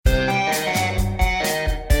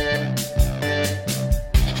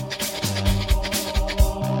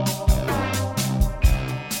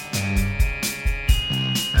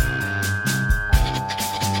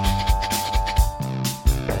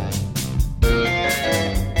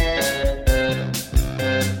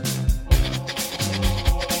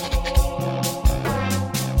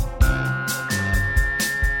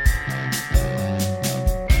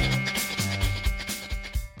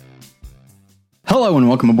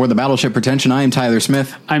welcome aboard the Battleship Pretension. I am Tyler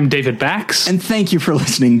Smith. I'm David Bax. And thank you for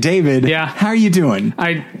listening. David, how are you doing?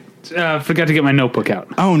 I forgot to get my notebook out.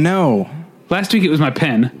 Oh, no. Last week it was my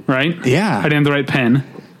pen, right? Yeah. I didn't have the right pen.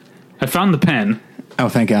 I found the pen. Oh,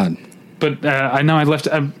 thank God. But I know I left...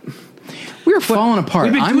 we were falling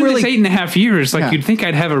apart. We've been doing this 8.5 years. You'd think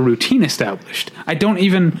I'd have a routine established. I don't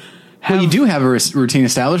even have... Well, you do have a routine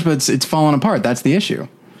established, but it's falling apart. That's the issue.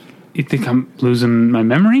 You think I'm losing my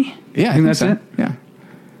memory? Yeah, I think that's so. it? Yeah.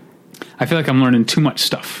 I feel like I'm learning too much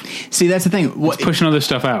stuff. See, that's the thing. It's pushing other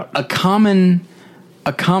stuff out. A common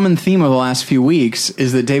theme of the last few weeks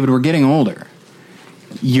is that, David, we're getting older.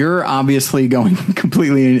 You're obviously going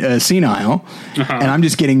completely senile, and I'm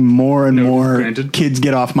just getting more and more kids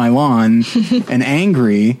get off my lawn and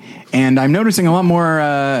angry. And I'm noticing a lot more,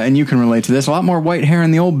 and you can relate to this, a lot more white hair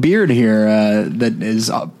in the old beard here that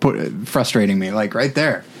is frustrating me, like right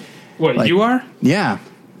there. What, you are? Yeah.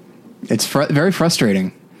 It's very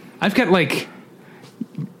frustrating. I've got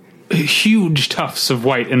huge tufts of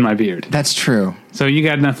white in my beard. That's true. So you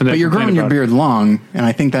got nothing to But you're growing your beard long, and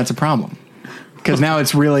I think that's a problem. Because now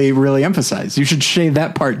it's really, really emphasized. You should shave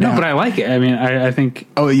that part down. No, but I like it. I mean, I think...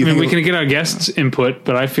 Oh, we can get our guests' input,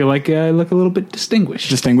 but I feel like I look a little bit distinguished.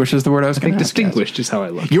 Distinguished is the word I was going to ask. I think distinguished is how I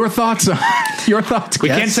look. Your thoughts, We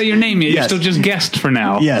can't say your name yet. Yes. You're still just guest for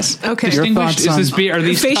now. Yes. Okay. Distinguished, is this are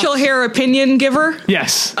these facial hair opinion giver?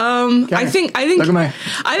 Yes. I think look at my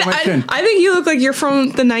I think you look like you're from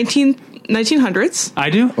the 1900s. I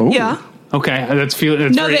do? Ooh. Yeah. Okay. The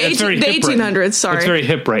 1800s, sorry. It's very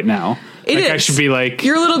hip right now. It is. I should be like...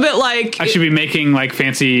 You're a little bit like... I should be making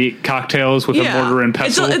fancy cocktails with a mortar and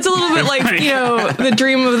pestle. It's a little bit like, the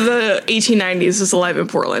dream of the 1890s is alive in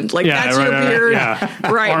Portland. That's your beard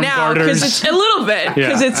right now. Because it's a little bit.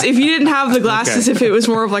 Because if you didn't have the glasses, if it was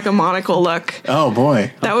more of like a monocle look. Oh,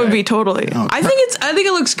 boy. That would be totally... Oh, I think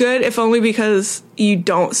it looks good, if only because you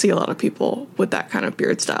don't see a lot of people with that kind of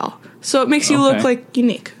beard style. So it makes you look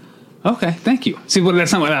unique. Okay, thank you. See,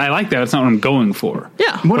 that's not what I like. That's not what I'm going for.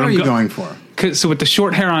 Yeah. What are you going for? So with the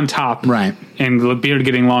short hair on top, right, and the beard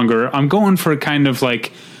getting longer, I'm going for kind of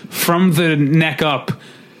from the neck up,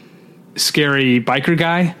 scary biker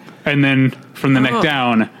guy, and then from the neck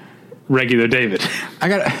down, regular David.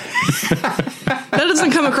 That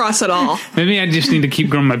doesn't come across at all. Maybe I just need to keep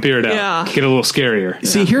growing my beard out. Yeah. Get a little scarier.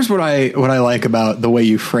 See, here's what I like about the way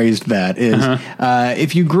you phrased that is,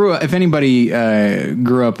 if anybody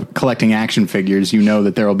grew up collecting action figures, you know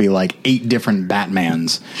that there will be 8 different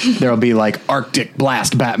Batmans. There will be Arctic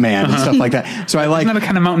Blast Batman and stuff like that. So I like... Isn't that a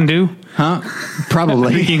kind of Mountain Dew? Huh? Probably.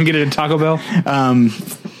 I think you can get it at Taco Bell.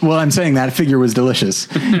 Well, I'm saying that figure was delicious.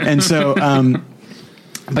 And so...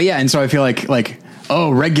 but yeah, and so I feel like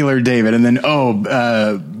regular David, and then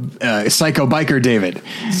psycho biker David.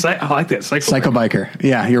 I like that. Psycho biker.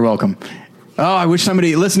 Yeah, you're welcome. Oh, I wish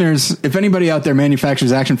listeners, if anybody out there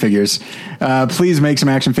manufactures action figures, please make some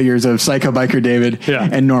action figures of Psycho Biker David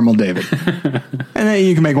and normal David. And then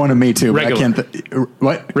you can make one of me too. Regular. But I can't.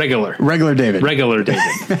 What? Regular David.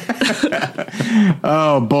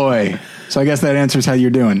 Oh boy. So I guess that answers how you're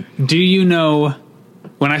doing. Do you know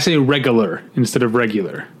when I say regular instead of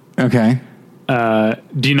regular? Okay.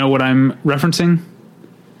 Do you know what I'm referencing?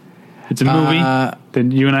 It's a movie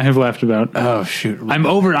that you and I have laughed about. Oh shoot! I'm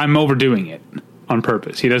overdoing it on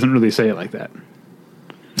purpose. He doesn't really say it like that.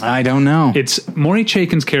 I don't know. It's Maury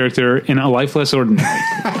Chaykin's character in A Life Less Ordinary,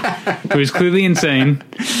 who is clearly insane,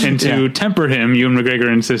 and to temper him, Ewan McGregor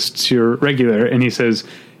insists you're regular, and he says,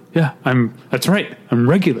 "Yeah, that's right. I'm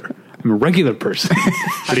regular. I'm a regular person."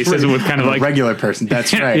 But he says it with kind of a regular person.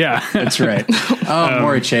 That's right. Yeah, that's right. Oh,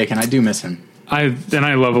 Maury Chaykin, I do miss him. I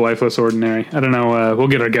love A Life Less Ordinary. I don't know. We'll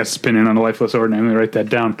get our guest's opinion on A Life Less Ordinary. Let me write that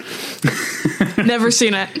down. Never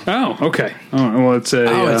seen it. Oh, okay. Oh, well, it's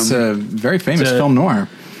a very famous film noir.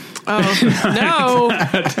 Oh, no.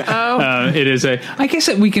 It is I guess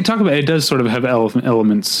we can talk about it. It does sort of have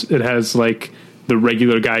elements. It has the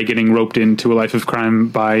regular guy getting roped into a life of crime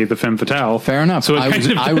by the femme fatale. Fair enough. So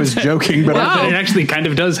I was joking, but it actually kind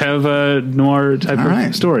of does have a noir type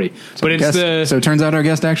of story. So but so it turns out our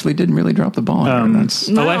guest actually didn't really drop the ball. A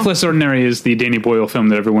Life Less Ordinary is the Danny Boyle film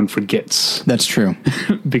that everyone forgets. That's true.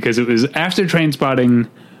 Because it was after Trainspotting,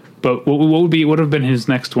 but what would have been his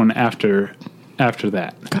next one after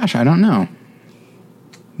that? Gosh, I don't know.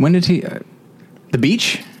 When did he... The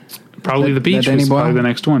Beach? Probably The Beach was probably the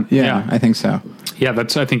next one. Yeah, I think so. Yeah, I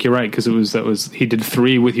think you're right, because he did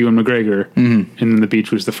 3 with Ewan McGregor, and then The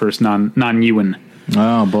Beach was the first non-Ewan.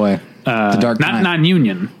 Oh boy, The Dark Knight. Not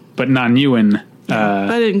non-Union, but non-Ewan.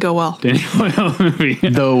 That didn't go well. movie.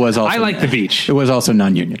 Though it was also. I like The Beach. It was also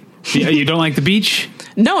non-union. You don't like The Beach?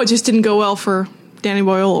 No, it just didn't go well for Danny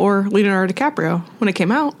Boyle or Leonardo DiCaprio when it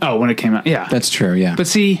came out. Oh, when it came out, yeah. That's true, yeah. But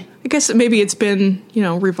see... I guess maybe it's been,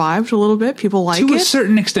 revived a little bit. People like it. To a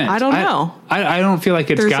certain extent. I don't know. I don't feel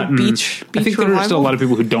like it's gotten... beach I think there are still a lot of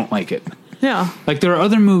people who don't like it. Yeah. Like, there are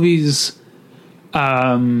other movies,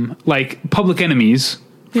 like Public Enemies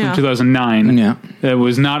from 2009. Yeah. That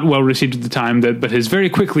was not well received at the time, but has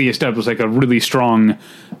very quickly established like a really strong,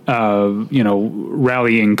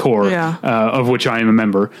 rallying core, of which I am a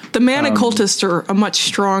member. The Manic Cultists are much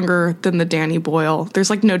stronger than the Danny Boyle.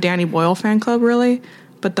 There's like no Danny Boyle fan club, really.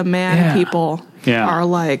 But the people are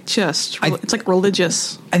like it's like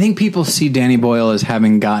religious. I think people see Danny Boyle as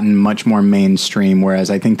having gotten much more mainstream,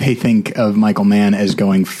 whereas I think they think of Michael Mann as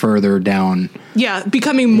going further down. Yeah,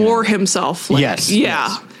 becoming more himself. Like, yes.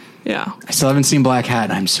 Yeah. Yeah. I still haven't seen Black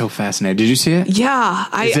Hat, and I'm so fascinated. Did you see it? Yeah.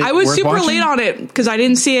 I was super late on it because I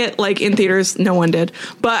didn't see it like in theaters. No one did.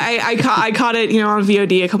 But I caught it, on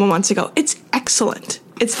VOD a couple months ago. It's excellent.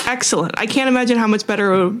 It's excellent. I can't imagine how much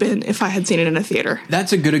better it would have been if I had seen it in a theater.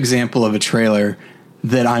 That's a good example of a trailer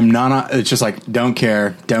that I'm not. It's just like, don't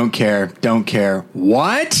care.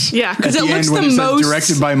 What? Yeah, because it looks the most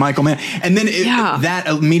directed by Michael Mann, and then that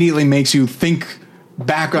immediately makes you think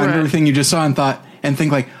back on everything you just saw and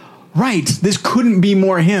think like, right, this couldn't be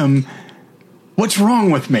more him. What's wrong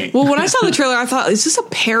with me? Well, when I saw the trailer, I thought, is this a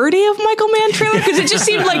parody of Michael Mann trailer? Because it just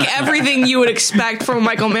seemed like everything you would expect from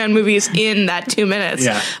Michael Mann movies in that 2 minutes.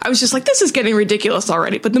 Yeah. I was just like, this is getting ridiculous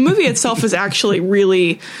already. But the movie itself is actually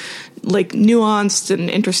really like nuanced and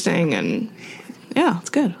interesting, and it's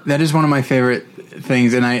good. That is one of my favorite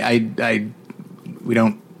things, and we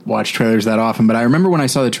don't watch trailers that often, but I remember when I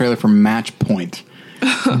saw the trailer for Match Point.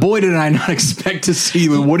 Boy, did I not expect to see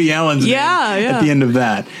Woody Allen's name at the end of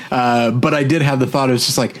that. But I did have the thought, it was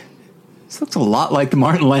just like, this looks a lot like the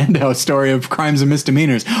Martin Landau story of Crimes and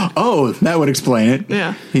Misdemeanors. Oh, that would explain it.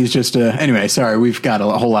 Yeah. He's just, anyway, sorry, we've got a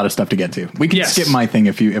whole lot of stuff to get to. We can skip my thing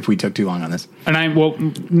if we took too long on this. And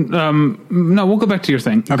no, we'll go back to your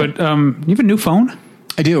thing. Okay. But you have a new phone?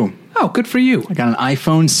 I do. Oh, good for you. I got an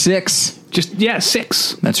iPhone 6.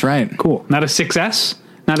 6. That's right. Cool. Not a 6S?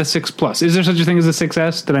 Not a 6 Plus. Is there such a thing as a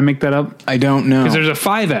 6S? Did I make that up? I don't know. Because there's a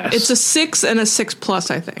 5S. It's a 6 and a 6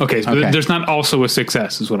 Plus, I think. Okay, so there's not also a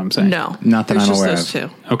 6S, is what I'm saying. No. Not that I'm aware of. There's just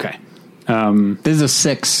those two. Okay. This is a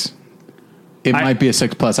 6. It might be a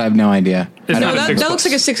 6 Plus. I have no idea. No, that looks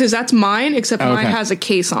like a 6 because that's mine, except mine has a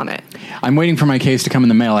case on it. I'm waiting for my case to come in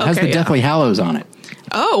the mail. It has the Deathly Hallows on it.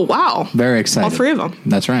 Oh, wow. Very excited. All 3 of them.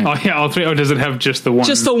 That's right. Oh, yeah, all 3. Oh, does it have just the one?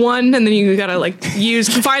 Just the one, and then you gotta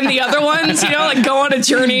find the other ones, go on a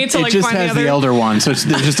journey to find the other. It just has the elder one, so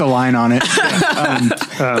there's just a line on it.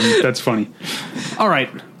 That's funny. All right.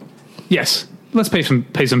 Yes. Let's pay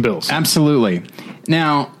some bills. Absolutely.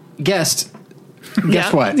 Now, guess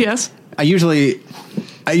what? Yes. I usually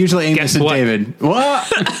aim this at David.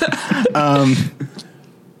 What?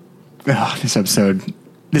 This episode.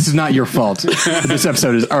 This is not your fault. This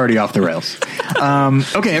episode is already off the rails.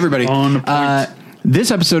 Okay, everybody. On point. This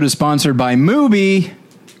episode is sponsored by Mubi,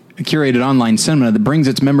 a curated online cinema that brings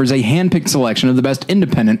its members a hand-picked selection of the best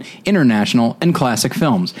independent, international, and classic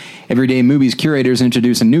films. Every day, Mubi's curators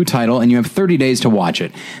introduce a new title, and you have 30 days to watch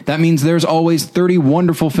it. That means there's always 30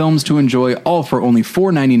 wonderful films to enjoy, all for only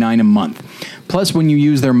 $4.99 a month. Plus, when you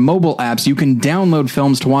use their mobile apps, you can download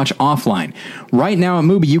films to watch offline. Right now at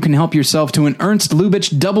Mubi, you can help yourself to an Ernst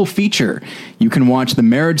Lubitsch double feature. You can watch The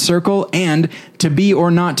Marriage Circle and To Be or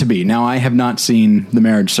Not to Be. Now, I have not seen The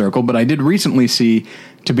Marriage Circle, but I did recently see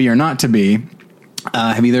To Be or Not to Be.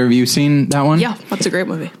 Have either of you seen that one? Yeah, that's a great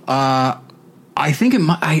movie. I think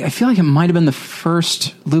I feel like it might have been the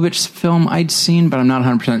first Lubitsch film I'd seen, but I'm not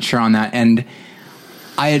 100% sure on that. And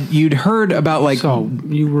you'd heard about So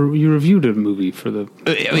you reviewed a movie for the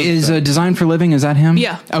is Design for Living, is that him?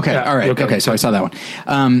 Yeah. Okay. Yeah, all right. Okay. So I saw that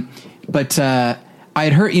one. But I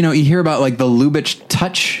had heard, you hear about the Lubitsch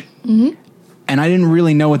touch, and I didn't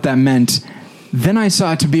really know what that meant. Then I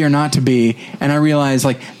saw To Be or Not to Be, and I realized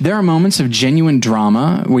there are moments of genuine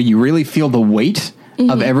drama where you really feel the weight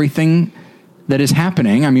of everything that is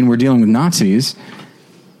happening. I mean, we're dealing with Nazis,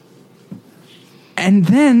 and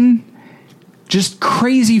then just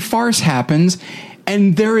crazy farce happens,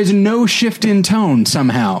 and there is no shift in tone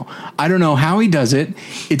somehow. I don't know how he does it.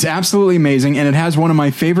 It's absolutely amazing, and it has one of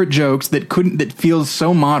my favorite jokes that feels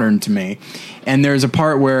so modern to me. And there's a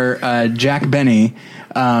part where Jack Benny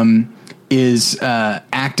is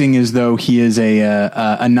acting as though he is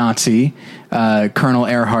a Nazi, Colonel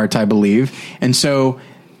Earhart, I believe, and so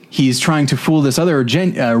he's trying to fool this other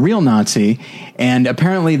real Nazi, and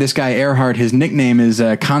apparently this guy Earhart, his nickname is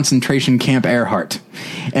Concentration Camp Earhart.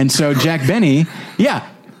 And so Jack Benny,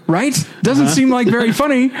 right? Doesn't seem like very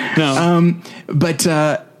funny. No.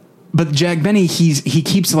 But Jack Benny, he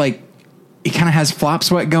keeps like, he kind of has flop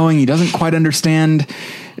sweat going. He doesn't quite understand.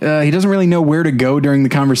 He doesn't really know where to go during the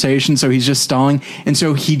conversation, so he's just stalling. And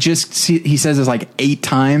so he says this like 8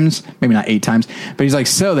 times, maybe not 8 times, but he's like,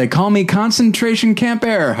 so they call me Concentration Camp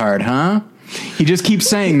Earhart, huh? He just keeps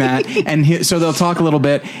saying that, and so they'll talk a little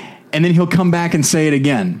bit, and then he'll come back and say it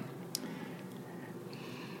again.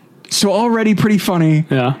 So already pretty funny.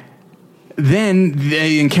 Yeah. Then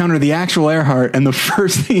they encounter the actual Earhart, and the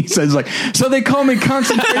first thing he says is like, so they call me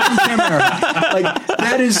Concentration Camp Earhart. Like,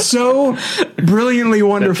 that is so brilliantly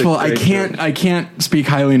wonderful. I can't speak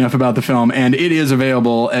highly enough about the film, and it is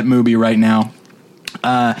available at Mubi right now.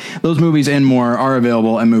 Those movies and more are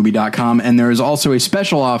available at Mubi.com, and there is also a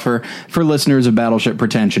special offer for listeners of Battleship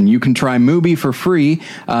Pretension. You can try Mubi for free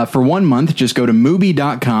for 1 month. Just go to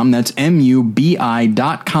Mubi.com. That's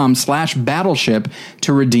MUBI.com/Battleship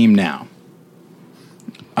to redeem now.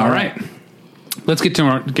 All right. Let's get to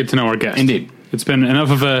know our guest. Indeed. It's been enough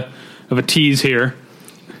of a tease here.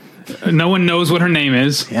 No one knows what her name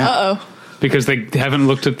is. Yeah. Uh-oh. Because they haven't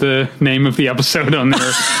looked at the name of the episode on their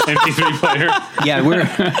MP3 player. Yeah,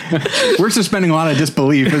 we're suspending a lot of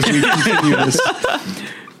disbelief as we continue this.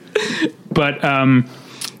 But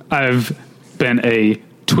I've been a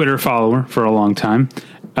Twitter follower for a long time.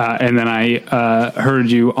 And then I heard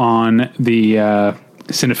you on the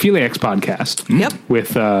Cinephiliacs podcast. Yep.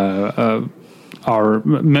 With our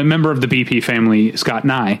member of the BP family, Scott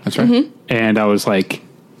Nye. That's right. Mm-hmm. And I was like,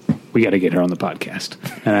 we got to get her on the podcast.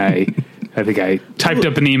 And I think I typed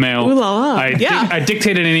up an email. Ooh la la. I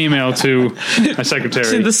dictated an email to my secretary.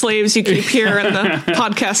 To the slaves you keep here in the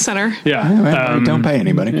podcast center. Yeah. Don't pay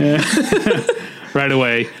anybody. Right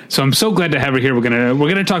away. So I'm so glad to have her here. We're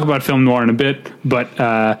gonna talk about film noir in a bit,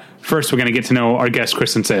 but first we're gonna get to know our guest,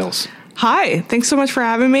 Kristen Sales. Hi, thanks so much for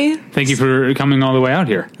having me. Thank you for coming all the way out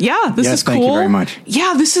here. Yeah, this is cool. Thank you very much.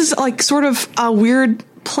 Yeah, this is like sort of a weird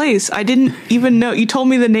place. I didn't even know. You told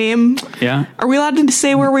me the name. Yeah. Are we allowed to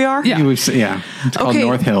say where we are? Yeah. It's called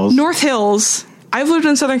North Hills. North Hills. I've lived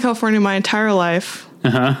in Southern California my entire life.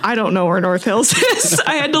 Uh-huh. I don't know where North Hills is.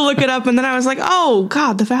 I had to look it up, and then I was like, oh,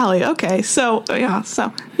 God, the valley. Okay, so, yeah.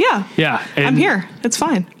 Yeah. I'm here. It's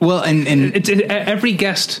fine. Well, and every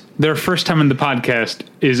guest, their first time in the podcast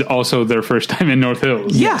is also their first time in North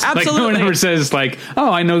Hills. Yeah, absolutely. Like, no one ever says, like,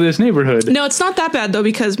 oh, I know this neighborhood. No, it's not that bad, though,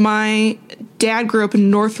 because my dad grew up in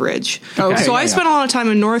Northridge. Okay. So I spent a lot of time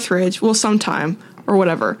in Northridge, well, sometime, or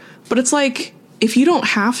whatever. But it's like, if you don't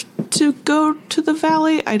have to go to the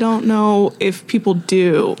valley, I don't know if people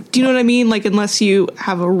do. Do you know what I mean? Like, unless you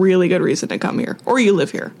have a really good reason to come here, or you live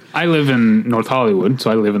here. I live in North Hollywood, so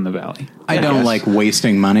I live in the valley. I don't like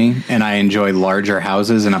wasting money, and I enjoy larger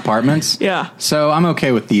houses and apartments. Yeah. So I'm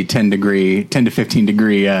okay with the 10 to 15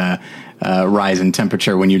 degree rise in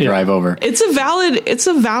temperature when you drive over. It's a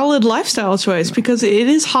valid lifestyle choice because it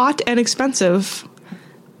is hot and expensive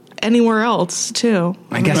anywhere else too.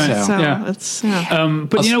 I guess so. Yeah. It's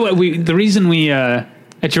but you know what? The reason we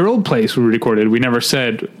at your old place we recorded, we never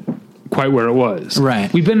said quite where it was.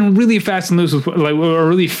 Right. We've been really fast and loose with, like, or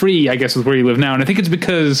really free, I guess, with where you live now, and I think it's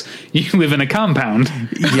because you live in a compound.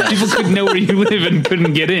 Yes. People couldn't know where you live and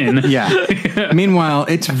couldn't get in. Yeah. Meanwhile,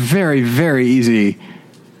 it's very, very easy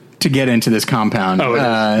to get into this compound. Oh, it is.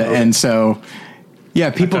 And so. Yeah,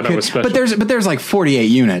 people can, but there's like 48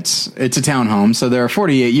 units. It's a townhome, so there are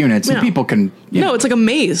 48 units, and people can. No, it's like a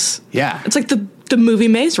maze. Yeah, it's like the movie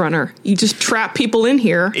Maze Runner. You just trap people in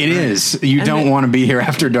here. It is. You don't want to be here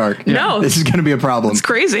after dark. No, this is going to be a problem. It's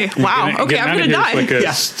crazy. Wow. Okay, I'm going to die. Like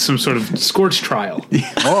some sort of scorch trial.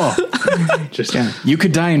 Oh, you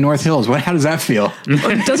could die in North Hills. How does that feel?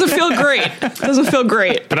 It doesn't feel great. Doesn't feel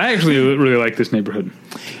great. But I actually really like this neighborhood.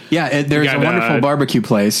 Yeah, there's a wonderful barbecue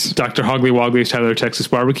place. Dr. Hoggly Woggly's Tyler, Texas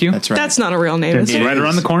Barbecue. That's right. That's not a real name. It's right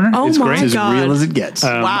around the corner. Oh, it's my great. It's God. as real as it gets.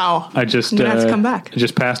 Wow. I just have to come back. I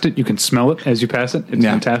just passed it. You can smell it as you pass it. It's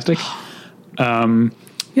fantastic.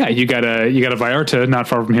 Yeah, you got a Vallarta not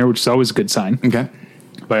far from here, which is always a good sign. Okay.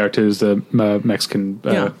 Vallarta is the Mexican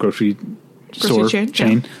grocery store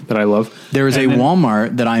chain that I love. There is a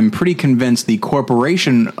Walmart that I'm pretty convinced the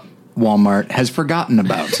corporation Walmart has forgotten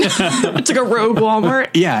about. It's like a rogue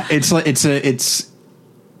Walmart. Yeah, it's like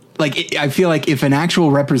I feel like if an actual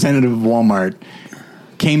representative of Walmart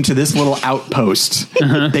came to this little outpost,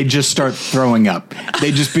 they'd just start throwing up.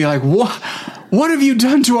 They'd just be like, what have you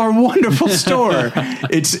done to our wonderful store?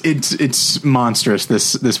 It's monstrous,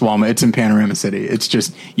 this Walmart. It's in Panorama City. It's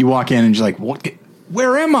just, you walk in and you're like, what?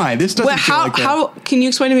 Where am I? This doesn't feel like that. How can you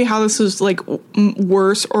explain to me how this is like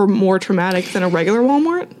worse or more traumatic than a regular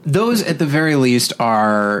Walmart? Those, at the very least,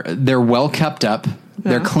 they're well kept up.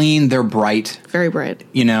 They're clean. They're bright. Very bright.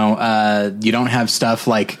 You know, you don't have stuff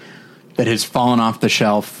like that has fallen off the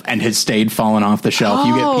shelf and has stayed fallen off the shelf.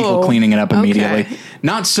 You get people cleaning it up immediately. Okay.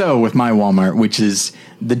 Not so with my Walmart, which is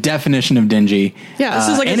the definition of dingy. Yeah, this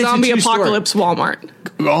is like a zombie apocalypse Walmart.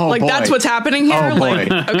 Oh, like, boy. That's what's happening here? Oh, boy.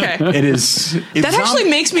 Like, okay. It is. That actually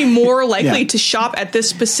makes me more likely to shop at this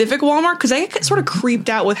specific Walmart, because I get sort of creeped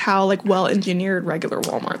out with how, like, well-engineered regular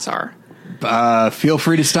Walmarts are. Feel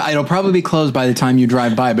free to stop. It'll probably be closed by the time you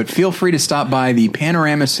drive by, but feel free to stop by the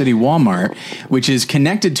Panorama City Walmart, which is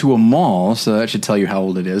connected to a mall, so that should tell you how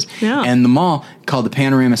old it is. Yeah. And the mall, called the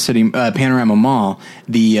Panorama City Panorama Mall,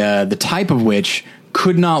 the type of which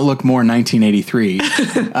could not look more 1983,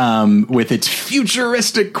 with its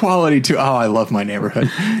futuristic quality to. Oh, I love my neighborhood.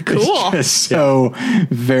 Cool. It's just so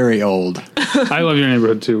very old. I love your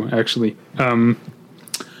neighborhood too, actually.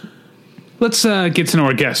 Let's get to know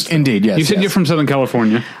our guest. Indeed, yes. You said you're from Southern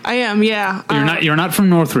California. I am, yeah. You're not from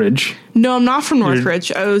Northridge. No, I'm not from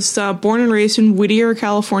Northridge. I was born and raised in Whittier,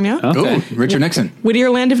 California. Okay. Ooh, Richard Nixon. Whittier,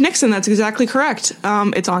 land of Nixon. That's exactly correct.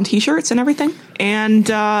 It's on T-shirts and everything. And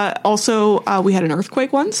also, we had an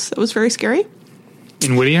earthquake once. That was very scary.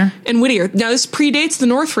 In Whittier? In Whittier. Now, this predates the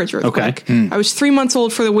Northridge earthquake. Okay. I was 3 months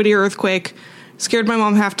old for the Whittier earthquake. Scared my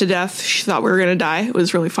mom half to death. She thought we were going to die. It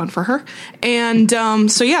was really fun for her. And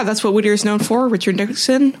so, yeah, that's what Whittier is known for. Richard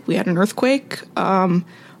Nixon. We had an earthquake.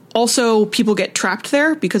 Also, people get trapped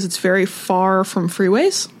there because it's very far from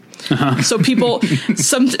freeways. Uh-huh. So people,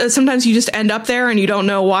 sometimes you just end up there and you don't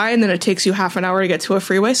know why, and then it takes you half an hour to get to a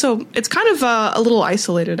freeway. So it's kind of a little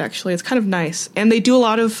isolated, actually. It's kind of nice. And they do a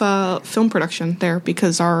lot of film production there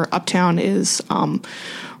because our uptown is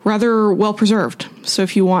rather well preserved. So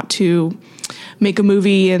if you want to make a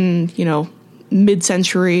movie in,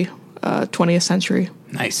 mid-century, 20th century.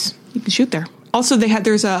 Nice. You can shoot there. Also,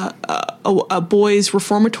 there's a boys'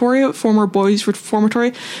 reformatory, former boys'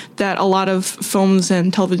 reformatory, that a lot of films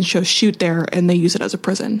and television shows shoot there, and they use it as a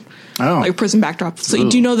prison. Oh. Like a prison backdrop. So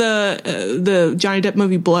do you know the Johnny Depp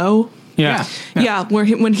movie Blow? Yeah. Yeah,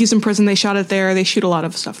 when he's in prison, they shot it there. They shoot a lot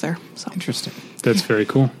of stuff there. So. Interesting. That's very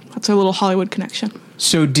cool. That's our little Hollywood connection.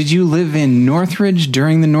 So did you live in Northridge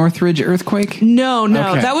during the Northridge earthquake? No.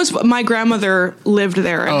 Okay. That was my grandmother lived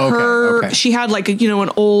there. And she had like an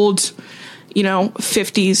old,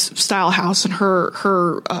 50s style house, and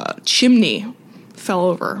her chimney fell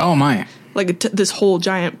over. Oh my. Like this whole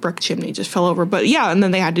giant brick chimney just fell over. But yeah, and then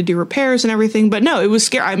they had to do repairs and everything. But no, it was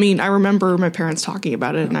scary. I mean, I remember my parents talking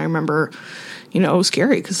about it, and I remember, it was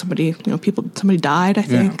scary because somebody died, I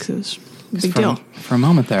think. Yeah. It was a big deal. For a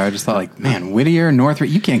moment there, I just thought, like, man, Whittier,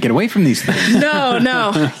 Northridge, you can't get away from these things.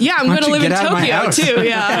 No. Yeah, I'm going to live in Tokyo too.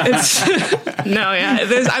 Yeah. It's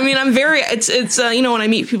I'm very, it's when I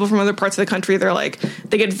meet people from other parts of the country, they're like,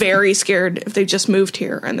 they get very scared if they just moved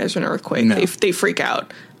here and there's an earthquake. No. They freak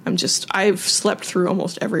out. I've slept through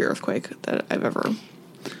almost every earthquake that I've ever.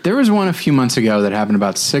 There was one a few months ago that happened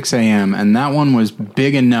about 6 a.m. and that one was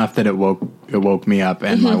big enough that it woke me up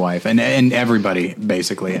and my wife and everybody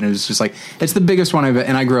basically. And it was just like, it's the biggest one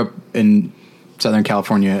and I grew up in Southern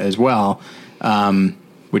California as well,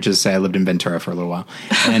 which is to say I lived in Ventura for a little while.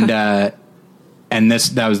 And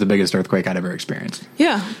that was the biggest earthquake I'd ever experienced.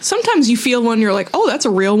 Yeah. Sometimes you feel one, you're like, oh, that's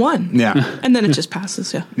a real one. Yeah. And then it just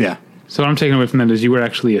passes. Yeah. Yeah. So what I'm taking away from that is you were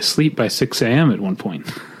actually asleep by 6 a.m. at one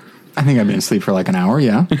point. I think I've been asleep for like an hour,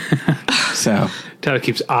 yeah. So Tyler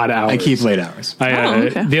keeps odd hours. I keep late hours.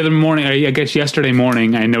 Okay. The other morning, I guess yesterday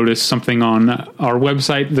morning, I noticed something on our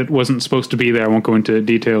website that wasn't supposed to be there. I won't go into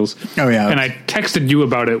details. Oh, yeah. And I texted you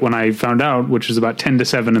about it when I found out, which was about 10 to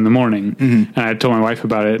 7 in the morning. Mm-hmm. And I told my wife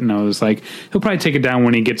about it, and I was like, he'll probably take it down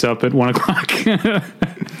when he gets up at 1 o'clock.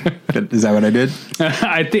 Is that what I did?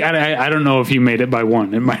 I don't know if you made it by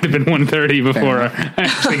 1. It might have been 1:30 before I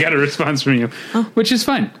actually got a response from you, which is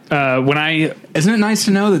fine. Isn't it nice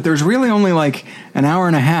to know that there's really only like an hour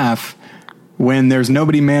and a half when there's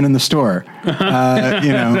nobody man in the store?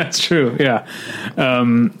 That's true. Yeah.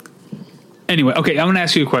 Anyway, okay, I'm going to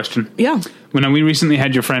ask you a question. Yeah. When we recently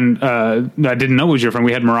had your friend, I didn't know was your friend.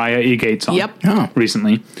 We had Mariah E. Gates on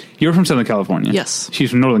recently. You're from Southern California. Yes.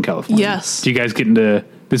 She's from Northern California. Yes. Do you guys get into...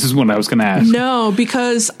 This is what I was going to ask. No,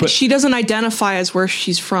 because she doesn't identify as where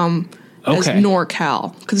she's from as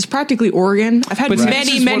NorCal. Because it's practically Oregon. I've had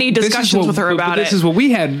many discussions with her about it. This is what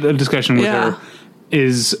we had a discussion with her,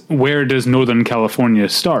 is where does Northern California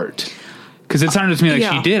start? Because it sounded to me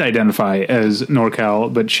like she did identify as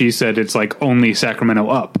NorCal, but she said it's like only Sacramento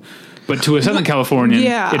up. But to a Southern Californian,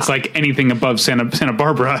 it's like anything above Santa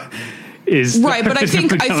Barbara is right. But I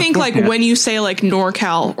think like when you say like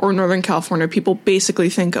NorCal or Northern California, people basically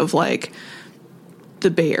think of like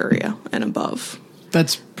the Bay Area and above.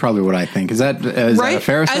 That's probably what I think. Is that right? That a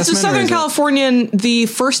fair assessment? As a Southern Californian, the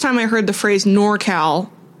first time I heard the phrase NorCal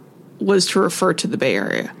was to refer to the Bay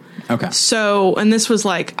Area. Okay. So, and this was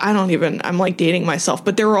like, I'm like dating myself,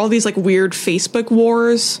 but there were all these like weird Facebook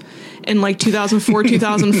wars in like 2004,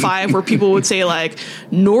 2005, where people would say like,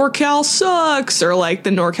 NorCal sucks, or like the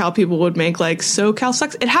NorCal people would make like SoCal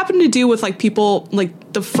sucks. It happened to do with like people,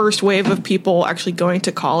 like the first wave of people actually going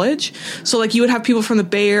to college. So like you would have people from the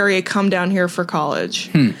Bay Area come down here for college.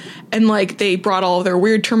 And like they brought all of their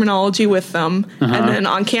weird terminology with them. And then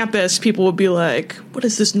on campus, people would be like, what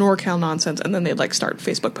is this NorCal nonsense? And then they'd like start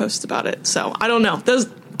Facebook posts about it. So I don't know. That was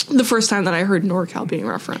the first time that I heard NorCal being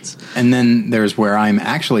referenced. And then there's where I'm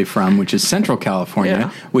actually from, which is Central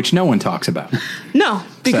California, which no one talks about. No,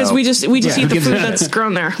 because we just eat the food that's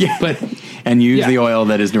grown there. Yeah. And use the oil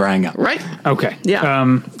that is drying up. Right. Okay.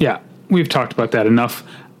 Yeah. We've talked about that enough.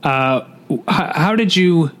 How did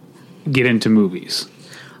you get into movies?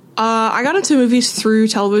 I got into movies through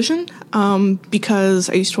television because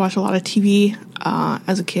I used to watch a lot of TV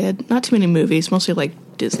as a kid. Not too many movies, mostly like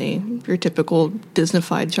Disney, your typical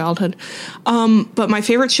Disney-fied childhood. But my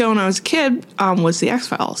favorite show when I was a kid was The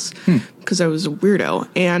X-Files because I was a weirdo.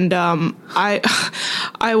 And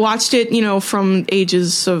I watched it, from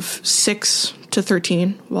ages of 6 to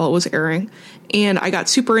 13 while it was airing. And I got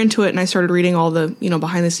super into it, and I started reading all the,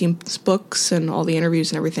 behind-the-scenes books and all the interviews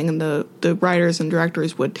and everything. And the writers and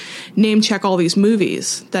directors would name-check all these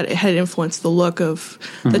movies that had influenced the look of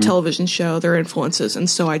the television show, their influences. And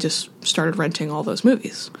so I just started renting all those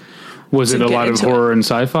movies. Was it a lot of horror and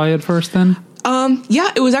sci-fi at first, then? Yeah,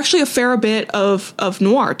 it was actually a fair bit of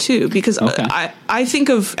noir, too, because I think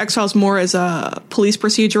of X-Files more as a police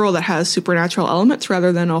procedural that has supernatural elements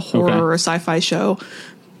rather than a horror or a sci-fi show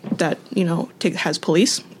that has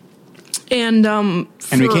police, and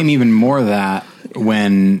became even more of that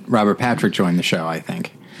when Robert Patrick joined the show. I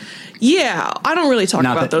think. Yeah, I don't really talk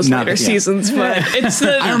about those later seasons, but it's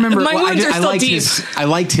the. I remember. My wounds are still deep. I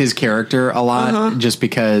liked his character a lot, just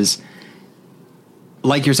because,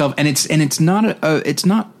 like yourself, and it's not.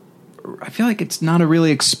 I feel like it's not a really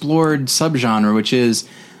explored subgenre, which is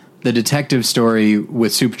the detective story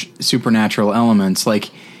with supernatural elements, like,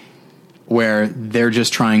 where they're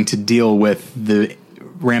just trying to deal with the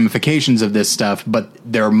ramifications of this stuff, but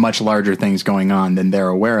there are much larger things going on than they're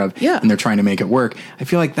aware of, and they're trying to make it work. I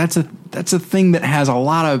feel like that's a thing that has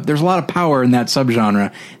there's a lot of power in that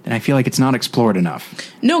subgenre, and I feel like it's not explored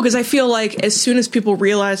enough. No, because I feel like as soon as people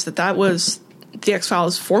realized that was the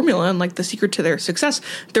X-Files formula and like the secret to their success,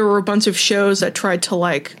 there were a bunch of shows that tried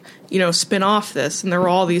to spin off this, and there were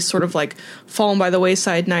all these sort of like fallen by the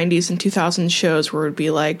wayside 90s and 2000s shows where it would be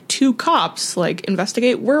like two cops like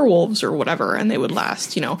investigate werewolves or whatever, and they would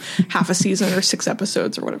last half a season or 6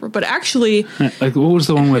 episodes or whatever. But actually, like, what was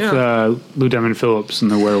the one with Lou Diamond Phillips and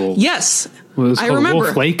the werewolf? Yes, I remember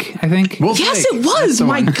Wolf Lake, I think. Yes, it was.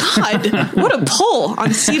 My God, what a pull on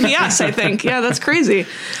CBS! I think, that's crazy.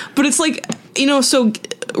 But it's like, so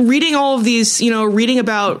reading all of these, reading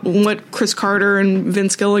about what Chris Carter and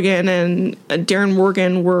Vince Gilligan and Darren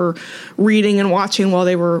Morgan were reading and watching while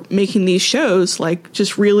they were making these shows, like,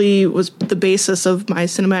 just really was the basis of my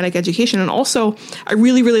cinematic education. And also, I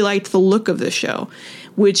really, really liked the look of this show,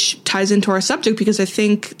 which ties into our subject, because I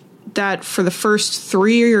think that for the first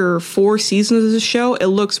 3 or 4 seasons of the show, it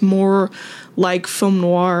looks more like film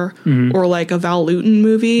noir or like a Val Lewton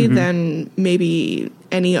movie than maybe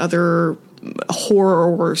any other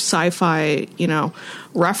horror or sci-fi,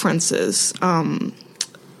 references.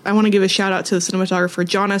 I want to give a shout out to the cinematographer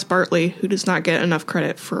John S. Bartley, who does not get enough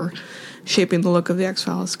credit for shaping the look of the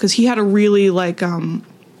X-Files, because he had a really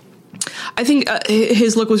I think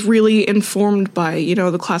his look was really informed by,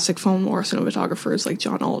 the classic film noir cinematographers like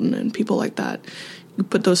John Alden and people like that. You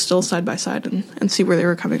put those still side by side and see where they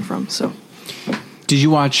were coming from. So, did you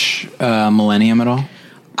watch Millennium at all?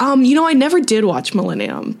 I never did watch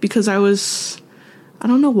Millennium because I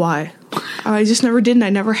don't know why. I just never did, and I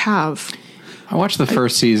never have. I watched the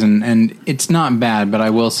first season, and it's not bad, but I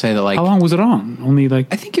will say that, like... How long was it on? Only,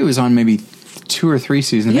 I think it was on maybe 2 or 3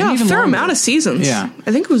 seasons. Yeah, maybe a fair amount of seasons. Yeah.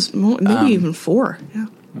 I think it was maybe even 4. Yeah.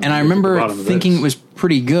 And I remember thinking it was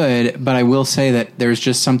pretty good, but I will say that there's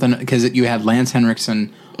just something... Because you had Lance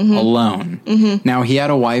Henriksen alone. Now, he had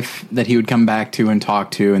a wife that he would come back to and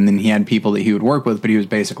talk to, and then he had people that he would work with, but he was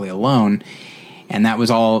basically alone. And that was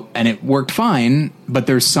all... And it worked fine, but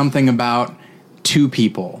there's something about 2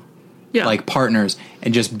 people... Yeah. Like partners,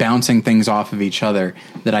 and just bouncing things off of each other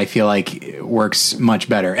that I feel like it works much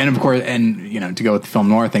better. And of course, to go with the film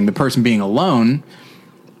noir thing, the person being alone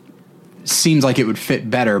seems like it would fit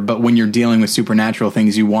better. But when you're dealing with supernatural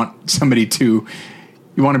things, you want somebody to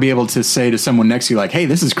You want to be able to say to someone next to you, like, hey,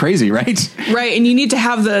 this is crazy, right? Right. And you need to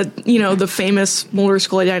have the famous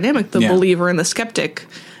Mulder-Scully dynamic, the believer and the skeptic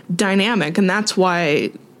dynamic. And that's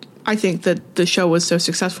why I think that the show was so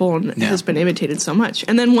successful and has been imitated so much.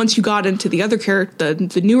 And then once you got into the other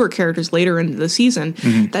the newer characters later into the season,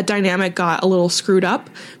 that dynamic got a little screwed up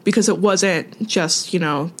because it wasn't just,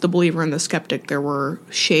 the believer and the skeptic. There were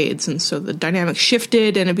shades. And so the dynamic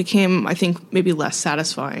shifted and it became, I think, maybe less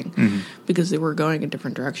satisfying because they were going in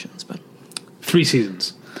different directions. But 3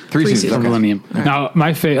 seasons. 3 seasons. Okay. Millennium. Right. Now,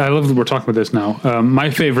 I love that we're talking about this now.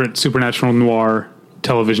 My favorite supernatural noir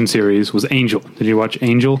television series was Angel. Did you watch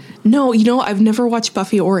Angel? No, I've never watched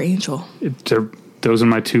Buffy or Angel. Those are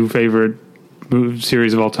my 2 favorite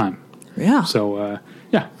series of all time. Yeah. So,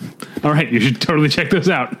 yeah. All right, you should totally check those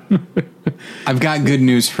out. I've got good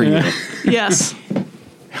news for you. Yes.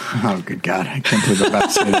 Oh, good God. I can't believe I'm about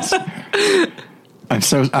to say this.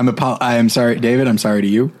 I am sorry, David. I'm sorry to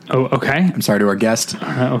you. Oh, okay. I'm sorry to our guest.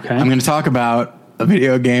 Okay. I'm going to talk about a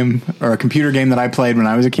video game or a computer game that I played when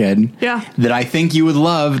I was a kid. Yeah. That I think you would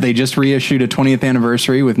love. They just reissued a 20th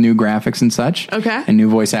anniversary with new graphics and such. Okay. And new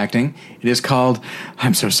voice acting. It is called,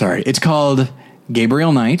 I'm so sorry. It's called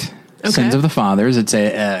Gabriel Knight. Okay. Sins of the Fathers. It's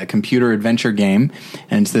a computer adventure game,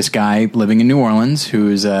 and it's this guy living in New Orleans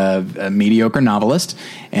who's a mediocre novelist,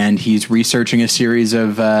 and he's researching a series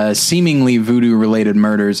of seemingly voodoo-related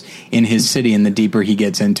murders in his city, and the deeper he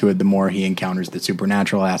gets into it, the more he encounters the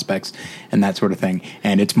supernatural aspects and that sort of thing,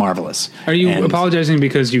 and it's marvelous. Are you apologizing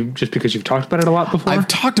because you've talked about it a lot before? I've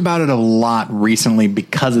talked about it a lot recently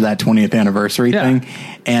because of that 20th anniversary thing,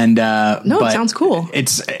 and it sounds cool.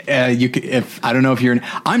 It's I don't know if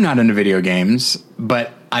I'm not into video games,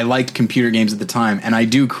 but I liked computer games at the time, and I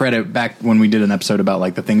do credit back when we did an episode about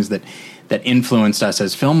like the things that influenced us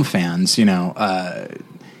as film fans.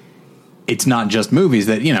 It's not just movies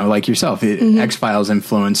that, like yourself, X-Files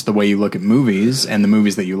influenced the way you look at movies and the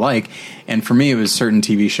movies that you like. And for me, it was certain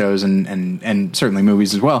TV shows and certainly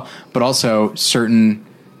movies as well, but also certain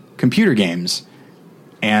computer games.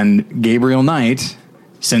 And Gabriel Knight,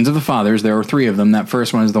 Sins of the Fathers, there were 3 of them. That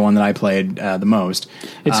first one is the one that I played the most.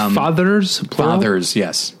 It's Fathers, plural? Fathers,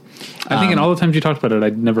 yes. I think in all the times you talked about it,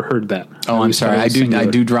 I'd never heard that. Oh, I'm sorry. I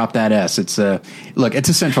do drop that S. It's it's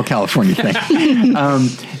a Central California thing.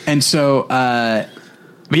 And so,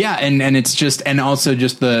 but yeah, and it's just, and also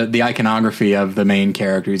just the iconography of the main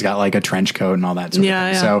character. He's got like a trench coat and all that sort of thing.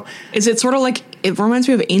 Yeah. So is it sort of like, it reminds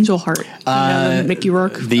me of Angel Heart, Mickey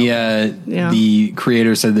Rourke. The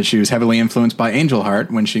creator said that she was heavily influenced by Angel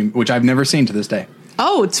Heart which I've never seen to this day.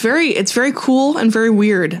 Oh, it's very cool and very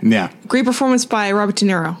weird. Yeah. Great performance by Robert De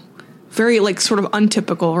Niro. Very sort of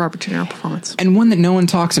untypical Robert De Niro performance. And one that no one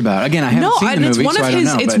talks about. Again, I haven't seen the movie, so I don't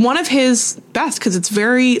know. It's one of his best because it's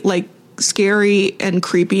very scary and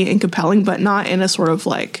creepy and compelling, but not in a sort of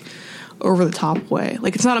over the top way.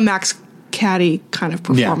 It's not a Max Caddy kind of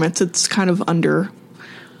performance. Yeah. It's kind of under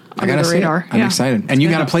the radar. I'm excited. And you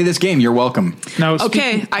got to play this game. You're welcome. No,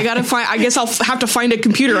 okay, I got to find. I guess I'll have to find a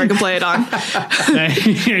computer I can play it on.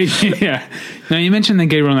 Yeah. Now you mentioned that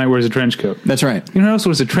Gabriel Knight wears a trench coat. That's right. You know who else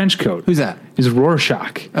wears a trench coat? Who's that? Is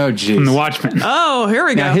Rorschach. Oh, geez. From The Watchmen. Oh, here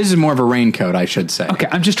we go. Now his is more of a raincoat, I should say. Okay,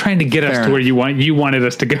 I'm just trying to get us to where you wanted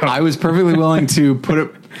us to go. I was perfectly willing to put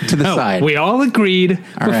it to the side. We all agreed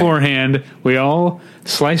beforehand. Right. We all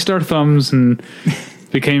sliced our thumbs and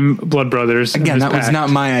became blood brothers. Again, that was not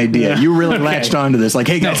my idea. Yeah. You really latched onto this.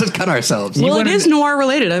 Hey guys, let's cut ourselves. Well, it is noir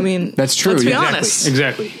related. I mean, that's true. Let's be honest.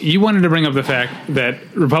 Exactly. You wanted to bring up the fact that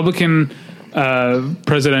Republican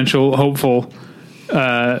presidential hopeful,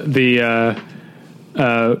 the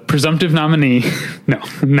presumptive nominee. No,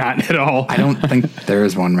 not at all. I don't think there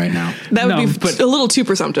is one right now. That would be a little too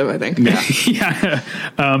presumptive, I think. Yeah.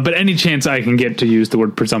 But any chance I can get to use the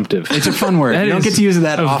word presumptive. It's a fun word. You don't get to use it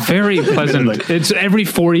that often. Very pleasant. It's every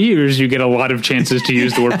 4 years you get a lot of chances to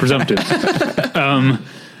use the word presumptive.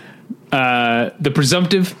 The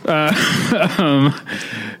presumptive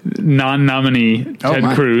non-nominee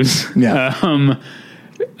Ted Cruz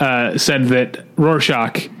said that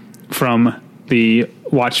Rorschach from the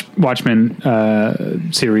Watchmen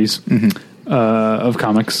series of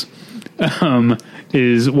comics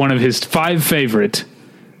is one of his 5 favorite.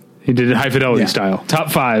 He did it high fidelity style.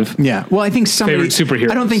 Top 5. Yeah. Well, I think favorite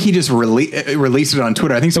superheroes. I don't think he just released it on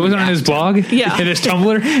Twitter. I think it wasn't on his blog. Yeah. In his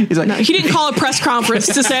Tumblr. He's like, no, he didn't call a press conference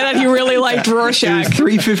to say that he really liked Rorschach. It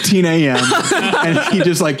was 3:15 a.m. and he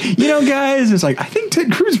just guys, it's I think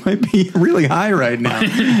Ted Cruz might be really high right now.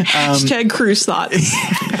 Hashtag Cruz thoughts.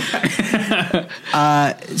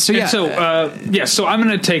 So I'm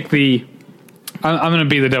going to take the I'm going to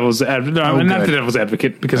be the devil's advocate. I'm not the devil's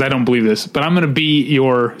advocate because I don't believe this, but I'm going to be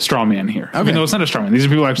your straw man here. Okay. Even though it's not a straw man. These are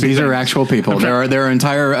people actually. These are actual people. There are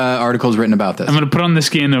entire articles written about this. I'm going to put on the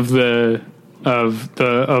skin of the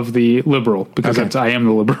liberal because I am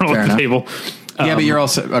the liberal at the table. Yeah, but you're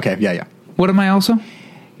also okay. Yeah. What am I also?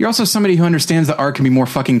 You're also somebody who understands that art can be more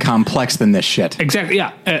fucking complex than this shit. Exactly.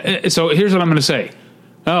 Yeah. So here's what I'm going to say.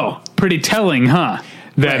 Oh, pretty telling, huh?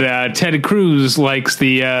 That Ted Cruz likes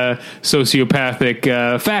the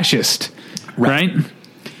sociopathic fascist, right?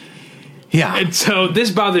 Yeah. And so this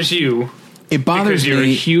bothers you. It bothers me. Because you're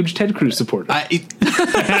a huge Ted Cruz supporter.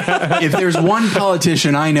 If there's one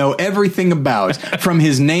politician I know everything about, from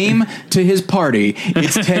his name to his party,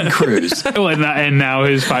 it's Ted Cruz. And now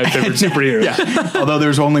his 5 favorite superheroes. Yeah. Although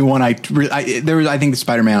there's only one I think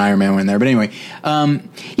Spider-Man, Iron Man were in there. But anyway,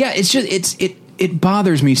 it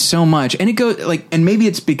bothers me so much. And it goes and maybe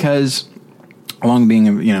it's because, along being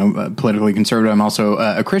politically conservative, I'm also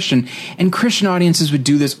a Christian, and Christian audiences would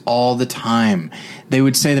do this all the time. They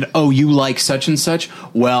would say that, oh, you like such and such.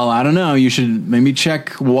 Well, I don't know. You should maybe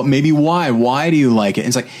check why. Why do you like it? And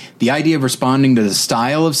it's like the idea of responding to the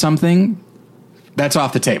style of something, that's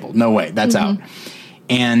off the table. No way. That's out.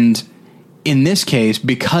 And in this case,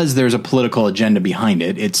 because there's a political agenda behind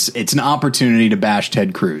it, it's an opportunity to bash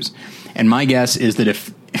Ted Cruz. And my guess is that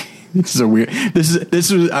if this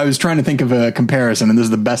is I was trying to think of a comparison, and this is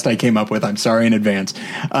the best I came up with. I'm sorry in advance.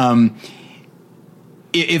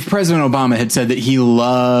 If President Obama had said that he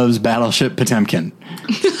loves Battleship Potemkin,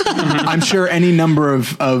 I'm sure any number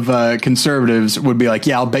of conservatives would be like,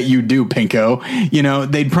 yeah, I'll bet you do,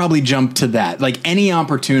 Pinko. They'd probably jump to that. Like any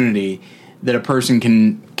opportunity that a person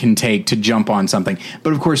can take to jump on something.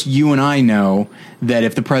 But of course, you and I know that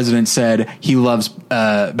if the president said he loves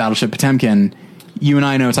Battleship Potemkin, you and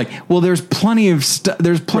I know it's like, well, there's plenty of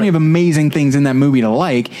of amazing things in that movie to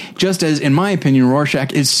like. Just as, in my opinion,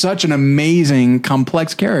 Rorschach is such an amazing,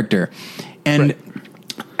 complex character, and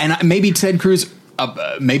maybe Ted Cruz.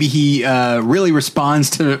 Maybe he really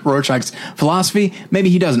responds to Rorschach's philosophy.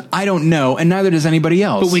 Maybe he doesn't. I don't know, and neither does anybody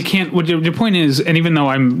else. But we can't. What your point is, and even though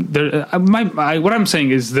I'm there, what I'm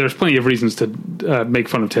saying is there's plenty of reasons to make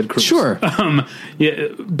fun of Ted Cruz. Sure.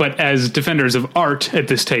 But as defenders of art at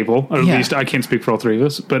this table, or at least I can't speak for all three of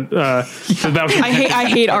us, but I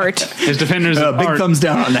hate art. As defenders of big art, thumbs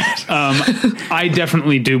down on that. I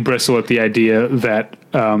definitely do bristle at the idea that.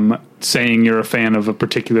 Saying you're a fan of a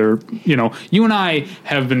particular, you and I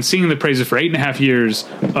have been singing the praises for 8.5 years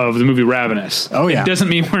of the movie Ravenous. Oh yeah. It doesn't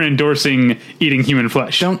mean we're endorsing eating human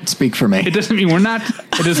flesh. Don't speak for me. It doesn't mean we're not.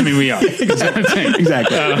 It doesn't mean we are.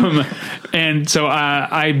 Exactly. And so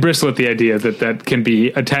I bristle at the idea that can be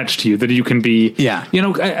attached to you, that you can be,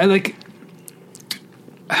 I like,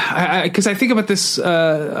 because I think about this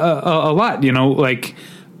a lot, like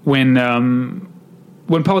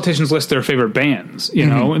when politicians list their favorite bands,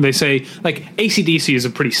 and they say, like, AC/DC is a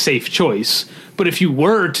pretty safe choice. But if you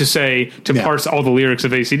were to say, parse all the lyrics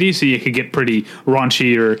of AC/DC, it could get pretty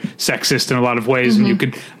raunchy or sexist in a lot of ways. And you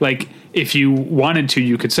could, like, if you wanted to,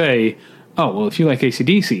 you could say, oh, well, if you like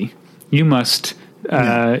AC/DC, you must...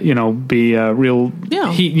 be real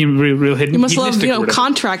hidden. You must love,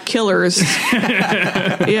 contract killers.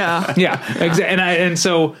 Exactly. And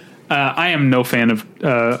so I am no fan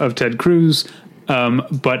of Ted Cruz.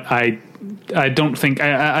 But I don't think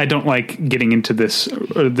I don't like getting into this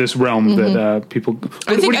realm that people.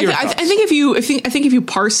 I think if you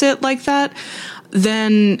parse it like that,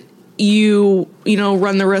 then you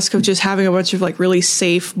run the risk of just having a bunch of like really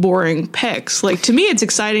safe, boring picks. Like, to me, it's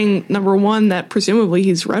exciting. Number one, that presumably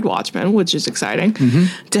he's read Watchmen, which is exciting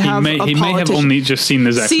to have. He may have only just seen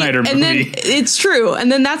the Zack Snyder movie. And then it's true.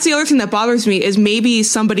 And then that's the other thing that bothers me is maybe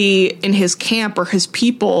somebody in his camp or his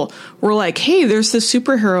people were like, hey, there's this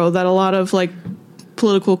superhero that a lot of like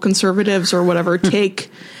political conservatives or whatever take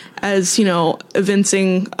as,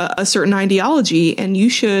 evincing a certain ideology, and you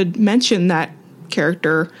should mention that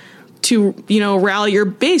character to rally your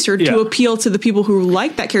base or to appeal to the people who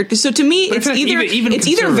like that character. So to me, it's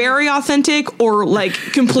either very authentic or like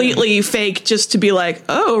completely fake, just to be like,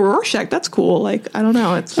 oh, Rorschach, that's cool. Like, I don't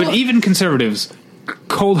know. But even conservatives,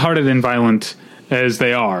 cold-hearted and violent as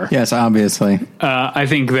they are, yes, obviously, I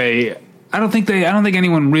don't think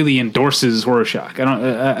anyone really endorses Rorschach.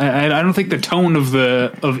 I don't think the tone of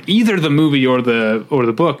either the movie or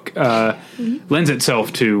the book lends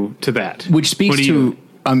itself to that. Which speaks to.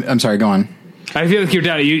 I'm sorry, go on. I feel like you're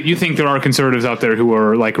down. You think there are conservatives out there who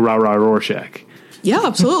are like rah Rorschach. Yeah,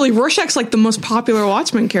 absolutely. Rorschach's like the most popular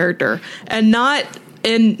Watchmen character, and not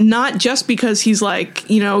and not just because he's like,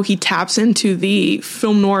 he taps into the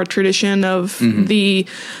film noir tradition of the,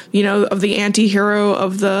 of the anti-hero,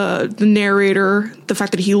 of the narrator, the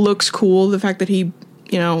fact that he looks cool, the fact that he,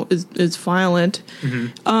 is violent.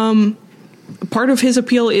 Part of his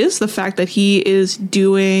appeal is the fact that he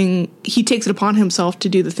takes it upon himself to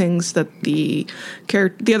do the things that the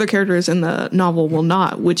other characters in the novel will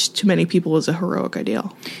not, which to many people is a heroic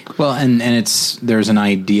ideal. Well, and there's an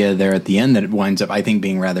idea there at the end that it winds up, I think,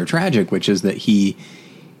 being rather tragic, which is that he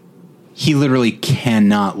literally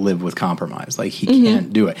cannot live with compromise. Like, he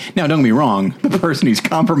can't do it. Now, don't get me wrong. The person he's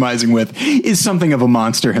compromising with is something of a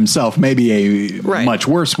monster himself, maybe a much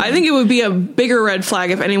worse one. I think it would be a bigger red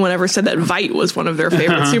flag if anyone ever said that Veidt was one one of their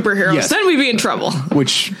favorite superheroes. Yes. Then we'd be in trouble.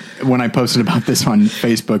 Which, when I posted about this on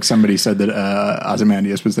Facebook, somebody said that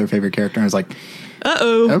Ozymandias was their favorite character. And I was like,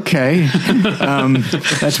 uh-oh. Okay.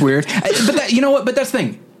 That's weird. But you know what? But that's the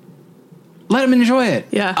thing. Let him enjoy it.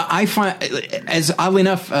 Yeah. I find, as oddly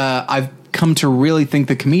enough, I've come to really think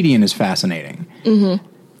the comedian is fascinating. Mm-hmm.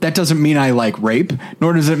 That doesn't mean I like rape,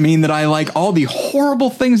 nor does it mean that I like all the horrible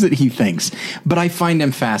things that he thinks. But I find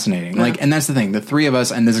him fascinating. Yeah. And that's the thing. The three of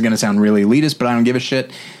us, and this is going to sound really elitist, but I don't give a shit.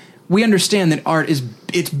 We understand that art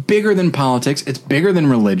it's bigger than politics. It's bigger than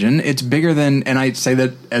religion. It's bigger than, and I say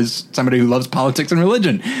that as somebody who loves politics and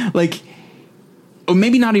religion.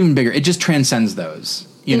 Maybe not even bigger. It just transcends those,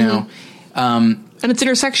 you know? And it's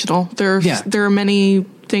intersectional. There are many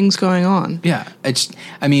things going on. Yeah.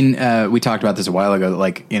 We talked about this a while ago,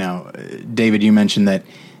 David, you mentioned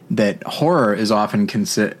that horror is often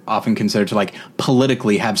considered to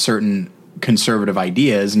politically have certain conservative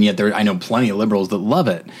ideas, and yet I know plenty of liberals that love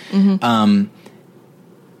it. Mm-hmm.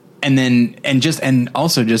 And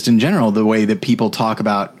also in general, the way that people talk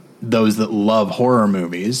about those that love horror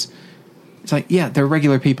movies, it's like, yeah, they're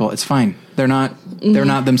regular people. It's fine. They're not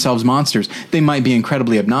themselves monsters. They might be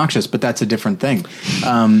incredibly obnoxious, but that's a different thing.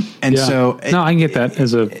 So no, I can get that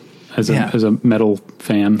as a metal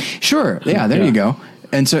fan. Sure. Yeah. There you go.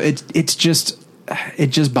 And so it just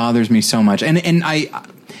bothers me so much. And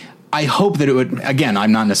I hope that it would, again, I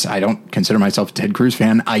don't consider myself a Ted Cruz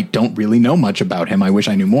fan. I don't really know much about him. I wish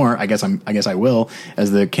I knew more. I guess I will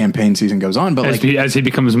as the campaign season goes on. But as he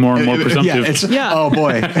becomes more and more presumptive. Oh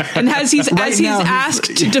boy. And he's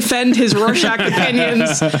asked to defend his Rorschach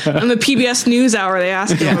opinions on the PBS NewsHour, they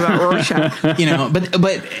asked him about Rorschach.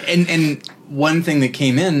 But one thing that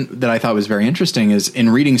came in that I thought was very interesting is in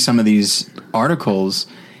reading some of these articles,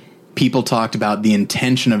 people talked about the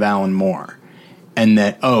intention of Alan Moore. And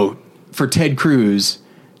that, for Ted Cruz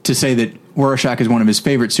to say that Rorschach is one of his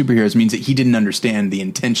favorite superheroes means that he didn't understand the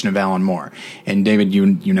intention of Alan Moore. And David, you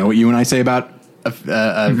know what you and I say about a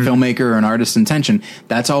filmmaker or an artist's intention.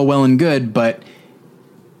 That's all well and good, but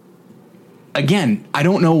again, I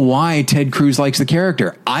don't know why Ted Cruz likes the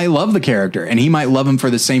character. I love the character, and he might love him for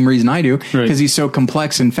the same reason I do, because he's so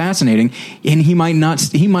complex and fascinating. And he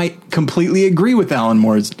might completely agree with Alan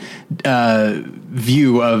Moore's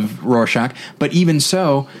view of Rorschach. But even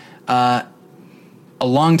so, a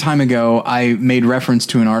long time ago, I made reference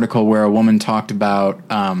to an article where a woman talked about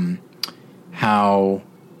how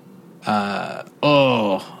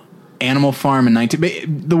Animal Farm in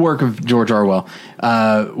the work of George Orwell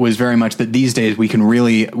was very much that these days we can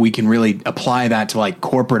really apply that to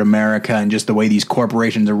corporate America and just the way these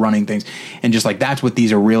corporations are running things, and just that's what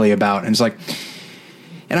these are really about. And it's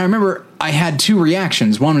and I remember I had two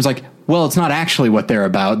reactions. One was well, it's not actually what they're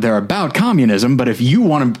about. They're about communism, but if you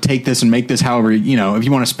want to take this and make this however, if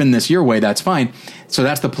you want to spin this your way, that's fine. So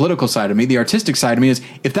that's the political side of me. The artistic side of me is,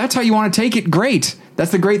 if that's how you want to take it, great.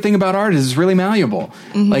 That's the great thing about art, is it's really malleable.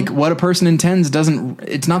 Mm-hmm. What a person intends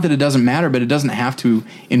it's not that it doesn't matter, but it doesn't have to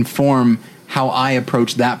inform how I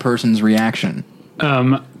approach that person's reaction.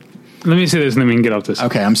 Let me say this, and then we can get off this.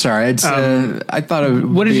 Okay, I'm sorry. I thought it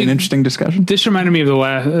would be an interesting discussion. This reminded me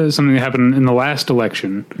of something that happened in the last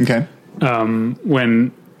election. Okay.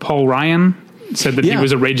 When Paul Ryan said that he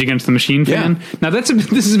was a Rage Against the Machine fan. Yeah. Now this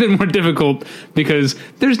has been more difficult because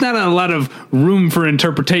there's not a lot of room for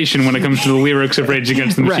interpretation when it comes to the lyrics of Rage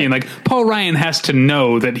Against the Machine. Right. Paul Ryan has to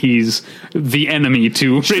know that he's the enemy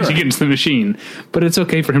to Rage Against the Machine, but it's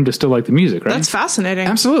okay for him to still like the music, right? That's fascinating.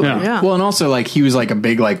 Absolutely. Yeah. Well, and also he was a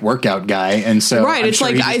big workout guy, and so it's sure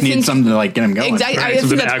I think something to get him going. Exactly. Right? I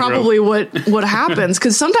think that's probably what happens,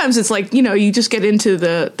 because sometimes it's you just get into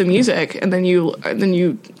the music and then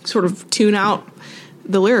you sort of tune out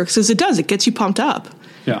the lyrics, as it gets you pumped up.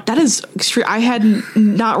 Yeah. That is extreme. I had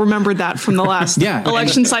not remembered that from the last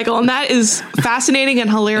election cycle, and that is fascinating and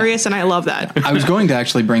hilarious, and I love that. I was going to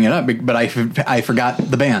actually bring it up, but I forgot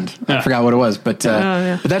the band. I forgot what it was. But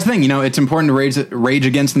that's the thing, it's important to rage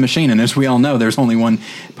against the machine, and as we all know, there's only one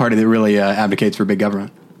party that really advocates for big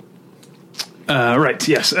government. Right,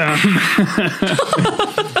 yes.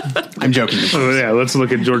 I'm joking. Oh, yeah, let's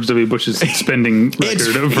look at George W. Bush's spending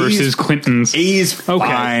record versus Clinton's. He's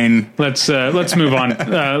fine. Let's move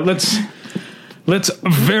on. Let's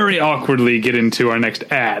very awkwardly get into our next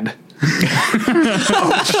ad.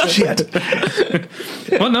 Oh, shit.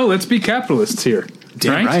 Well, no, let's be capitalists here.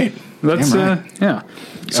 Damn right. Let's, yeah.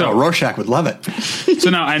 So Rorschach would love it. So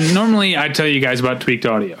now, I tell you guys about Tweaked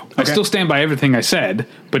Audio. Okay. I still stand by everything I said,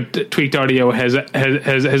 but Tweaked Audio has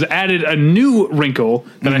added a new wrinkle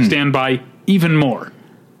that I stand by even more.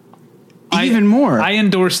 Even more? I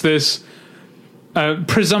endorse this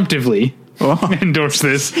presumptively. Endorse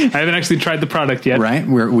this. I haven't actually tried the product yet. Right,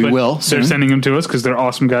 we will soon. They're sending them to us because they're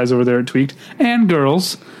awesome guys over there at Tweaked, and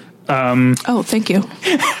girls. Thank you.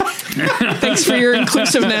 Thanks for your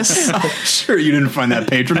inclusiveness. Sure, you didn't find that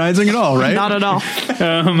patronizing at all, right? Not at all.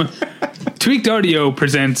 Tweaked Audio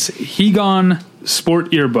presents Hegon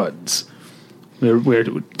Sport Earbuds.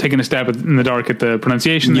 We're taking a stab in the dark at the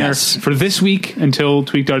pronunciation there. For this week, until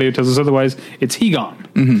Tweaked Audio tells us otherwise, it's Hegon.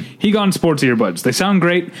 Hegon Sports Earbuds. They sound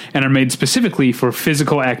great and are made specifically for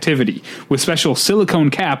physical activity, with special silicone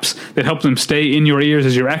caps that help them stay in your ears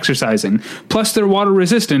as you're exercising. Plus, they're water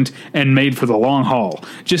resistant and made for the long haul.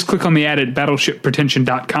 Just click on the ad at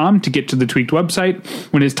battleshippretension.com to get to the Tweaked website.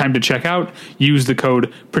 When it's time to check out, use the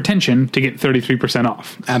code pretension to get 33%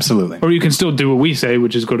 off. Absolutely. Or you can still do what we say,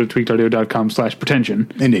 which is go to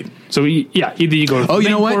tweakedaudio.com/pretension. Indeed. So, yeah, either you go to you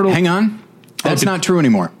know what? Portal. Hang on. That's not true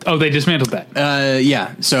anymore. Oh, they dismantled that.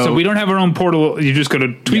 Yeah. So we don't have our own portal. You just go to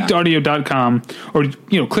tweakedaudio.com or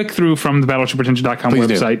click through from the battleshippretension.com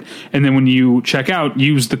website, and then when you check out,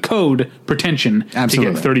 use the code pretension to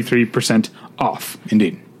get 33% off.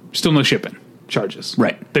 Indeed. Still no shipping charges.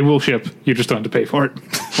 Right. They will ship. You just don't have to pay for it.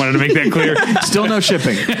 Wanted to make that clear. Still no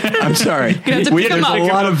shipping. I'm sorry. There's a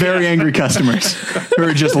lot of very angry customers who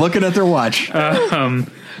are just looking at their watch.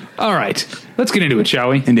 All right. Let's get into it, shall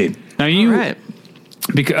we? Indeed. Now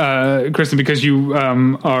Kristen, because you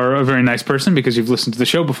are a very nice person, because you've listened to the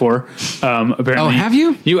show before. Apparently, oh, have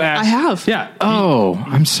you? You asked. I have. Yeah. Oh,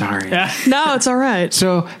 I'm sorry. No, it's all right.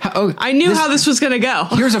 So, I knew how this was going to go.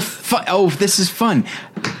 Here's this is fun.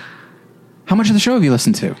 How much of the show have you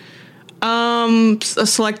listened to? A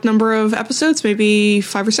select number of episodes, maybe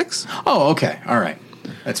 5 or 6. Oh, okay. All right.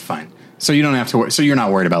 That's fine. So you don't have to worry. So you're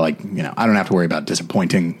not worried about I don't have to worry about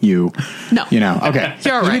disappointing you. No. Okay.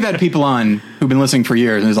 You're all right. We've had people on who've been listening for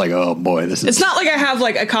years and it's like, oh boy, this is. It's not like I have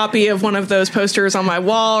a copy of one of those posters on my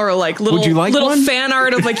wall or little fan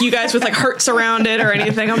art of you guys with hearts around it or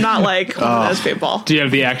anything. I'm not one of those people. Do you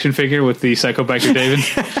have the action figure with the Psycho Biker David?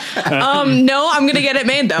 No, I'm going to get it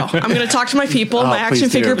made though. I'm going to talk to my people, my action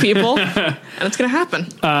figure people, and it's going to happen.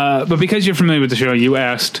 But because you're familiar with the show, you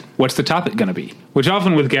asked, what's the topic going to be? Which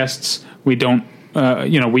often with guests, we don't,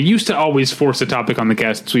 we used to always force a topic on the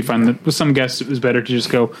guests. We find that with some guests, it was better to just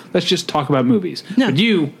go, let's just talk about movies. No. But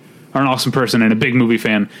you are an awesome person and a big movie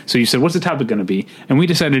fan. So you said, what's the topic going to be? And we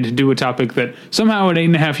decided to do a topic that somehow in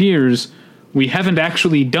 8.5 years, we haven't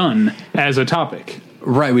actually done as a topic.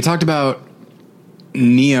 Right. We talked about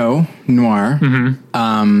neo-noir,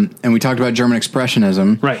 and we talked about German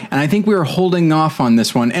Expressionism. Right. And I think we were holding off on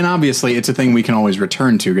this one, and obviously it's a thing we can always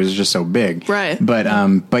return to because it's just so big. Right. But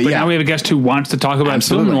yeah. Now we have a guest who wants to talk about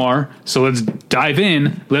film noir, so let's dive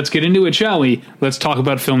in. Let's get into it, shall we? Let's talk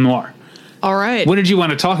about film noir. All right. What did you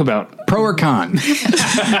want to talk about? Pro or con?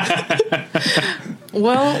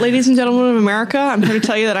 Well, ladies and gentlemen of America, I'm here to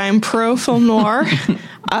tell you that I am pro film noir.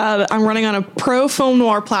 I'm running on a pro film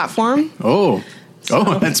noir platform. Oh,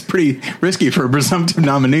 that's pretty risky for a presumptive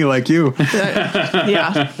nominee like you.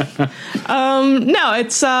 Yeah. No,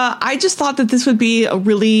 it's, I just thought that this would be a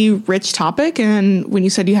really rich topic. And when you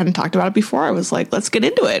said you hadn't talked about it before, I was like, let's get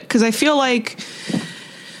into it. Because I feel like...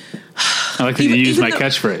 I like that you use my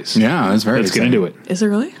catchphrase. Yeah, that's very Let's exciting. Get into it. Is it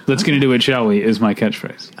really? Let's get into it, shall we, is my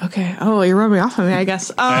catchphrase. Okay. Oh, you're rubbing off on me, I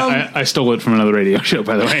guess. I stole it from another radio show,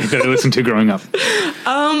 by the way, that I listened to growing up.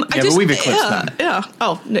 But we've eclipsed them. Yeah.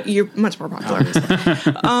 Oh, no, you're much more popular.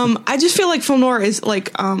 I just feel like film noir is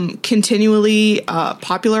continually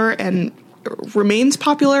popular and remains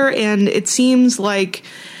popular, and it seems like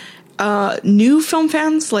new film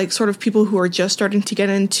fans, sort of people who are just starting to get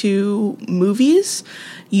into movies,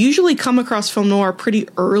 usually come across film noir pretty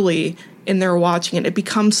early and they're watching it, it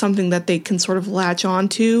becomes something that they can sort of latch on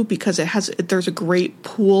to because there's a great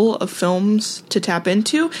pool of films to tap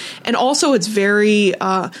into. And also it's very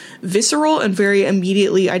visceral and very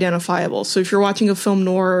immediately identifiable. So if you're watching a film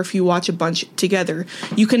noir, or if you watch a bunch together,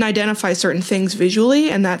 you can identify certain things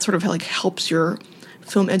visually, and that sort of like helps your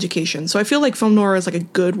film education. So I feel like film noir is like a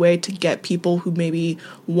good way to get people who maybe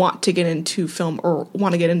want to get into film or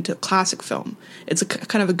want to get into classic film. It's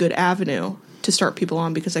kind of a good avenue to start people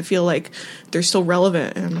on, because I feel like they're still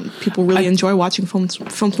relevant and people really enjoy watching films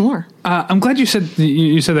noir. I'm glad you said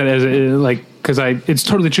that as because it's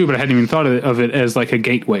totally true, but I hadn't even thought of it as like a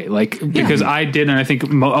gateway, because I did, and I think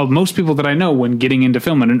most people that I know, when getting into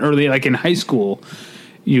film at an early, like in high school,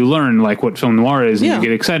 you learn like what film noir is, and you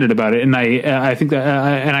get excited about it. And I think that,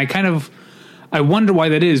 and I wonder why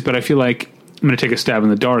that is, but I feel like I'm going to take a stab in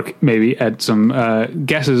the dark, maybe at some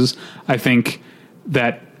guesses. I think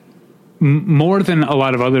that more than a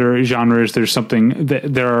lot of other genres, there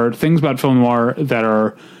are things about film noir that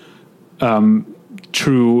are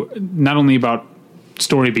true, not only about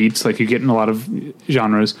story beats, like you get in a lot of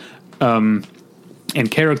genres, and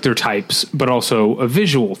character types, but also a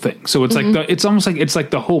visual thing. So it's it's almost like it's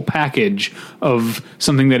like the whole package of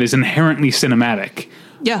something that is inherently cinematic.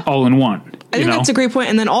 Yeah. All in one. I think that's a great point.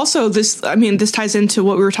 And then also this ties into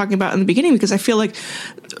what we were talking about in the beginning, because I feel like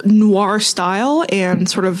noir style and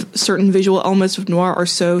sort of certain visual elements of noir are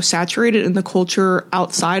so saturated in the culture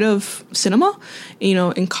outside of cinema,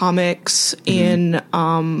 in comics, in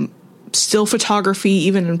still photography,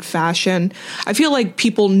 even in fashion. I feel like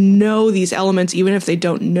people know these elements even if they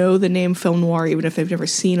don't know the name film noir, even if they've never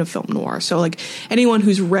seen a film noir. So like anyone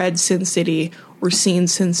who's read Sin City or seen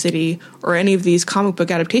Sin City or any of these comic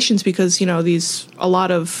book adaptations, because a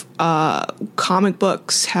lot of comic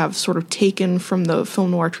books have sort of taken from the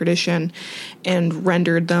film noir tradition and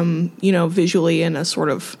rendered them visually in a sort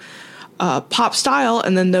of pop style,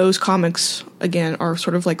 and then those comics again are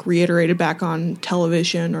sort of like reiterated back on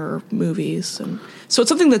television or movies, and so it's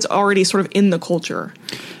something that's already sort of in the culture.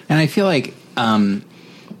 And I feel like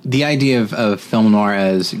the idea of film noir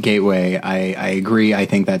as gateway, I agree. I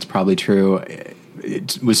think that's probably true.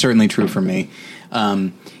 It was certainly true for me.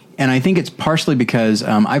 And I think it's partially because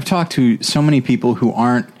I've talked to so many people who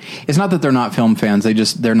aren't, it's not that they're not film fans,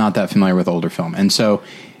 they're not that familiar with older film. And so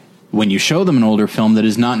when you show them an older film that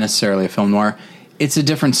is not necessarily a film noir, it's a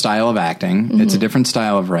different style of acting, it's a different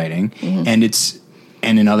style of writing, and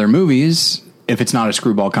in other movies, if it's not a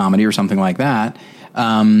screwball comedy or something like that,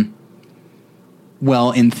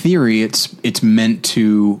 well, in theory, it's meant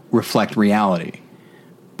to reflect reality.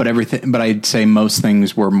 But I'd say most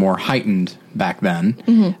things were more heightened back then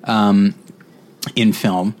in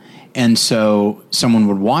film. And so someone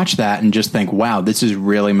would watch that and just think, wow, this is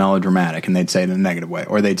really melodramatic. And they'd say it in a negative way.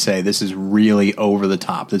 Or they'd say, this is really over the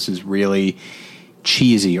top. This is really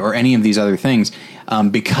cheesy, or any of these other things,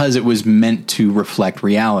 because it was meant to reflect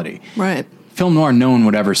reality. Right. Film noir, no one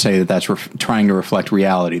would ever say that that's trying to reflect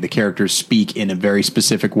reality. The characters speak in a very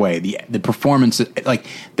specific way. The performance, like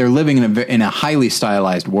they're living in a highly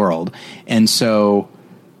stylized world. And so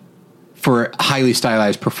for highly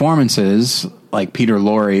stylized performances like Peter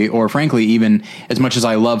Lorre, or frankly, even as much as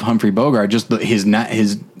I love Humphrey Bogart, just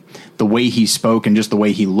the way he spoke and just the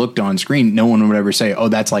way he looked on screen, no one would ever say, oh,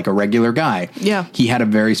 that's like a regular guy. Yeah. He had a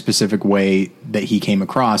very specific way that he came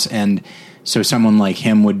across. And so someone like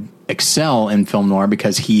him would excel in film noir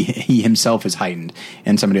because he himself is heightened,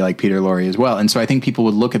 and somebody like Peter Lorre as well. And so I think people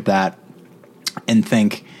would look at that and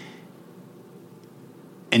think,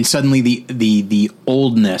 and suddenly the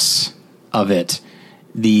oldness of it,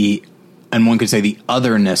 and one could say the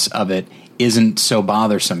otherness of it isn't so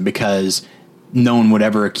bothersome, because no one would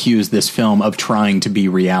ever accuse this film of trying to be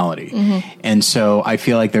reality. And so I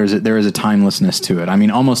feel like there is a timelessness to it. I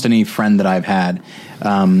mean, almost any friend that I've had,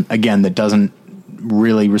 again, that doesn't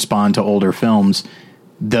really respond to older films,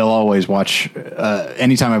 they'll always watch,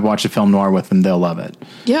 anytime I've watched a film noir with them, they'll love it.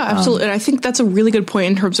 Yeah, absolutely. And I think that's a really good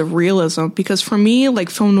point in terms of realism, because for me,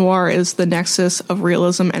 like, film noir is the nexus of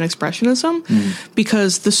realism and expressionism,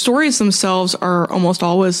 because the stories themselves are almost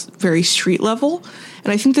always very street level.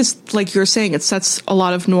 And I think this, like you're saying, it sets a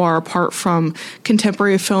lot of noir apart from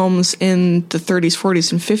contemporary films in the 30s,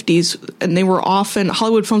 40s, and 50s. And they were often,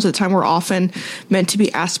 Hollywood films at the time were often meant to be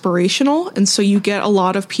aspirational. And so you get a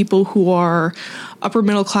lot of people who are upper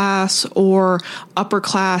middle class or upper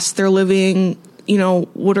class. They're living,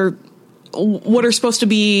 what are supposed to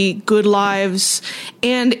be good lives.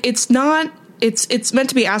 And it's not, it's meant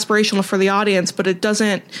to be aspirational for the audience, but it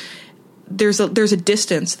doesn't, there's a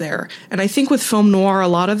distance there. And I think with film noir, a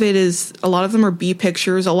lot of them are B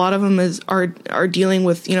pictures. A lot of them are dealing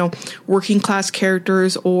with, working class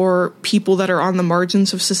characters or people that are on the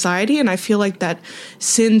margins of society. And I feel like that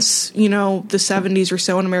since, the 70s or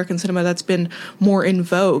so in American cinema, that's been more in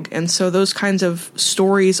vogue. And so those kinds of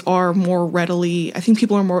stories are more readily, I think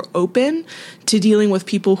people are more open to dealing with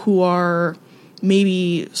people who are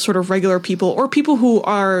maybe sort of regular people or people who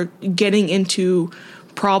are getting into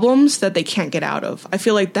problems that they can't get out of. I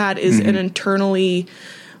feel like that is an internally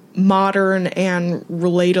modern and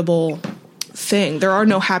relatable thing. There are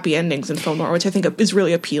no happy endings in film noir, which I think is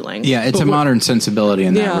really appealing. Yeah, it's a modern sensibility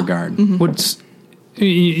in that regard. Mm-hmm.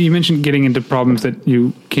 You mentioned getting into problems that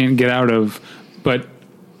you can't get out of, but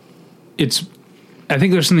I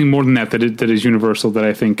think there's something more than that is universal that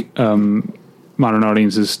I think modern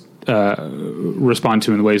audiences respond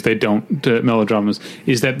to in the ways they don't to melodramas,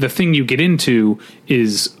 is that the thing you get into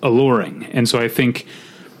is alluring. And so I think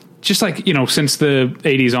just like, since the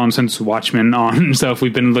 80s on, since Watchmen on and stuff,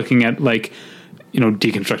 we've been looking at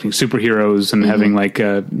deconstructing superheroes and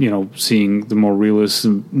having seeing the more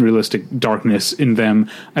realistic darkness in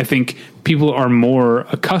them. I think people are more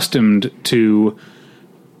accustomed to,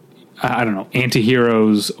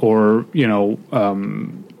 anti-heroes or,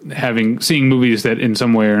 seeing movies that in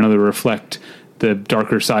some way or another reflect the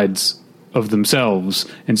darker sides of themselves.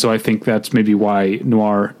 And so I think that's maybe why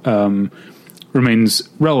noir remains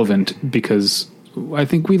relevant, because I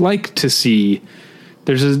think we like to see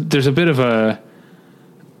there's a bit of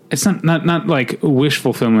it's not like wish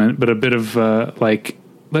fulfillment, but a bit of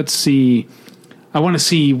let's see, I want to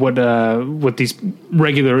see what these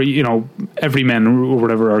regular, everymen or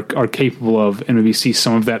whatever are capable of, and maybe see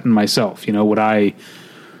some of that in myself.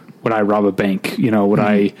 Would I rob a bank? Would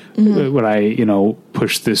I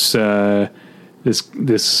push this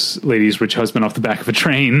lady's rich husband off the back of a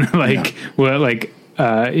train? I'm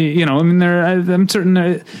certain.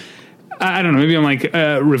 I don't know. Maybe I'm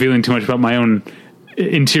revealing too much about my own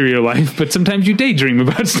interior life, but sometimes you daydream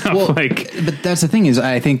about stuff. Well, but that's the thing is,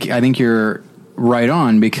 I think you're right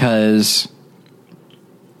on, because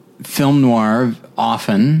film noir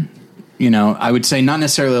often, I would say not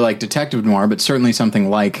necessarily like detective noir, but certainly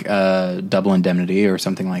something like Double Indemnity or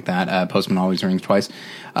something like that. Postman Always Rings Twice,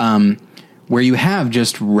 where you have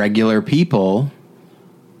just regular people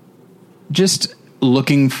just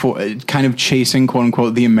looking for, kind of chasing, quote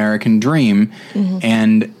unquote, the American dream,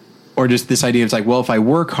 or just this idea of if I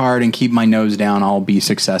work hard and keep my nose down, I'll be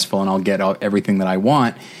successful and I'll get everything that I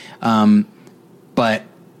want. But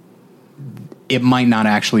it might not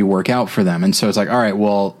actually work out for them. And so it's all right,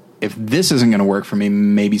 well, if this isn't going to work for me,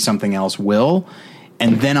 maybe something else will,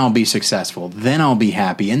 and then I'll be successful. Then I'll be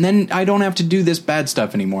happy, and then I don't have to do this bad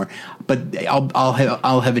stuff anymore. But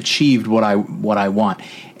I'll have achieved what I want,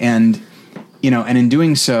 and and in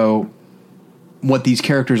doing so, what these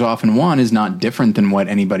characters often want is not different than what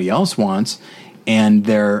anybody else wants, and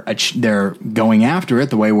they're going after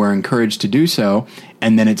it the way we're encouraged to do so,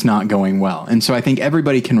 and then it's not going well. And so I think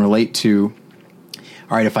everybody can relate to,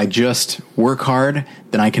 all right, if I just work hard,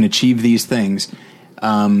 then I can achieve these things.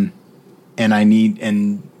 But then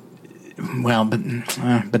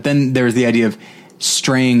there's the idea of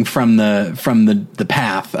straying from the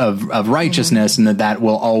path of righteousness, and that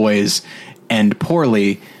will always end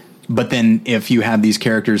poorly. But then if you have these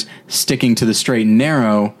characters sticking to the straight and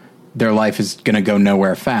narrow, their life is going to go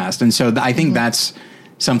nowhere fast. And so I think that's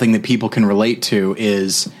something that people can relate to,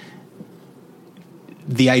 is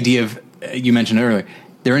the idea of, you mentioned earlier,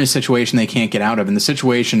 they're in a situation they can't get out of, and the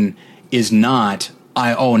situation is not,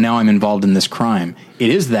 now I'm involved in this crime. It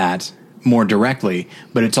is that more directly,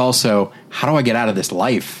 but it's also, how do I get out of this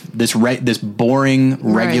life, this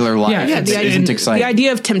boring regular life? Yeah, isn't exciting. The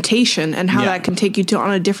idea of temptation and how that can take you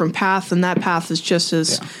on a different path, and that path is just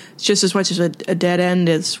as much as a dead end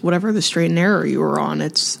as whatever the straight and narrow you were on. I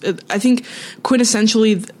think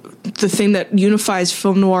quintessentially the thing that unifies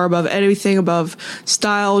film noir above everything, above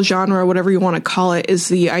style, genre, whatever you want to call it, is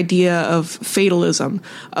the idea of fatalism,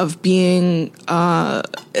 of being a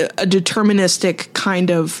deterministic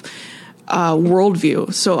kind of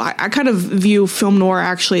worldview. So I kind of view film noir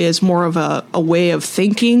actually as more of a way of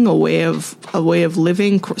thinking, a way of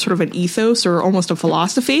living, sort of an ethos or almost a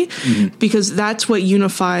philosophy, because that's what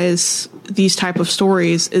unifies these type of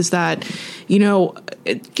stories, is that,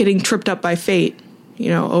 getting tripped up by fate,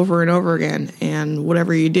 over and over again, and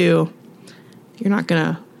whatever you do, you're not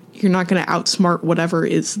gonna outsmart whatever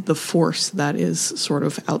is the force that is sort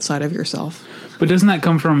of outside of yourself. But doesn't that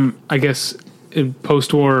come from, I guess, in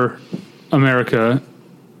post-war America,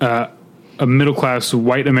 middle class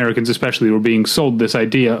white Americans especially were being sold this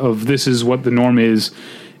idea of this is what the norm is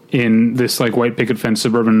in this like white picket fence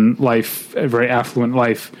suburban life, a very affluent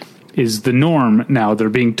life, is the norm now. They're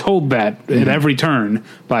being told that at every turn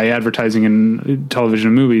by advertising and television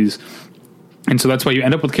and movies. And so that's why you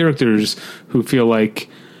end up with characters who feel like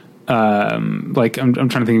I'm trying to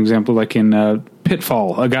think of an example, like in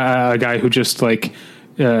Pitfall, a guy who just like,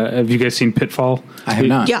 have you guys seen Pitfall? I have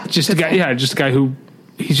not. Yeah. Just Pitfall. Just a guy who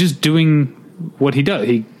he's just doing what he does.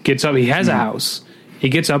 He gets up, he has a house. He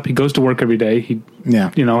gets up, he goes to work every day. He,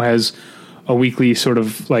 has a weekly sort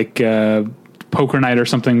of like, poker night or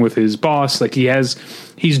something with his boss. Like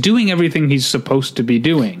he's doing everything he's supposed to be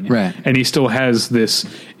doing. Right. And he still has this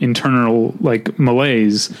internal like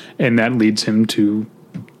malaise, and that leads him to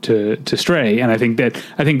stray. And I think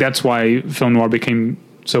that's why film noir became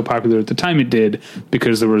so popular at the time it did,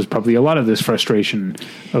 because there was probably a lot of this frustration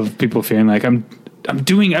of people feeling like I'm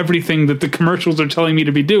doing everything that the commercials are telling me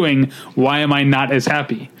to be doing. Why am I not as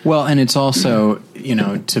happy? Well, and it's also,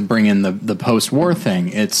 to bring in the post-war thing,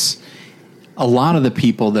 it's a lot of the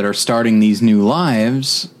people that are starting these new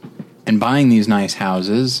lives and buying these nice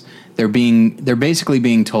houses, they're basically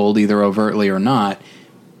being told, either overtly or not,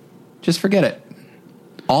 just forget it.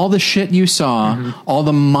 All the shit you saw, all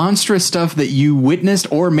the monstrous stuff that you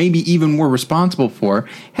witnessed or maybe even were responsible for,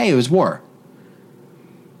 hey, it was war.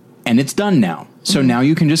 And it's done now. So now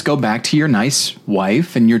you can just go back to your nice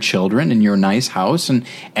wife and your children and your nice house, and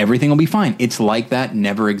everything will be fine. It's like that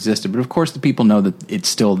never existed. But of course the people know that it's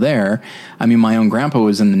still there. I mean, my own grandpa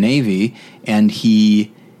was in the Navy, and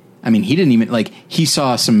he didn't even, he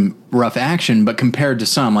saw some rough action, but compared to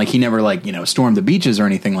some, he never, stormed the beaches or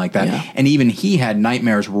anything like that. Yeah. And even he had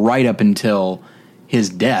nightmares right up until his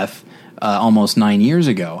death almost 9 years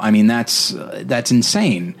ago. I mean, that's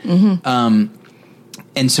insane. Mm-hmm.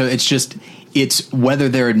 And so it's whether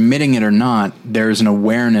they're admitting it or not, there's an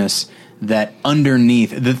awareness that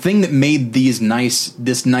underneath the thing that made this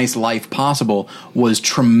nice life possible was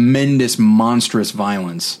tremendous, monstrous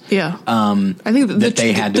violence. Yeah. I think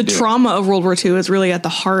the trauma of World War II is really at the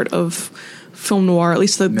heart of film noir, at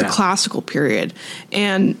least the classical period.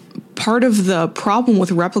 And part of the problem with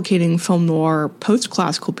replicating film noir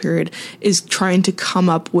post-classical period is trying to come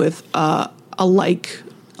up with a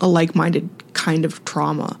like-minded kind of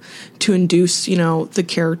trauma to induce, the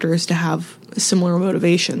characters to have similar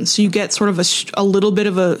motivations. So you get sort of a little bit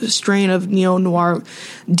of a strain of neo-noir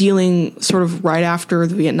dealing sort of right after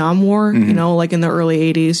the Vietnam War, in the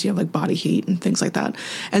early 80s, you have Body Heat and things like that.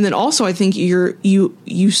 And then also I think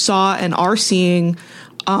you saw and are seeing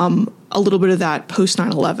a little bit of that post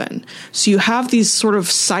 9/11. So you have these sort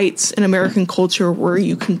of sites in American culture where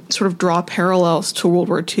you can sort of draw parallels to World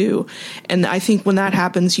War II. And I think when that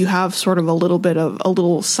happens, you have sort of a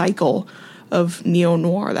little cycle of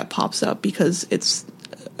neo-noir that pops up, because it's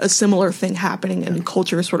a similar thing happening, and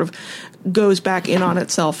culture sort of goes back in on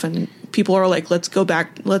itself, and people are like, let's go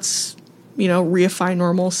back, let's reify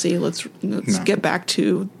normalcy, let's get back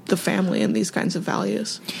to the family and these kinds of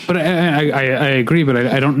values. But I agree, but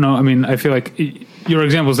I don't know. I mean, I feel like your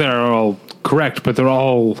examples there are all correct, but they're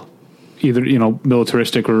all either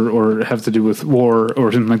militaristic or have to do with war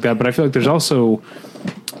or something like that. But I feel like there's also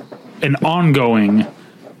an ongoing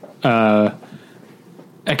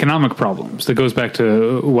economic problems that goes back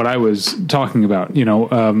to what I was talking about. You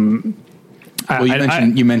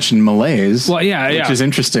mentioned malaise. Well, which is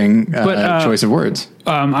interesting. But, choice of words.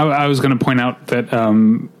 I was going to point out that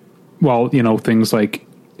while things like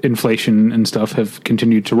inflation and stuff have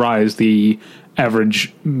continued to rise, the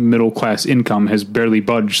average middle class income has barely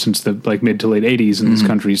budged since the mid to late 80s in this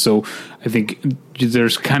country. So I think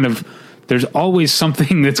there's always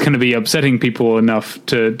something that's going to be upsetting people enough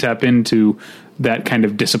to tap into that kind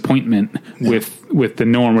of disappointment with the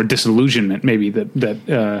norm, or disillusionment, maybe whenever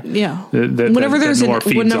there's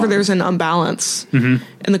an imbalance in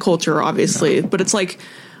the culture, obviously. But it's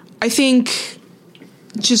I think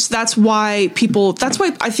that's why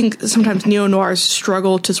I think sometimes neo-noirs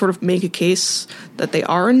struggle to sort of make a case that they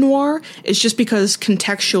are a noir. It's just because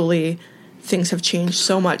contextually things have changed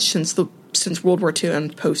so much since World War II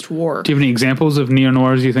and post-war. Do you have any examples of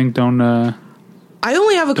neo-noirs you think don't? I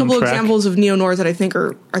only have a couple of examples of neo-noirs that I think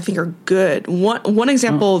are good. One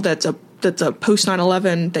example that's a post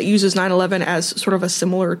 9/11 that uses 9/11 as sort of a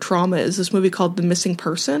similar trauma is this movie called The Missing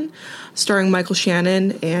Person, starring Michael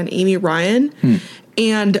Shannon and Amy Ryan.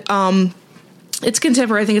 And it's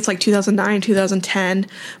contemporary. I think it's 2009, 2010.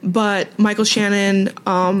 But Michael Shannon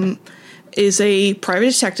is a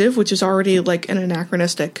private detective, which is already an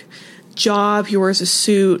anachronistic job. He wears a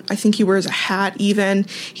suit. I think he wears a hat even.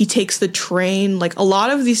 He takes the train. A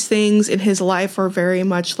lot of these things in his life are very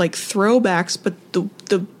much throwbacks, but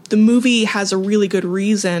the the movie has a really good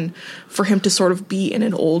reason for him to sort of be in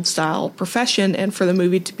an old style profession and for the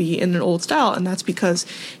movie to be in an old style. And that's because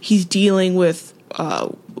he's dealing with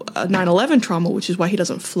 9/11 trauma, which is why he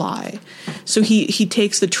doesn't fly. So he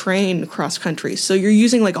takes the train cross country. So you're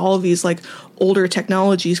using like all of these like older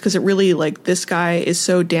technologies because it really like this guy is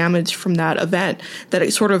so damaged from that event that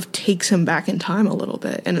it sort of takes him back in time a little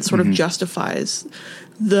bit, and it sort of justifies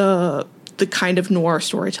the kind of noir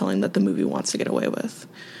storytelling that the movie wants to get away with.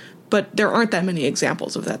 But there aren't that many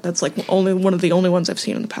examples of that. That's like only one of the only ones I've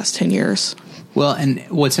seen in the past 10 years. Well, and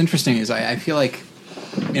what's interesting is I feel like,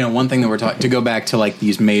 you know, one thing that we're talking, to go back to like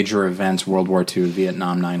these major events, World War II,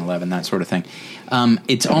 Vietnam, 9/11, that sort of thing.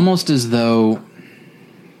 It's almost as though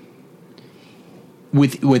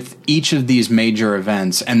with each of these major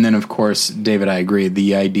events, and then of course, David, I agree,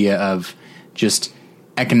 the idea of just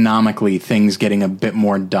economically things getting a bit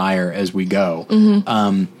more dire as we go.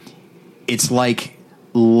 It's like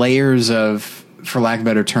layers of, for lack of a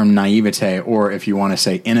better term, naivete, or if you want to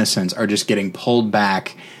say innocence, are just getting pulled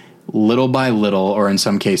back little by little, or in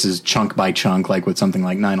some cases chunk by chunk, like with something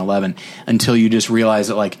like 9/11, until you just realize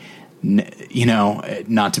that, like, you know,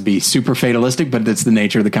 not to be super fatalistic, but that's the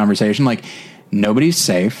nature of the conversation. Like, nobody's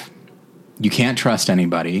safe. You can't trust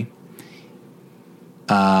anybody.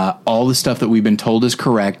 All the stuff that we've been told is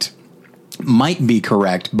correct might be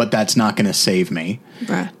correct, but that's not going to save me.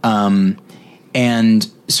 Right. And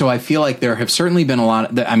so I feel like there have certainly been a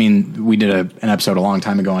lot of, I mean, we did an episode a long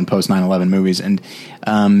time ago on post 9/11 movies, and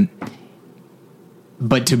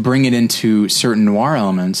but to bring it into certain noir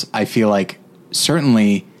elements, I feel like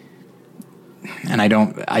certainly, and I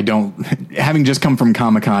don't having just come from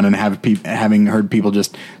Comic-Con and having heard people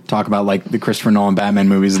just talk about like the Christopher Nolan Batman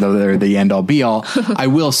movies, though they're the end all be all, I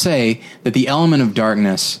will say that the element of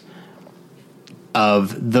darkness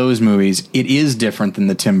of those movies, it is different than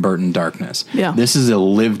the Tim Burton darkness. Yeah. This is a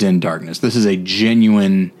lived-in darkness. This is a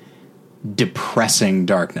genuine, depressing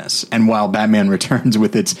darkness. And while Batman Returns,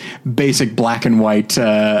 with its basic black and white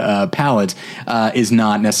palette, is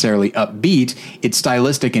not necessarily upbeat, it's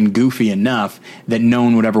stylistic and goofy enough that no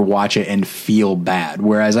one would ever watch it and feel bad.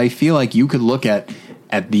 Whereas I feel like you could look at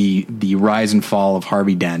the rise and fall of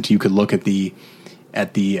Harvey Dent. You could look at the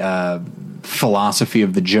philosophy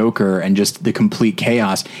of the Joker and just the complete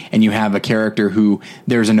chaos, and you have a character who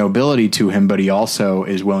there's a nobility to him, but he also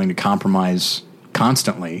is willing to compromise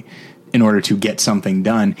constantly in order to get something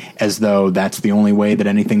done, as though that's the only way that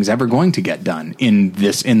anything's ever going to get done in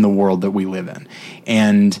the world that we live in.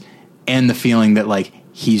 And the feeling that like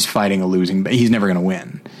he's fighting a losing, but he's never going to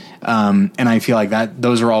win. And I feel like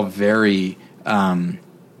those are all very, I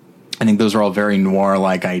think those are all very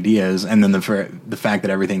noir-like ideas. And then the fact that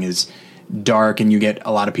everything is dark and you get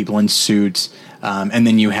a lot of people in suits. And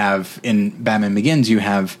then you have, in Batman Begins, you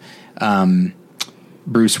have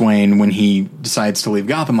Bruce Wayne, when he decides to leave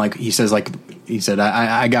Gotham, like he said,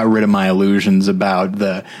 I got rid of my illusions about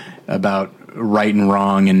right and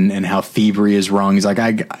wrong and how thievery is wrong. He's like,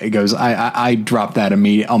 I dropped that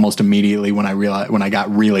almost immediately when I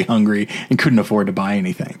got really hungry and couldn't afford to buy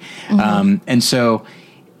anything. And so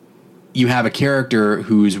you have a character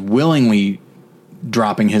who's willingly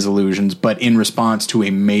dropping his illusions, but in response to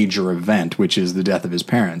a major event, which is the death of his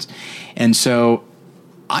parents. And so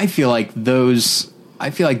I feel like there's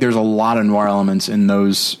a lot of noir elements in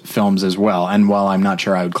those films as well. And while I'm not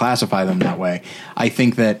sure I would classify them that way, I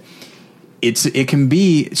think that it can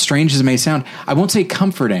be, strange as it may sound, I won't say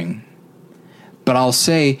comforting, but I'll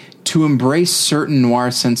say to embrace certain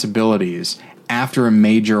noir sensibilities after a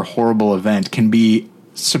major horrible event can be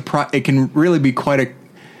it can really be quite a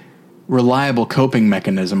reliable coping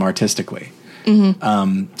mechanism artistically.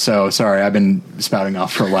 So sorry, I've been spouting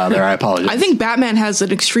off for a while there. I apologize. I think Batman has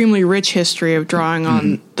an extremely rich history of drawing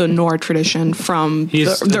on the noir tradition from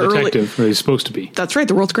he's the detective, or he's supposed to be. That's right,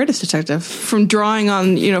 the world's greatest detective. From drawing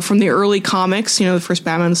on, from the early comics, the first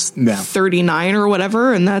Batman's 39 or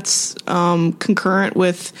whatever, and that's concurrent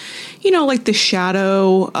with, like the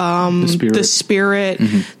Shadow, the Spirit,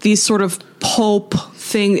 these sort of pulp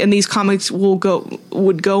thing, and these comics would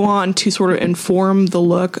go on to sort of inform the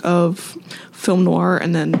look of film noir,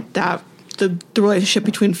 and then that the relationship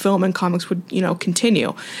between film and comics would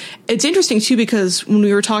continue. It's interesting too, because when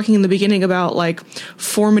we were talking in the beginning about like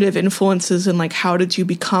formative influences and like how did you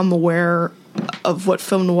become aware of what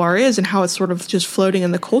film noir is and how it's sort of just floating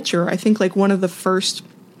in the culture, I think like one of the first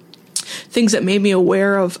things that made me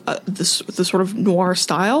aware of the sort of noir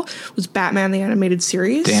style was Batman the Animated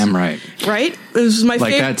Series. Damn right. Right? It was my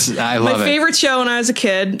favorite show when I was a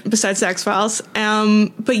kid, besides X-Files.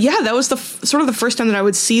 But yeah, that was sort of the first time that I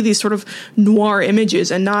would see these sort of noir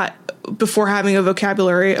images, and not before having a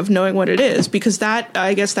vocabulary of knowing what it is, because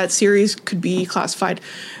I guess that series could be classified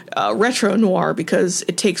retro noir because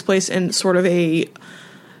it takes place in sort of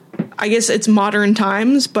I guess it's modern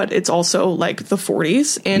times, but it's also like the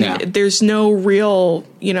 40s, and there's no real,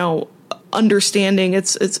 understanding.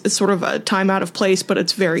 It's sort of a time out of place, but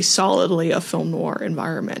it's very solidly a film noir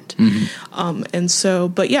environment. And so,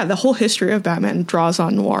 but yeah, the whole history of Batman draws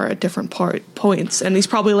on noir at different points, and he's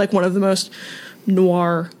probably like one of the most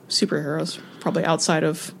noir superheroes, probably outside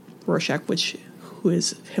of Rorschach, who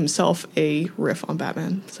is himself a riff on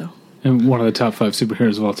Batman. So. And one of the top 5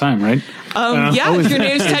 superheroes of all time, right? If your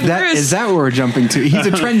name's Ted Cruz. Is that what we're jumping to? He's a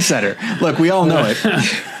trendsetter. Look, we all know it.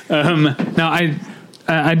 Now,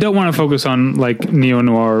 I don't want to focus on like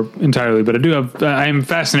neo-noir entirely, but I am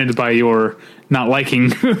fascinated by your not liking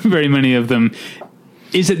very many of them.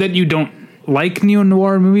 Is it that you don't like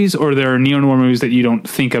neo-noir movies, or there are neo-noir movies that you don't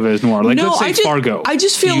think of as noir? Like, let's say Fargo. I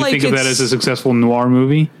just feel like think of that as a successful noir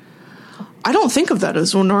movie? I don't think of that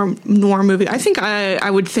as a noir movie. I think I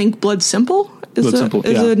would think Blood Simple is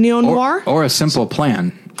a neo-noir. Or A Simple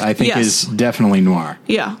Plan, I think is definitely noir.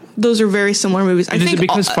 Yeah, those are very similar movies. Is it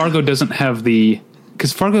because Fargo doesn't have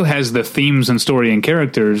because Fargo has the themes and story and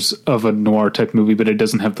characters of a noir type movie, but it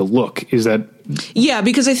doesn't have the look. Is that? Yeah,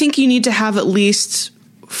 because I think you need to have at least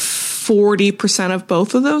 40% of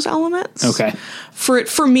both of those elements. Okay.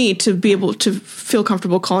 For me to be able to feel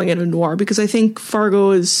comfortable calling it a noir, because I think Fargo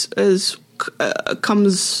is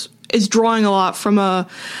drawing a lot from a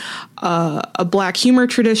black humor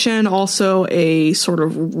tradition, also a sort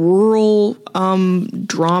of rural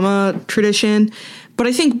drama tradition. But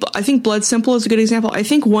I think Blood Simple is a good example. I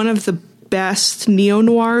think one of the best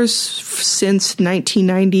neo-noirs since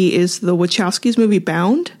 1990 is the Wachowskis movie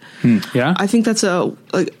Bound. Yeah, I think that's an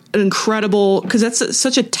incredible, because that's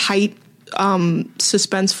such a tight,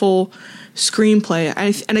 suspenseful screenplay.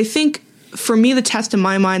 And I think for me, the test in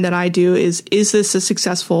my mind that I do is this a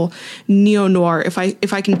successful neo-noir? If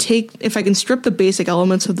I can strip the basic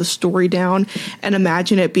elements of the story down and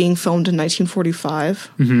imagine it being filmed in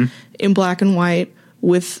 1945 in black and white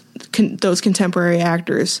with those contemporary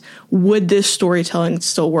actors, would this storytelling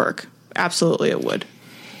still work? Absolutely, it would.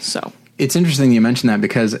 So. It's interesting you mentioned that,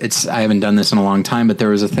 because I haven't done this in a long time, but there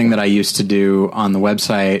was a thing that I used to do on the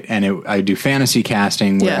website, and I do fantasy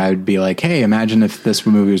casting where I would be like, hey, imagine if this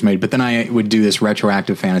movie was made. But then I would do this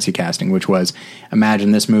retroactive fantasy casting, which was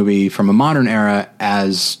imagine this movie from a modern era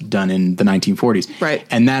as done in the 1940s. Right.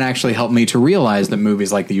 And that actually helped me to realize that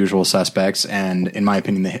movies like The Usual Suspects and, in my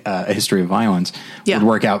opinion, A History of Violence would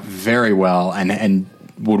work out very well and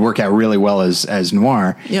would work out really well as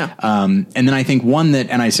noir. Yeah. And then I think one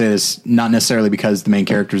that, and I say this not necessarily because the main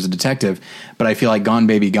character is a detective, but I feel like Gone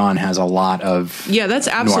Baby Gone has a lot of that's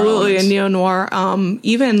absolutely a neo-noir.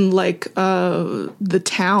 Even like The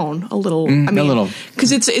Town a little. A little.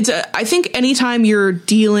 Because I think anytime you're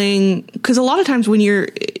dealing, because a lot of times when you're,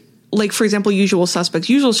 like, for example, Usual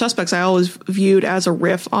Suspects I always viewed as a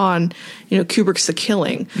riff on, Kubrick's The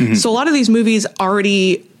Killing. So a lot of these movies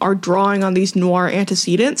already are drawing on these noir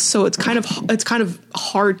antecedents. So it's kind of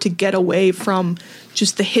hard to get away from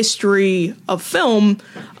just the history of film,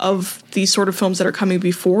 of these sort of films that are coming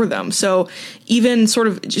before them. So even sort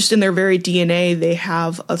of just in their very DNA, they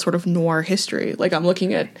have a sort of noir history. Like, I'm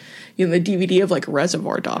looking at, the DVD of like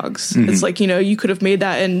Reservoir Dogs. It's like, you could have made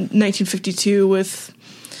that in 1952 with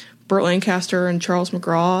Burt Lancaster and Charles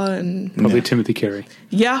McGraw and probably Timothy Carey.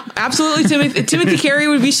 Yeah, absolutely. Timothy Carey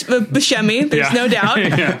would be Buscemi. There's no doubt.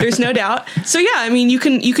 There's no doubt. So yeah, I mean, you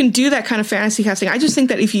can do that kind of fantasy casting. I just think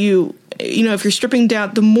that if you're stripping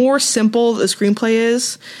down, the more simple the screenplay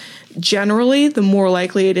is, generally, the more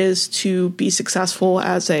likely it is to be successful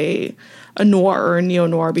as a noir or a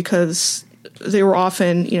neo-noir, because they were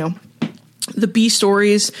often, the B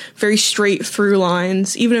stories, very straight through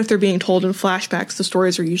lines. Even if they're being told in flashbacks, the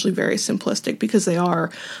stories are usually very simplistic because they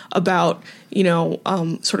are about,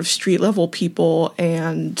 sort of street level people,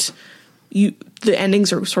 and the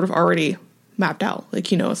endings are sort of already mapped out.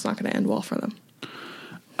 Like, it's not going to end well for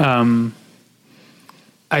them.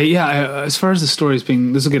 As far as the stories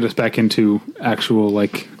being, this will get us back into actual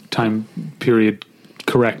like time period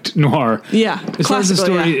correct noir. Yeah. As far as the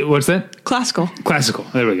story, what's that? Classical.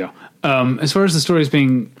 There we go. As far as the stories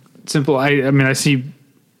being simple, I see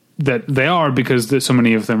that they are, because so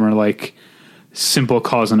many of them are like simple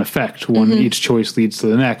cause and effect. One, each choice leads to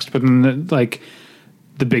the next. But then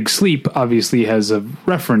The Big Sleep obviously has a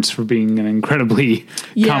reference for being an incredibly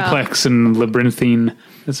complex and labyrinthine.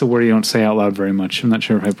 That's a word you don't say out loud very much. I'm not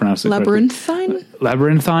sure if I pronounced it labyrinthine?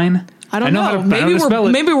 Labyrinthine? I don't know.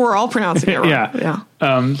 Maybe we're all pronouncing it wrong. Yeah.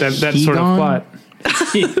 That sort of plot.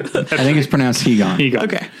 I think it's pronounced Hegon.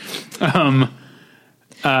 Okay.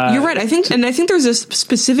 You're right. I think there's a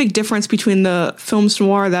specific difference between the films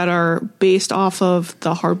noir that are based off of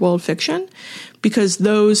the hard-boiled fiction, because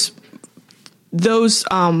those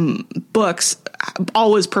books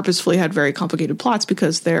always purposefully had very complicated plots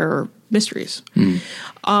because they're mysteries.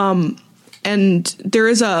 And there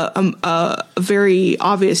is a very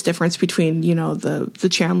obvious difference between, the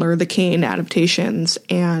Chandler, the Kane adaptations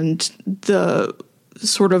and the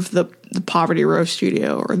sort of the Poverty Row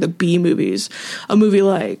Studio or the B movies. A movie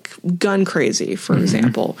like Gun Crazy, for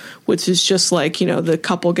example, which is just like, the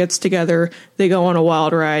couple gets together, they go on a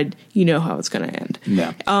wild ride, you know how it's going to end.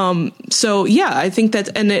 Yeah. So yeah, I think that's,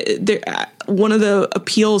 and one of the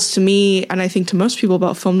appeals to me, and I think to most people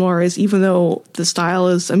about film noir, is even though the style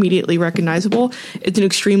is immediately recognizable, it's an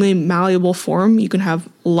extremely malleable form. You can have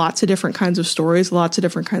lots of different kinds of stories, lots of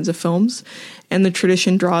different kinds of films, and the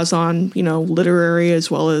tradition draws on, literary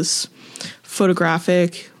as well as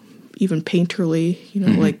photographic, even painterly,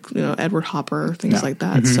 like Edward Hopper, things like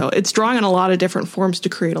that. So it's drawing on a lot of different forms to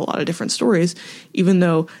create a lot of different stories, even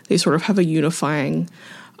though they sort of have a unifying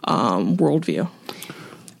worldview.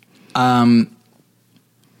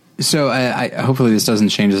 So I hopefully this doesn't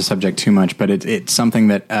change the subject too much, but it's something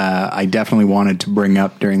that I definitely wanted to bring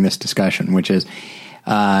up during this discussion, which is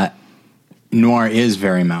noir is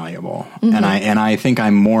very malleable, and I think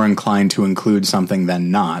I'm more inclined to include something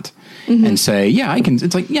than not, and say, yeah, I can.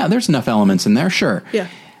 It's like, yeah, there's enough elements in there, sure. Yeah.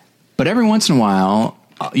 But every once in a while,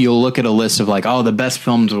 you'll look at a list of like, the best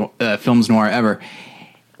films noir ever,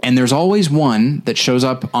 and there's always one that shows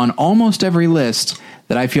up on almost every list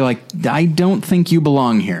that I feel like I don't think you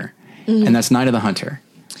belong here, and that's Night of the Hunter.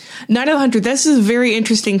 Night of the Hunter. This is a very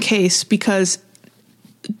interesting case because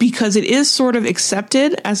it is sort of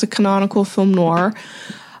accepted as a canonical film noir.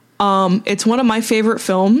 It's one of my favorite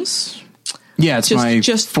films. Yeah, it's my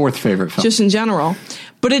fourth favorite film. Just in general.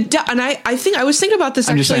 But I think I was thinking about this.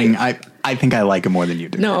 I'm just saying, I think I like it more than you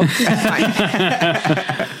do. No, fine.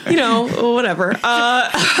 Whatever.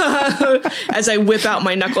 As I whip out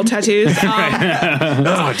my knuckle tattoos.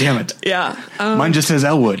 Oh, damn it. Yeah. Mine just says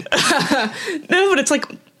Elwood. No, but it's like,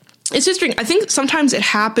 it's interesting. I think sometimes it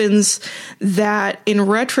happens that in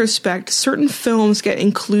retrospect, certain films get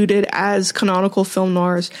included as canonical film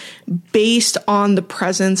noirs based on the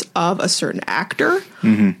presence of a certain actor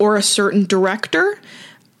or a certain director,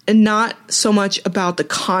 and not so much about the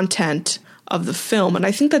content of the film. And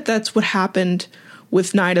I think that that's what happened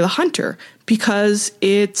with Night of the Hunter, because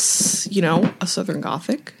it's, a Southern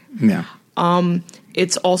Gothic. Yeah.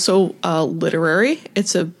 It's also literary.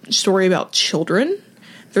 It's a story about children.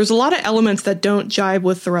 There's a lot of elements that don't jibe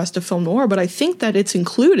with the rest of film noir, but I think that it's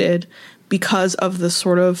included because of the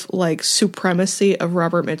sort of like supremacy of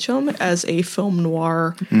Robert Mitchum as a film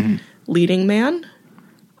noir leading man.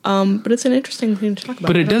 But it's an interesting thing to talk about.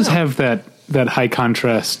 But it does have that high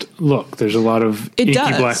contrast look. There's a lot of inky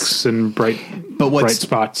blacks and bright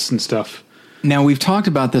spots and stuff. Now, we've talked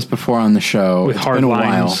about this before on the show. With hard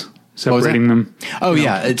lines separating them. Oh,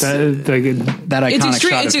 yeah. It's that iconic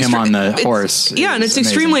shot of him on the horse. Yeah, and it's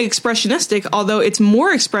amazing. Extremely expressionistic, although it's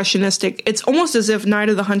more expressionistic. It's almost as if Night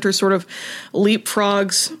of the Hunter sort of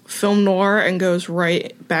leapfrogs film noir and goes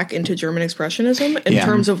right back into German expressionism in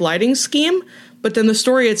terms of lighting scheme. But then the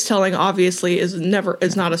story it's telling obviously is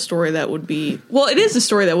not a story that would be, well, it is a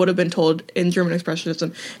story that would have been told in German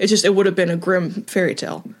Expressionism. It's just, it would have been a grim fairy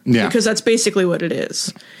tale. Yeah. Because that's basically what it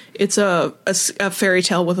is. It's a fairy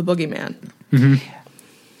tale with a boogeyman.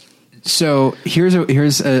 So here's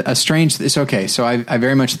a strange, it's okay. So I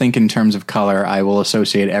very much think in terms of color. I will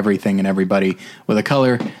associate everything and everybody with a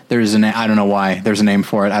color. There's I don't know why there's a name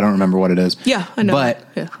for it. I don't remember what it is. Yeah, I know. But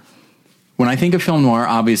when I think of film noir,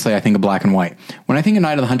 obviously I think of black and white. When I think of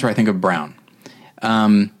Night of the Hunter, I think of brown.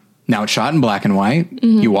 Now it's shot in black and white.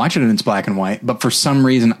 You watch it and it's black and white, but for some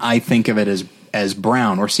reason I think of it as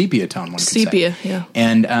brown or sepia tone. Sepia, yeah.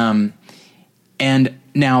 And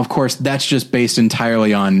now, of course, that's just based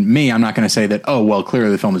entirely on me. I'm not going to say that, oh, well, clearly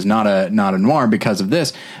the film is not a noir because of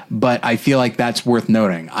this, but I feel like that's worth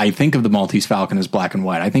noting. I think of The Maltese Falcon as black and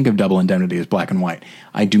white. I think of Double Indemnity as black and white.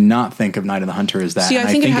 I do not think of Night of the Hunter as that. See, I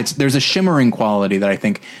think there's a shimmering quality that I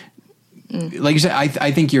think, like you said,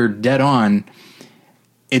 I think you're dead on.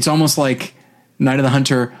 It's almost like Night of the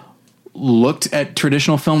Hunter looked at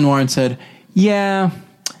traditional film noir and said, yeah,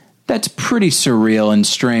 that's pretty surreal and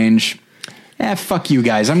strange. fuck you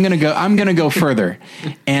guys. I'm gonna go further.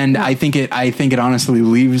 And I think it honestly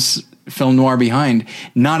leaves film noir behind,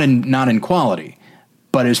 not in quality,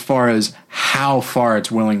 but as far as how far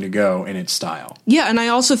it's willing to go in its style. Yeah, and I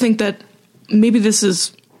also think that maybe this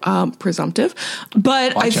is presumptive,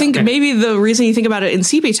 but I think maybe the reason you think about it in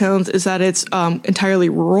sepia tones is that it's entirely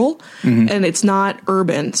rural and it's not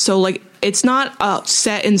urban. So like it's not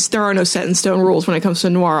there are no set in stone rules when it comes to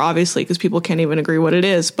noir, obviously, because people can't even agree what it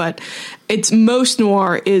is, but most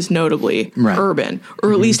noir is notably urban,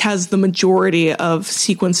 or at least has the majority of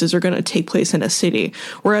sequences are going to take place in a city,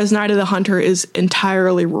 whereas Night of the Hunter is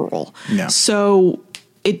entirely rural. Yeah. So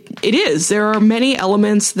it is. There are many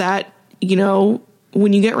elements that,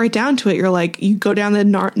 when you get right down to it, you're like, you go down the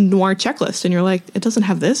noir checklist and you're like, it doesn't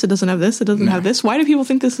have this, it doesn't have this, it doesn't have this. Why do people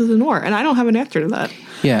think this is a noir? And I don't have an answer to that.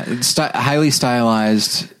 Yeah, it's highly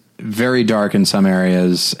stylized, very dark in some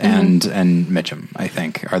areas, and Mitchum, I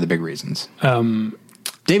think, are the big reasons.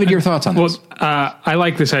 David, your thoughts on this? Well, I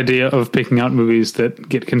like this idea of picking out movies that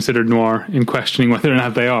get considered noir and questioning whether or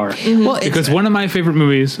not they are. Well, because one of my favorite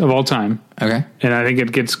movies of all time, and I think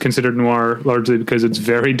it gets considered noir largely because it's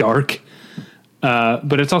very dark,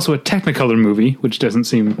 but it's also a Technicolor movie, which doesn't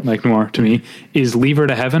seem like noir to me, is Leave Her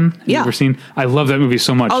to Heaven. Have you ever seen? I love that movie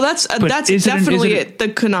so much. Oh, that's definitely the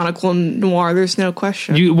canonical noir. There's no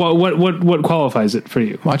question. What qualifies it for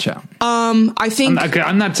you? Watch out. I think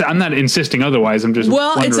I'm not insisting otherwise. I'm just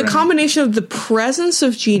wondering. It's a combination of the presence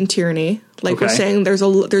of Gene Tierney. Like we're saying, there's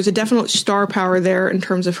a definite star power there in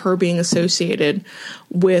terms of her being associated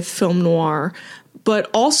with film noir.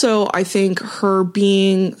 But also, I think her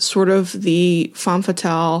being sort of the femme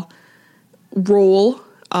fatale role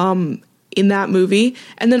in that movie.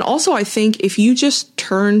 And then also, I think if you just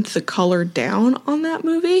turned the color down on that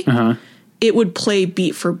movie, it would play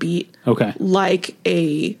beat for beat. Like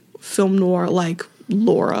a film noir like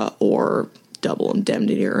Laura or Double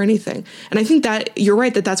Indemnity or anything. And I think that you're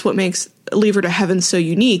right that's what makes Leave Her to Heaven so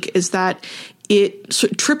unique, is that it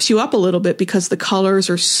trips you up a little bit because the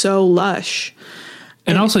colors are so lush.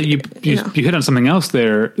 And also, you hit on something else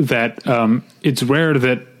there, that it's rare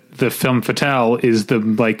that the femme fatale is the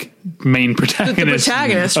main protagonist. The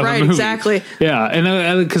protagonist, right? Exactly. Yeah,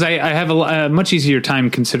 and because I have a much easier time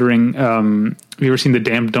considering. Have you ever seen The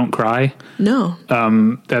Damned Don't Cry? No.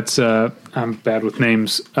 That's I'm bad with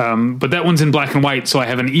names, but that one's in black and white, so I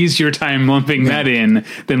have an easier time lumping that in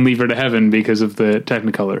than Leave Her to Heaven because of the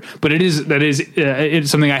Technicolor. But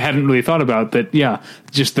it's something I hadn't really thought about. That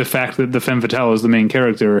just the fact that the femme fatale is the main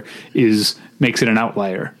character makes it an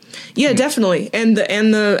outlier. Yeah, definitely, and the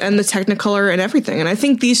Technicolor and everything. And I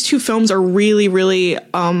think these two films are really, really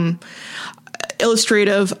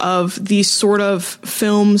illustrative of these sort of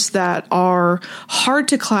films that are hard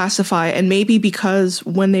to classify, and maybe because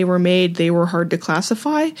when they were made, they were hard to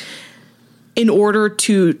classify. In order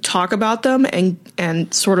to talk about them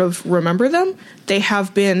and sort of remember them, they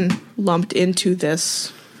have been lumped into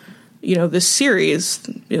this, this series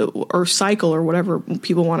or cycle or whatever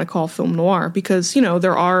people want to call film noir, because,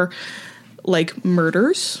 there are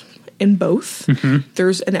murders in both.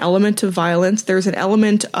 There's an element of violence. There's an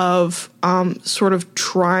element of sort of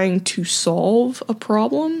trying to solve a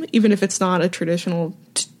problem, even if it's not a traditional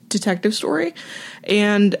detective story,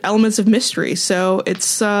 and elements of mystery. So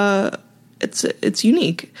it's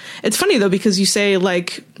unique. It's funny though, because you say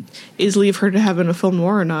is Leave Her to Heaven a film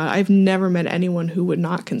noir or not? I've never met anyone who would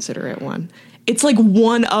not consider it one. It's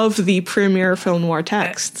one of the premier film noir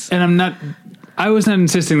texts. And I was not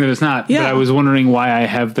insisting that it's not, but I was wondering why I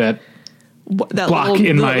have that block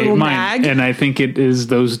in my mind, nag. And I think it is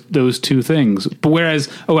those two things. But whereas,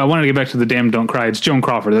 I wanted to get back to The Damned Don't Cry. It's Joan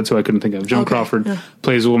Crawford. That's who I couldn't think of. Joan Crawford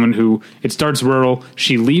plays a woman who, it starts rural.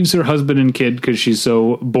 She leaves her husband and kid because she's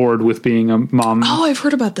so bored with being a mom. Oh, I've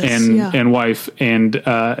heard about this. And wife, and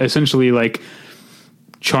essentially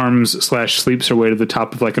charms / sleeps her way to the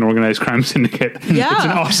top of an organized crime syndicate. Yeah. It's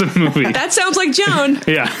an awesome movie. That sounds like Joan.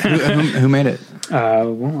 Yeah. Who made it?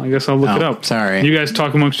 Well, I guess I'll look it up. Sorry. You guys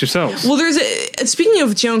talk amongst yourselves. Well, speaking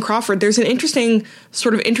of Joan Crawford, there's an interesting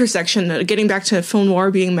sort of intersection, getting back to film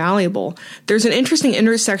noir being malleable. There's an interesting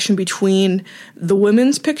intersection between the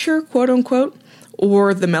women's picture, quote unquote,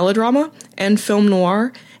 or the melodrama, and film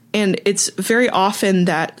noir. And it's very often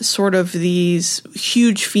that sort of these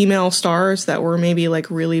huge female stars that were maybe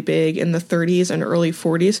really big in the 30s and early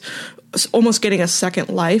 40s, almost getting a second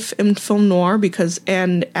life in film noir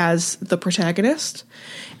and as the protagonist.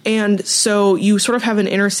 And so you sort of have an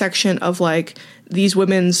intersection of these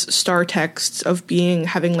women's star texts of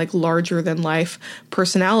having larger than life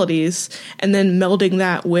personalities, and then melding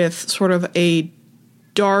that with sort of a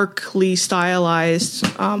darkly stylized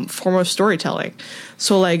form of storytelling.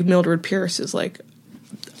 So like Mildred Pierce is like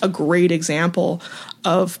a great example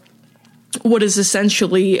of what is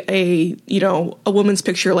essentially a woman's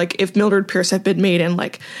picture. Like if Mildred Pierce had been made in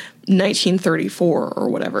like 1934 or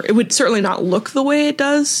whatever, it would certainly not look the way it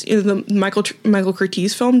does the Michael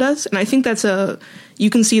Curtiz film does. And I think you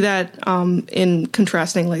can see that in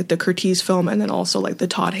contrasting like the Curtiz film and then also like the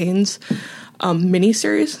Todd Haynes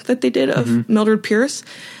miniseries that they did of Mildred Pierce.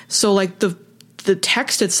 So like the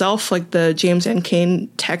text itself, like the James N. Cain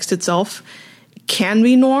text itself, can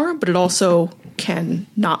be noir, but it also can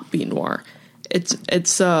not be noir.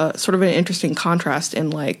 It's sort of an interesting contrast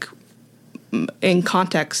in like in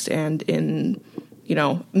context and in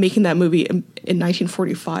making that movie in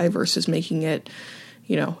 1945 versus making it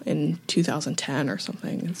in 2010 or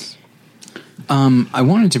something. I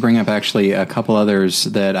wanted to bring up actually a couple others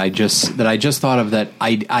that I just thought of that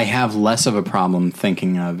I have less of a problem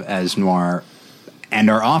thinking of as noir and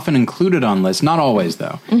are often included on lists. Not always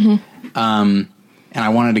though. And I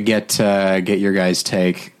wanted to get your guys'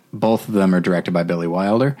 take. Both of them are directed by Billy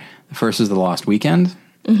Wilder. The first is The Lost Weekend,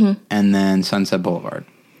 and then Sunset Boulevard.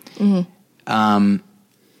 I'm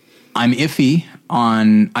certainly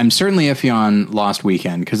iffy on Lost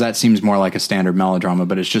Weekend because that seems more like a standard melodrama,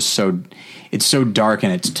 but it's so dark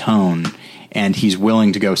in its tone, and he's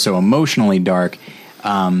willing to go so emotionally dark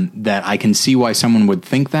that I can see why someone would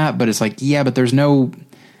think that. But it's like, yeah, but there's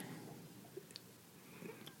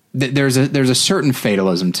a certain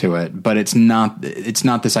fatalism to it, but it's not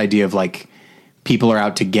this idea of like people are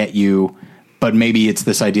out to get you, but maybe it's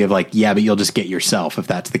this idea of like, yeah, but you'll just get yourself if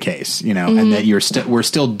that's the case, and that we're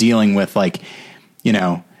still dealing with like,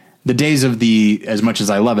 the days of as much as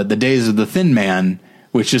I love it, the days of the thin man,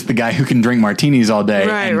 which is the guy who can drink martinis all day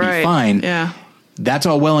and be fine. Yeah. That's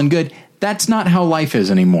all well and good. That's not how life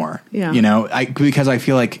is anymore. Yeah. Because I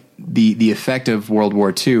feel like the effect of World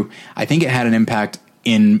War II, I think it had an impact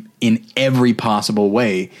in every possible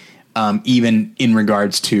way, even in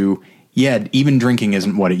regards to, even drinking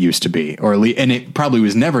isn't what it used to be, and it probably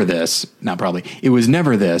was never this. Not probably, it was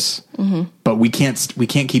never this. But we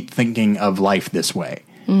can't keep thinking of life this way.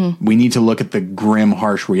 We need to look at the grim,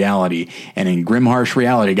 harsh reality, and in grim, harsh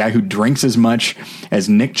reality, a guy who drinks as much as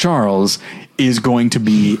Nick Charles is going to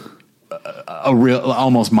be a real,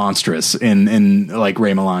 almost monstrous in like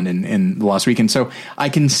Ray Milland in The Lost Weekend. So I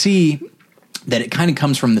can see that it kind of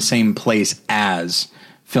comes from the same place as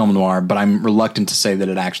film noir, but I'm reluctant to say that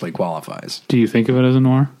it actually qualifies. Do you think of it as a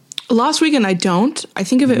noir? Lost Weekend, I don't. I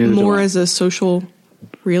think of it more as a social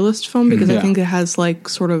realist film because I think it has like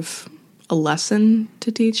sort of a lesson to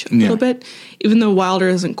teach a little bit, even though Wilder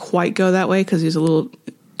doesn't quite go that way because he's a little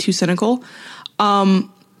too cynical.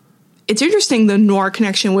 It's interesting, the noir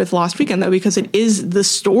connection with Lost Weekend, though, because it is the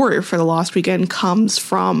story for The Lost Weekend comes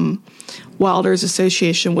from Wilder's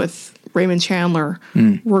association with Raymond Chandler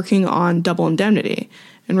working on Double Indemnity.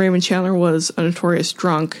 And Raymond Chandler was a notorious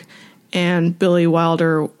drunk, and Billy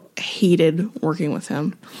Wilder hated working with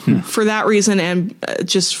him for that reason and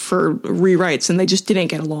just for rewrites, and they just didn't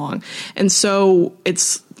get along. And so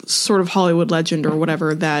it's sort of Hollywood legend or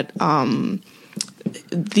whatever that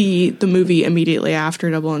the movie immediately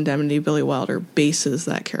after Double Indemnity, Billy Wilder bases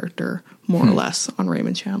that character more or less on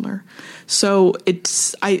Raymond Chandler. So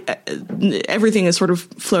everything is sort of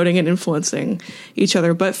floating and influencing each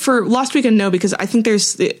other. But for Lost Weekend, no, because I think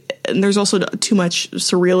there's also too much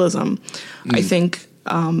surrealism. I think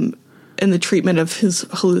in the treatment of his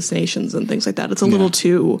hallucinations and things like that, it's a little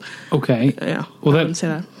too okay. Yeah, well, I wouldn't say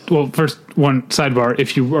that. Well, first, one sidebar: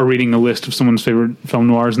 if you are reading a list of someone's favorite film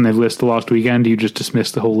noirs and they've listed The Lost Weekend, do you just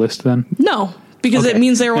dismiss the whole list then? No. Because it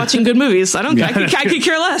means they're watching good movies. I could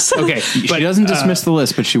care less. Okay. She doesn't dismiss the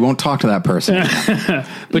list, but she won't talk to that person.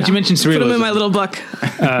 But you mentioned surrealism. Put them in my little book.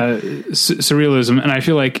 Surrealism. And I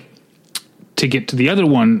feel like to get to the other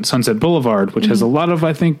one, Sunset Boulevard, which has a lot of,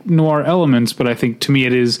 I think, noir elements, but I think to me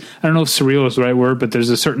it is, I don't know if surreal is the right word, but there's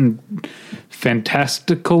a certain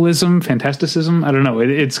fantasticism. I don't know.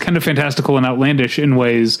 It's kind of fantastical and outlandish in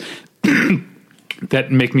ways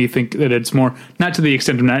that make me think that it's more, not to the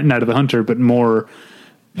extent of Night of the Hunter, but more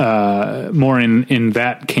in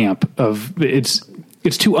that camp of it's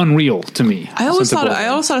too unreal to me. I always thought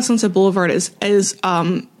of Sunset Boulevard as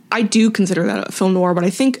I do consider that a film noir, but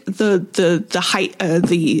I think the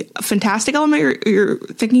fantastic element you're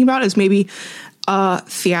thinking about is maybe a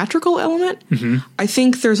theatrical element. I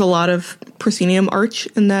think there's a lot of proscenium arch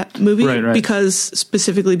in that movie,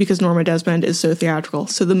 specifically because Norma Desmond is so theatrical.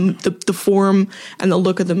 So the form and the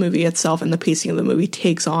look of the movie itself and the pacing of the movie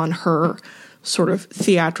takes on her sort of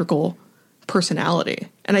theatrical personality,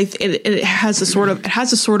 and it has a sort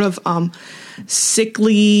of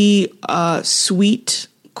sickly, sweet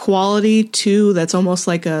quality too. That's almost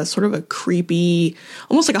like a sort of a creepy,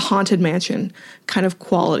 almost like a haunted mansion kind of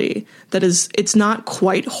quality. That is, it's not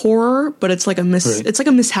quite horror, but it's like it's like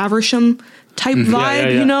a Miss Havisham type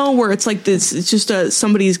vibe, you know, where it's like this. It's just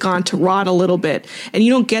somebody's gone to rot a little bit, and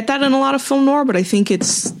you don't get that in a lot of film noir. But I think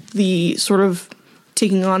it's the sort of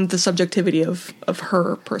taking on the subjectivity of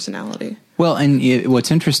her personality. Well, and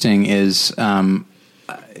what's interesting is, David,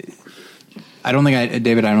 I don't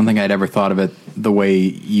think I'd ever thought of it the way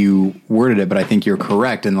you worded it, but I think you're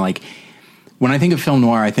correct. And like, when I think of film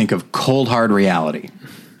noir, I think of cold, hard reality.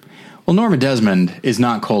 Well, Norma Desmond is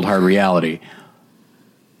not cold, hard reality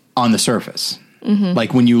on the surface. Mm-hmm.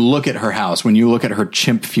 Like when you look at her house, when you look at her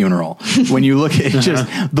chimp funeral, when you look at just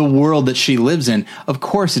the world that she lives in, of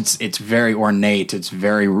course it's very ornate. It's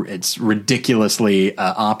ridiculously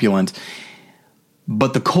opulent.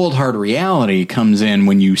 But the cold, hard reality comes in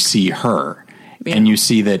when you see her. Yeah. And you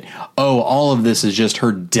see that, all of this is just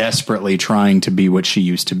her desperately trying to be what she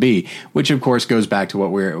used to be, which of course goes back to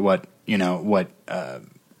what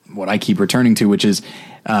I keep returning to, which is,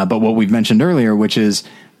 but what we've mentioned earlier, which is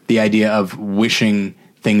the idea of wishing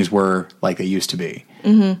things were like they used to be,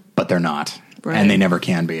 but they're not, and they never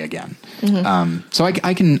can be again. So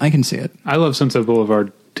I can see it. I love Sunset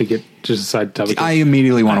Boulevard. To get just a side topic, I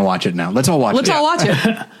immediately want to watch it now. Let's all watch it. Let's all watch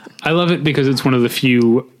it. I love it because it's one of the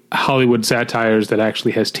few Hollywood satires that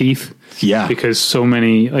actually has teeth. Yeah. Because so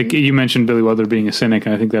many, like you mentioned Billy Wilder being a cynic,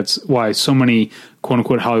 and I think that's why so many quote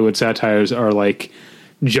unquote Hollywood satires are like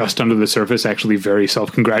just under the surface, actually very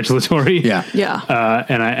self-congratulatory. Yeah. Yeah.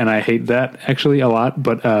 And I hate that actually a lot,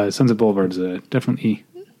 but Sunset Boulevard is definitely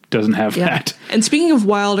doesn't have that. And speaking of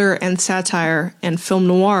Wilder and satire and film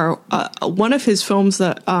noir, one of his films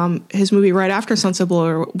that his movie right after Sunset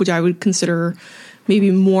Boulevard, which I would consider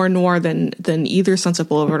maybe more noir than either Sunset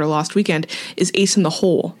Boulevard or Lost Weekend, is Ace in the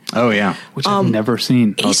Hole. Oh yeah, which I've never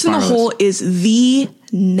seen. Ace in the Hole is the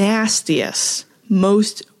nastiest,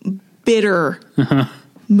 most bitter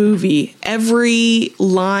movie. Every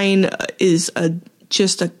line is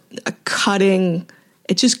just a cutting.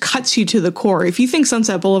 It just cuts you to the core. If you think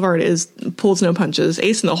Sunset Boulevard pulls no punches,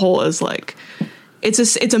 Ace in the Hole is like,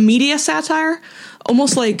 it's a media satire,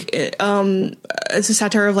 almost like it's a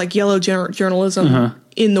satire of like yellow journalism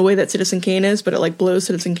in the way that Citizen Kane is, but it like blows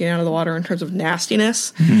Citizen Kane out of the water in terms of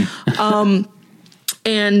nastiness.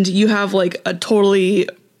 And you have like a totally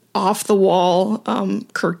off the wall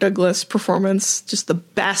Kirk Douglas performance, just the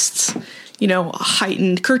best.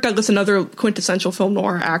 Heightened. Kirk Douglas, another quintessential film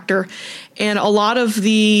noir actor. And a lot of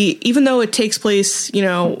even though it takes place,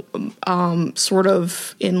 sort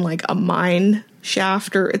of in like a mine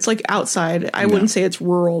shaft, or it's like outside, I wouldn't say it's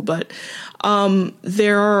rural, but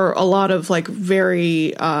there are a lot of like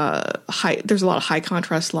very there's a lot of high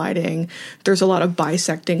contrast lighting. There's a lot of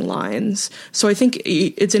bisecting lines. So I think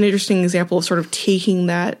it's an interesting example of sort of taking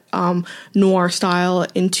that noir style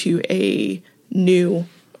into a new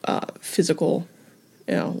physical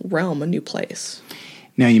realm, a new place.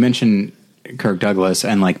 Now you mentioned Kirk Douglas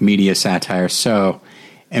and like media satire.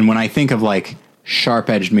 And when I think of like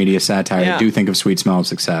sharp-edged media satire, I do think of Sweet Smell of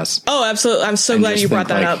Success. Oh, absolutely! I'm so glad you brought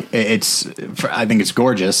that up. I think it's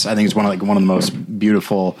gorgeous. I think it's one of the most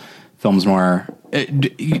beautiful films noir.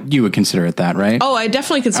 You would consider it that, right? Oh, I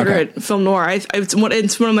definitely consider it film noir. It's one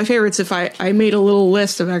of my favorites. If I made a little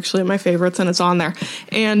list of actually my favorites, and it's on there.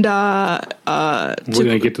 And we're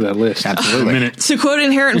gonna get to that list. Absolutely. In a minute. To quote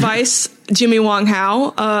Inherent Vice, James Wong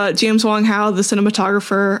Howe, the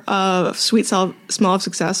cinematographer of Sweet Smell of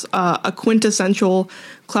Success, a quintessential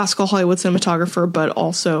classical Hollywood cinematographer, but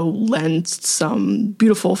also lends some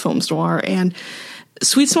beautiful films noir. And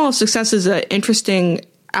Sweet Smell of Success is an interesting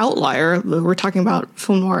outlier. We're talking about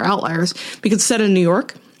film noir outliers because it's set in New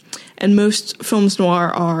York, and most films noir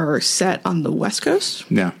are set on the West Coast.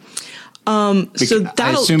 Yeah. So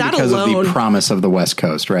I assume because of the promise of the West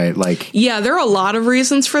Coast, right? Like, yeah, there are a lot of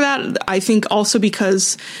reasons for that. I think also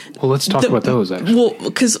because, well, let's talk about those. Actually,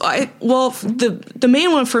 the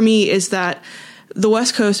main one for me is that the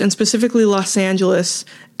West Coast, and specifically Los Angeles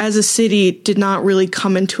as a city, did not really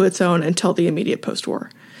come into its own until the immediate post-war.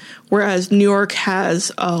 Whereas New York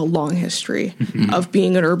has a long history of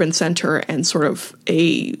being an urban center and sort of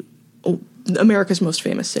America's most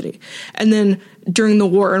famous city. And then during the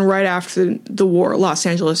war and right after the war, Los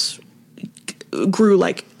Angeles grew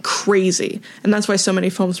like crazy. And that's why so many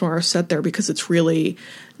films noir are set there, because it's really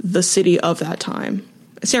the city of that time.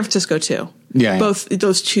 San Francisco too. Yeah. Both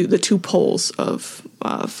the two poles of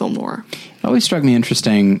film noir. It always struck me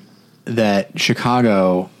interesting that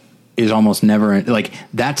Chicago is almost never like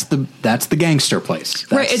that's the gangster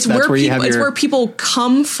place. Right. It's where people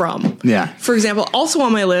come from. Yeah. For example, also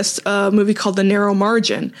on my list, a movie called The Narrow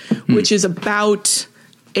Margin, which is about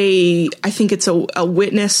I think it's a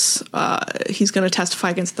witness. He's going to testify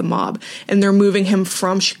against the mob, and they're moving him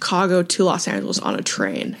from Chicago to Los Angeles on a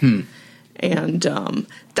train. And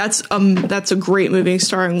that's a great movie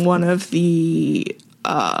starring one of the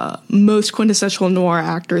most quintessential noir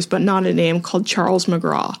actors, but not a name, called Charles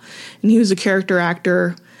McGraw. And he was a character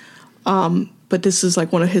actor, but this is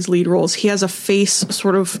like one of his lead roles. He has a face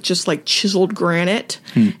sort of just like chiseled granite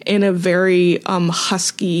and a very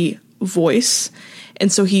husky voice.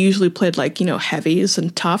 And so he usually played like, heavies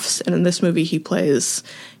and toughs. And in this movie, he plays,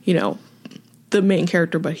 the main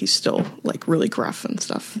character, but he's still like really gruff and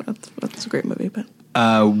stuff. That's a great movie. But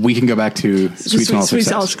we can go back to Sweet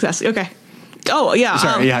Smell Success. Okay. Oh yeah.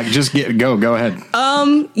 Sorry. Just go ahead.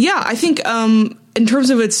 I think in terms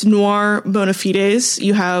of its noir bona fides,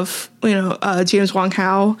 you have James Wong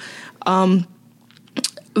Howe,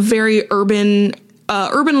 very urban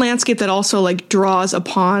landscape that also like draws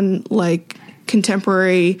upon like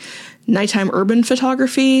contemporary nighttime urban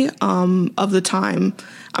photography of the time.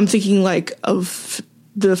 I'm thinking like of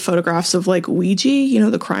the photographs of like Ouija,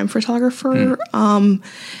 the crime photographer.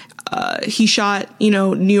 He shot,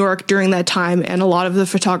 New York during that time, and a lot of the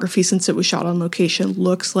photography, since it was shot on location,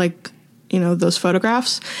 looks like, those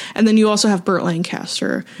photographs. And then you also have Burt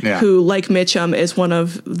Lancaster, who, like Mitchum, is one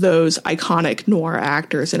of those iconic noir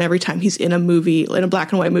actors. And every time he's in a movie, in a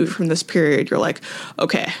black and white movie from this period, you're like,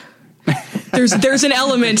 okay, there's an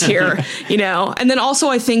element here, And then also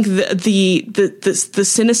I think the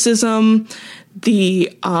cynicism,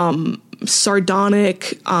 the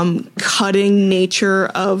sardonic, cutting nature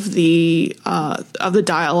of the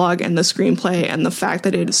dialogue and the screenplay, and the fact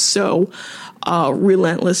that it is so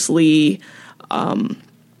relentlessly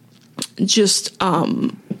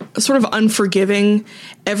sort of unforgiving.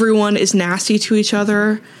 Everyone is nasty to each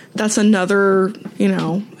other. That's another,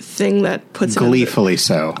 thing that puts gleefully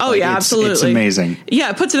so. Oh, yeah, absolutely. It's amazing. Yeah,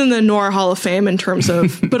 it puts it in the Noir Hall of Fame in terms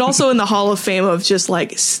of, but also in the Hall of Fame of just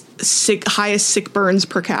like highest sick burns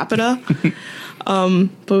per capita.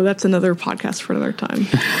 But that's another podcast for another time.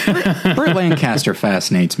 Burt Lancaster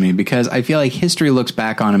fascinates me because I feel like history looks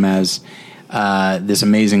back on him as this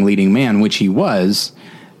amazing leading man, which he was.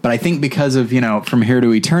 But I think because of, From Here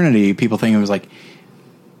to Eternity, people think it was like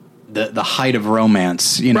the height of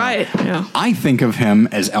romance, Right, yeah. I think of him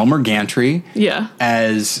as Elmer Gantry. Yeah.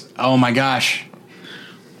 As, oh my gosh,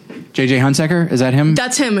 J.J. Hunsaker, is that him?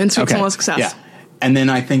 That's him in Sweet Smell Success. Yeah. And then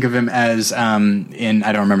I think of him as, I don't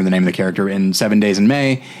remember the name of the character, in 7 Days in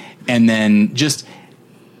May. And then just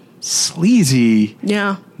sleazy,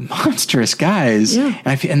 monstrous guys. Yeah.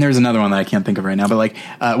 And there's another one that I can't think of right now, but like,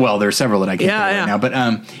 there's several that I can't think of right now. But,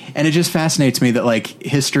 and it just fascinates me that like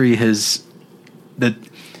history has, that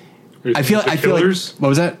I feel like, what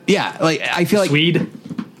was that? Yeah. Like, I feel like Swede.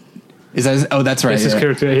 Is that, oh, that's right. That's his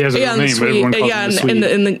character. He has a real name, but everyone calls him the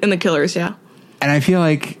Swede. In the Killers, yeah. And I feel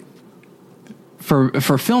like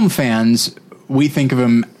for film fans, we think of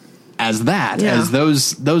him as that, as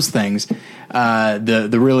those things,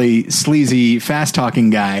 the really sleazy, fast talking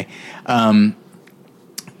guy. But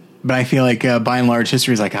I feel like by and large,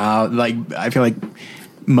 history is like I feel like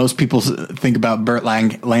most people think about Burt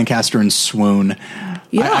Lancaster and swoon.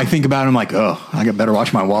 Yeah. I think about him like, oh, I better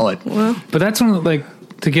watch my wallet. Well, but that's one of, like,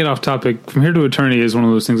 to get off topic, From Here to Eternity is one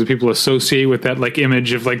of those things that people associate with that like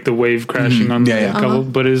image of like the wave crashing on the couple,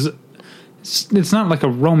 but it's not like a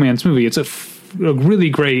romance movie. It's a really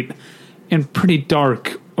great and pretty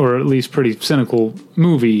dark, or at least pretty cynical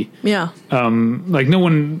movie. Yeah. Like no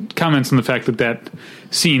one comments on the fact that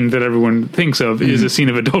scene that everyone thinks of is a scene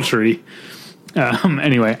of adultery.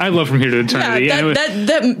 Anyway, I love From Here to Eternity.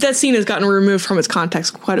 That scene has gotten removed from its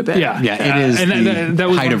context quite a bit. Yeah, it is that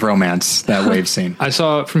was height of romance, that wave scene. I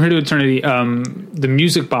saw From Here to Eternity, the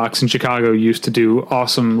Music Box in Chicago used to do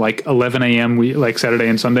awesome, like 11 a.m. like Saturday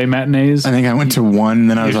and Sunday matinees. I think I went to one, and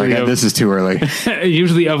then I was like, this is too early.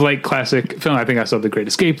 Usually of like classic film. I think I saw The Great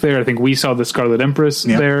Escape there. I think we saw The Scarlet Empress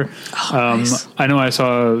there. Oh, nice. I know I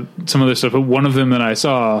saw some other stuff, but one of them that I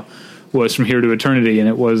saw was From Here to Eternity, and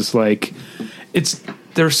it was like...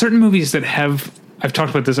 there are certain movies that have, I've talked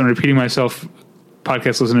about this, I'm repeating myself,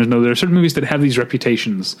 podcast listeners know there are certain movies that have these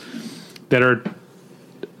reputations that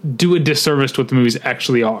do a disservice to what the movies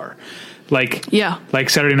actually are. Like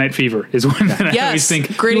Saturday Night Fever is one that I always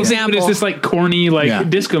think. Great example. But it's this like corny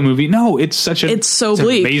disco movie. No, it's such it's so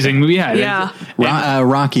bleak. Amazing movie. Yeah.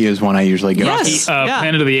 Rocky is one I usually go. Yes.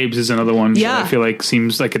 Planet of the Apes is another one. Yeah. I feel like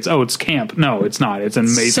seems like it's camp. No, it's not. It's an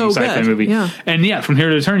amazing sci-fi movie. Yeah. And From Here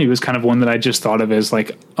to Eternity was kind of one that I just thought of as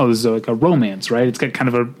like, this is like a romance, right? It's got kind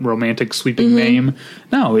of a romantic sweeping name.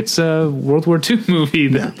 No, it's a World War II movie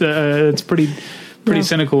that it's pretty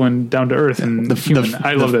cynical and down to earth and human.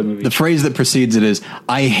 I love that movie. The phrase that precedes it is,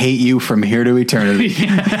 "I hate you from here to eternity."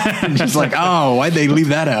 Just like, why'd they leave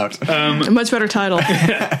that out? A much better title.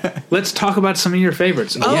 Let's talk about some of your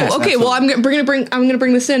favorites. Oh, yes, okay. Absolutely. Well, I'm gonna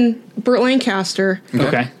bring this in. Burt Lancaster.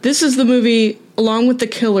 Okay. This is the movie, along with The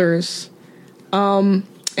Killers, and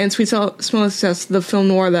Sweet Smell of Success, the film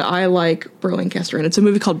noir that I like Burt Lancaster in. It's a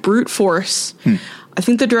movie called Brute Force. I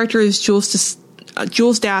think the director is Jules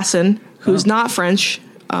Dassin, who's not French,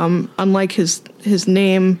 unlike his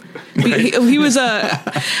name. He was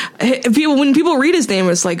when people read his name,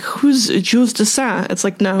 it's like, who's Jules Dassin? It's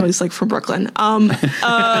like, no, he's like from Brooklyn.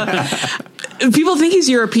 People think he's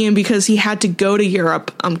European because he had to go to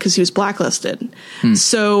Europe because he was blacklisted.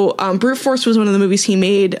 So Brute Force was one of the movies he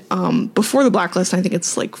made before the blacklist. I think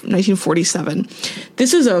it's like 1947.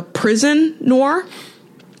 This is a prison noir.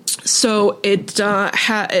 So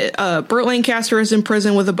Burt Lancaster is in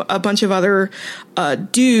prison with a bunch of other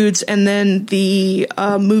dudes, and then the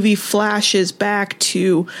movie flashes back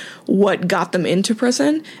to what got them into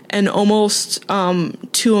prison, and almost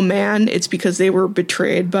to a man, it's because they were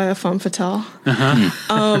betrayed by a femme fatale,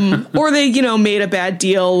 or they made a bad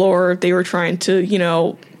deal, or they were trying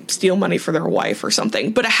to steal money for their wife or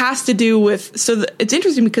something. But it has to do with, it's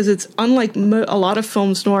interesting because it's unlike a lot of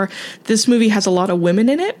films noir. This movie has a lot of women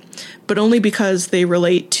in it, but only because they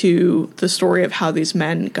relate to the story of how these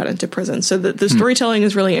men got into prison. So the storytelling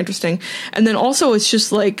is really interesting. And then also it's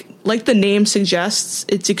just like the name suggests,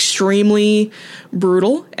 it's extremely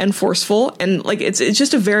brutal and forceful, and like it's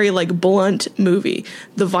just a very like blunt movie.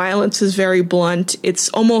 The violence is very blunt. It's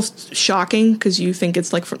almost shocking because you think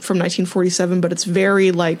it's like from 1947, but it's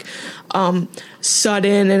very like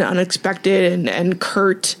sudden and unexpected and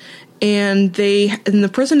curt. And the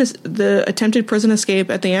attempted prison escape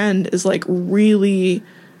at the end is like really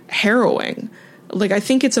harrowing. Like, I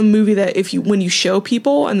think it's a movie that when you show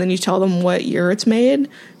people and then you tell them what year it's made,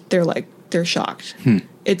 they're shocked.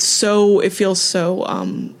 It feels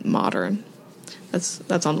so modern.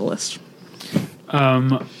 That's on the list.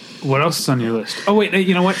 What else is on your list? Oh wait,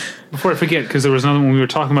 you know what? Before I forget, because there was another one we were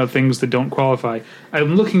talking about things that don't qualify.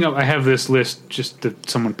 I'm looking up. I have this list just that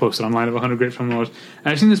someone posted online of 100 great film noirs, and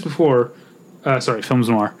I've seen this before. Films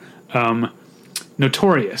noir.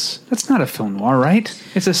 Notorious. That's not a film noir, right?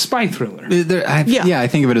 It's a spy thriller. I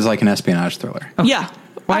think of it as like an espionage thriller. Okay. Yeah,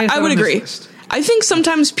 I would agree. I think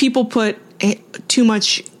sometimes people put too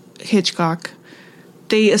much Hitchcock.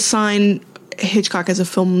 They assign Hitchcock as a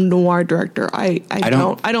film noir director. I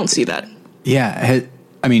don't see that. Yeah,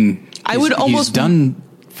 I mean, he's done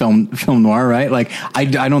film noir, right? Like, I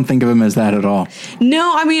don't think of him as that at all.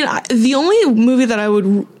 No, I mean, the only movie that I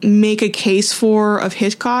would make a case for of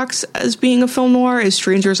Hitchcock's as being a film noir is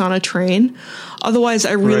Strangers on a Train. Otherwise,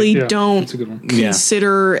 I really don't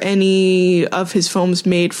consider any of his films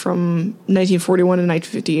made from 1941 to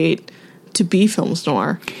 1958 to be films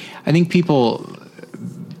noir. I think people,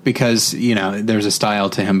 because, there's a style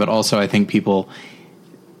to him, but also I think people,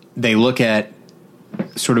 they look at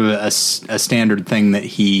sort of a standard thing that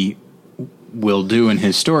he will do in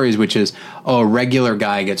his stories, which is, a regular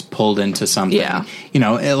guy gets pulled into something. Yeah.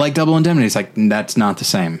 Like Double Indemnity. It's like, that's not the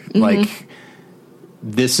same. Mm-hmm. Like,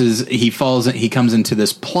 he comes into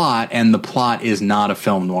this plot, and the plot is not a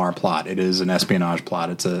film noir plot. It is an espionage plot.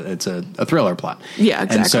 It's a thriller plot. Yeah,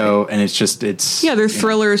 exactly. And it's they're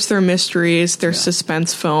thrillers, they're mysteries, they're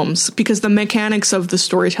suspense films, because the mechanics of the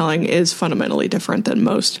storytelling is fundamentally different than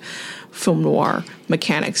most film noir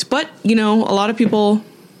mechanics. But, a lot of people,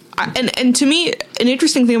 and to me, an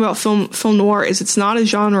interesting thing about film noir is it's not a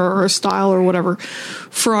genre or a style or whatever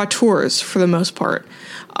for auteurs for the most part.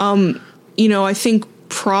 I think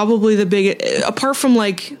probably the biggest, apart from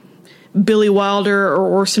like Billy Wilder or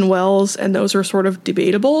Orson Welles, and those are sort of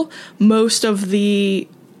debatable, most of the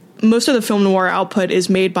film noir output is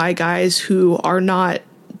made by guys who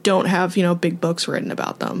don't have, big books written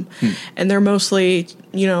about them. And they're mostly,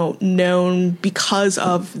 known because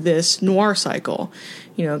of this noir cycle.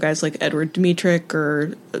 Guys like Edward Dmytryk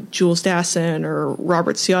or Jules Dassin or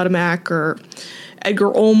Robert Siodmak or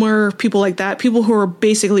Edgar Ulmer, people like that, people who are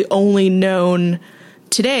basically only known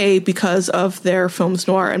today because of their films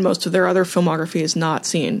noir, and most of their other filmography is not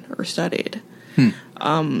seen or studied.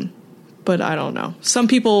 but I don't know. Some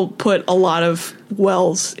people put a lot of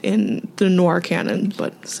Wells in the noir canon,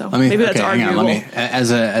 but so maybe that's arguable.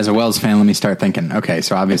 As a Wells fan, let me start thinking. Okay,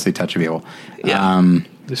 so obviously Touch of Evil. Yeah.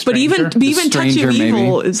 But even Touch of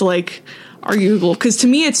Evil is like arguable because to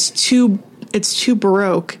me it's too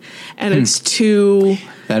Baroque and it's too.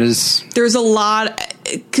 That is. There's a lot.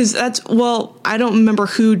 Because I don't remember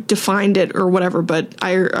who defined it or whatever, but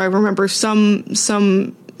I remember some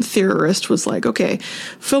theorist was like, okay,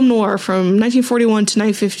 film noir from 1941 to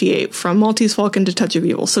 1958, from Maltese Falcon to Touch of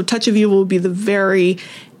Evil. So Touch of Evil would be the very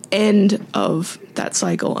end of that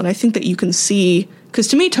cycle. And I think that you can see, because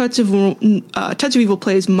to me, Touch of Evil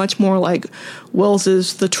plays much more like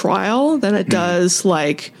Wells's The Trial than it does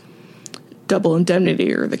like Double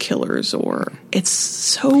Indemnity or The Killers, or it's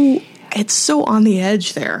so on the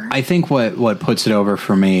edge there. I think what puts it over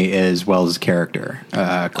for me is Wells' character.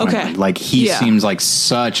 Okay. Like, he seems like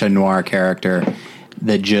such a noir character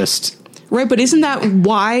that just... Right, but isn't that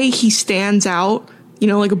why he stands out,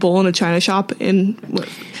 like a bull in a china shop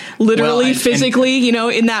literally, physically,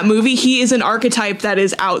 in that movie? He is an archetype that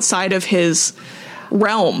is outside of his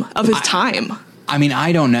realm, of his time. I mean,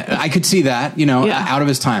 I don't know. I could see that, out of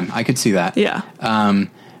his time. I could see that. Yeah.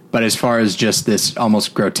 But as far as just this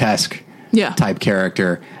almost grotesque type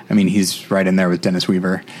character, I mean, he's right in there with Dennis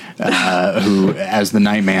Weaver, who as the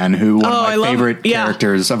Nightman, one of my favorite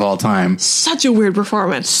characters of all time. Such a weird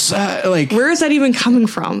performance. Where is that even coming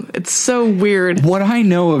from? It's so weird. What I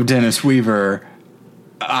know of Dennis Weaver,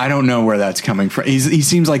 I don't know where that's coming from. He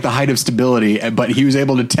seems like the height of stability, but he was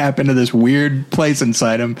able to tap into this weird place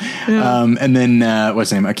inside him. Yeah. And then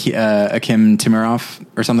what's his name, Akim Tamiroff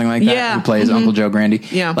or something like that, who plays Uncle Joe Grandy.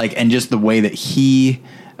 Yeah, and just the way that he.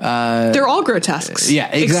 They're all grotesques.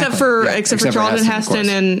 Yeah, exactly. Except for Charlton Heston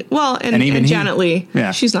and Janet Leigh.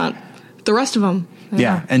 Yeah, she's not. The rest of them.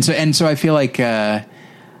 Yeah, and so I feel like the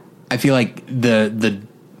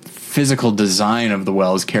physical design of the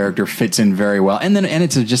Wells character fits in very well, and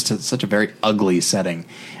it's such a very ugly setting.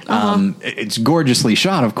 It's gorgeously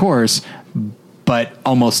shot, of course, but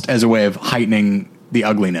almost as a way of heightening the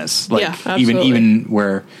ugliness. Even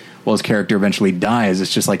where Wells' character eventually dies,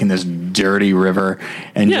 it's just like in this dirty river,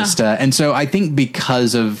 and and so I think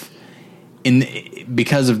because of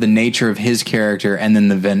the nature of his character, and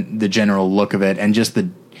then the general look of it, and just the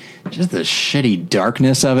shitty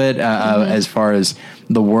darkness of it, as far as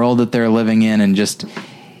the world that they're living in, and just,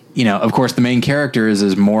 of course, the main character is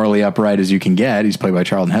as morally upright as you can get. He's played by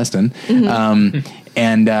Charlton Heston,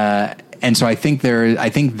 and so I think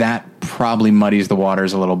that probably muddies the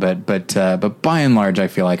waters a little bit, but by and large, I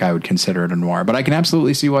feel like I would consider it a noir. But I can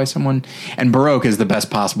absolutely see why and Baroque is the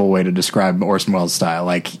best possible way to describe Orson Welles'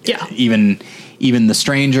 style. Even The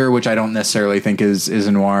Stranger, which I don't necessarily think is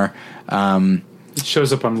a noir. It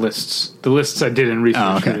shows up on lists. The lists I did in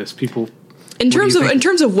research for this, people. In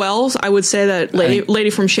terms of Wells, I would say that Lady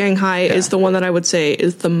from Shanghai is the one that I would say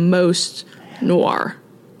is the most noir.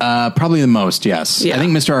 Probably the most, yes. Yeah. I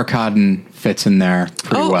think Mr. Arkadin fits in there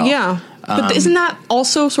pretty well. Yeah. But isn't that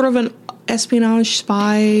also sort of an espionage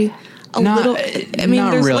spy?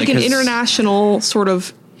 There's really, like an international sort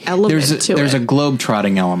of element to it. There's a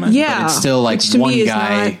globe-trotting element. Yeah. But it's still like one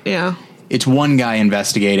guy. It's one guy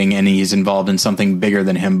investigating, and he's involved in something bigger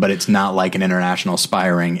than him, but it's not like an international spy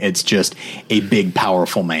ring. It's just a big,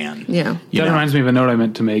 powerful man. Yeah. That reminds me of a note I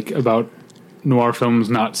meant to make about noir films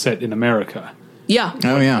not set in America. Yeah.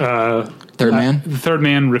 Oh, yeah. Third Man? The Third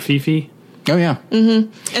Man, Rafifi. Oh, yeah.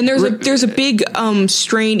 Mm-hmm. And there's a big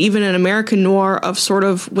strain, even in American noir, of sort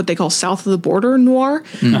of what they call south of the border noir,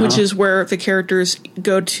 which is where the characters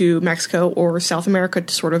go to Mexico or South America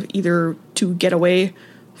to sort of either to get away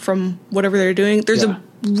from whatever they're doing. There's a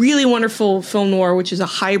really wonderful film noir, which is a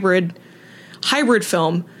hybrid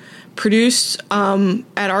film produced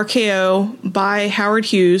at RKO by Howard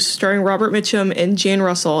Hughes, starring Robert Mitchum and Jane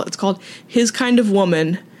Russell. It's called His Kind of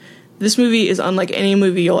Woman. This movie is unlike any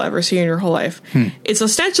movie you'll ever see in your whole life. It's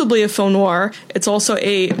ostensibly a film noir. It's also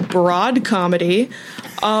a broad comedy.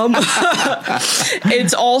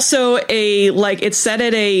 It's also it's set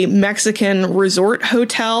at a Mexican resort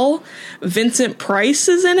hotel. Vincent Price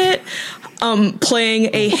is in it,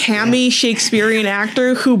 playing a hammy Shakespearean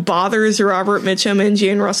actor who bothers Robert Mitchum and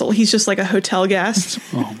Jane Russell. He's just like a hotel guest.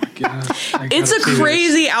 Oh my god! It's a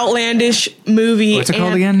crazy, outlandish movie. What's it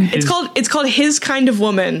called again? It's called His Kind of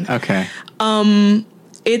Woman. Okay.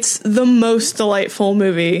 It's the most delightful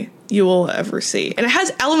movie you will ever see. And it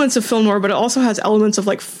has elements of film noir, but it also has elements of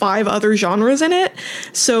like 5 other genres in it.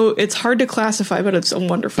 So it's hard to classify, but it's a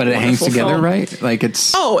wonderful. But it hangs together, film. Right? Like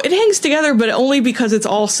it's. Oh, it hangs together, but only because it's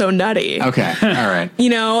all so nutty. Okay, all right. You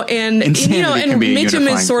know, and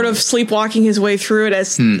Mitchum is sort of sleepwalking his way through it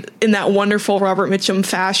as in that wonderful Robert Mitchum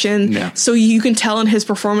fashion. Yeah. So you can tell in his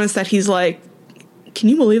performance that he's like, can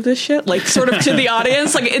you believe this shit? Like, sort of to the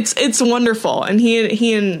audience, like it's wonderful, and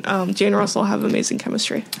he and Jane Russell have amazing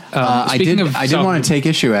chemistry. I did want to take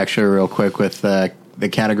issue actually real quick with the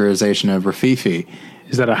categorization of Rififi.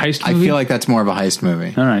 Is that a heist movie? I feel like that's more of a heist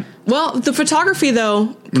movie. All right. Well, the photography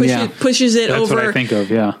though pushes it that's over. What I think of,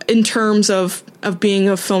 yeah. In terms of being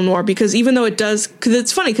a film noir, because even though because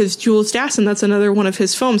it's funny because Jules Dassin, that's another one of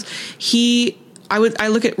his films. I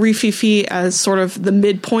look at Rififi as sort of the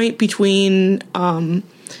midpoint between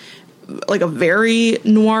like a very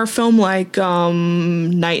noir film like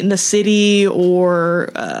Night in the City or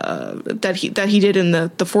that he did in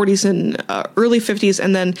the 40s and early 50s,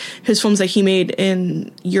 and then his films that he made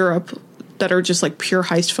in Europe that are just like pure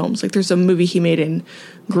heist films. Like there's a movie he made in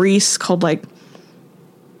Greece called like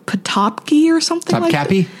Potapki or something like that.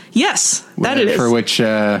 Topkapi? Yes, that it is. For which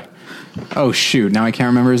oh shoot, now I can't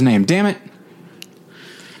remember his name. Damn it.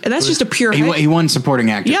 And that's just a pure heist. He won supporting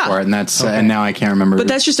actor for it, and that's and now I can't remember. But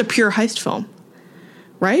that's just a pure heist film,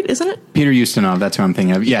 right? Isn't it? Peter Ustinov, that's who I'm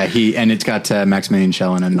thinking of. Yeah, it's got Maximilian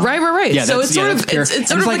Schellin and right. Yeah, so it's sort of it's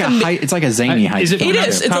sort of like a zany heist. Is it? It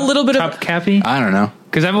is. It's a little bit of Topkapi. I don't know,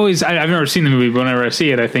 because I've never seen the movie, but whenever I see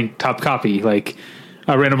it, I think Topkapi. Like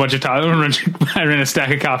I ran I ran a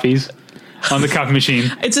stack of copies on the copy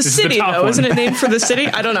machine. It's a city, though, isn't it? Named for the city?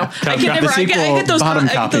 I don't know. I get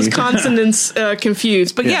those consonants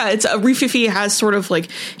confused. But it's Rififi has sort of like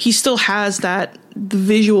he still has the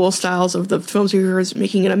visual styles of the films he was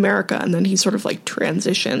making in America, and then he sort of like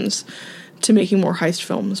transitions to making more heist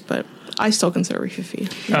films. But I still consider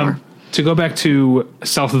Rififi noir. To go back to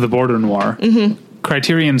South of the Border noir. Mm-hmm.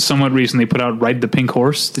 Criterion somewhat recently put out Ride the Pink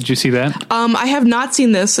Horse. Did you see that? I have not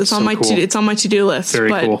seen this. It's on my it's on my to-do list.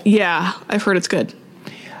 Very cool. Yeah, I've heard it's good.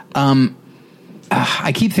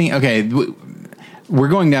 I keep thinking, okay, we're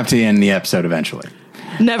going to have to end the episode eventually.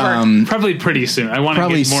 Never. Probably pretty soon. I want to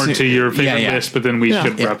get more to your favorite list, but then we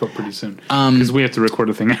should wrap up pretty soon. Because we have to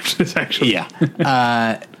record a thing after this, actually. Yeah.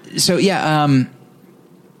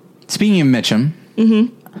 Speaking of Mitchum,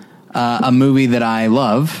 a movie that I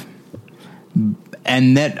love,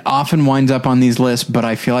 and that often winds up on these lists, but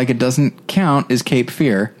I feel like it doesn't count, is Cape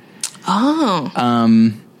Fear. Oh.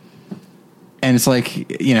 And it's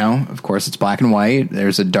like, of course it's black and white.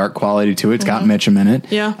 There's a dark quality to it. It's got Mitchum in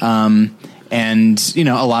it. Yeah. And,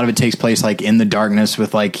 a lot of it takes place like in the darkness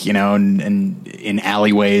with like, and in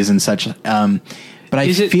alleyways and such. But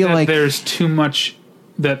I feel like there's too much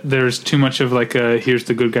of like a here's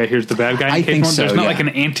the good guy, here's the bad guy in Cape Noir. There's not like an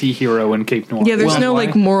anti-hero in Cape Noir. Yeah, there's no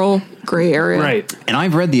like moral gray area. Right. And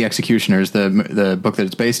I've read The Executioners, the book that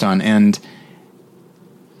it's based on, and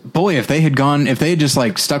boy, if they had just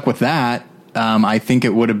like stuck with that, I think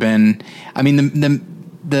it would have been, I mean,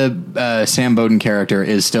 the Sam Bowden character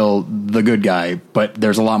is still the good guy, but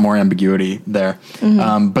there's a lot more ambiguity there.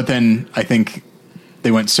 Mm-hmm. But then I think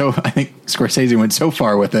Scorsese went so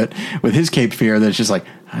far with it, with his Cape Fear, that it's just like,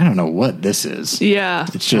 I don't know what this is. Yeah.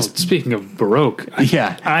 It's just... speaking of Baroque,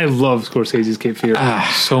 I love Scorsese's Cape Fear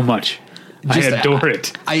so much. I adore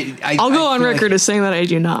it. I'll go on record as saying that I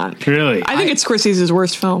do not. Really? I think it's Scorsese's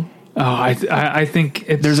worst film. Oh, I think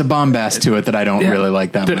there's a bombast to it that I don't really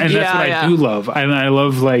like that much. And that's what I do love. I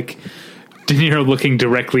love like De Niro looking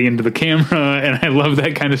directly into the camera, and I love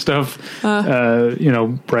that kind of stuff.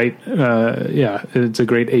 Bright. It's a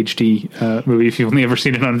great HD movie. If you've only ever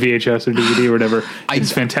seen it on VHS or DVD or whatever,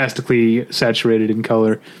 it's fantastically saturated in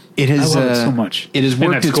color. It has I love it so much. It has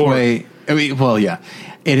worked its way.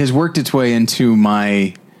 It has worked its way into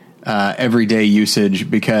my everyday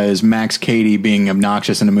usage, because Max Cady being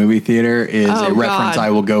obnoxious in a movie theater is a reference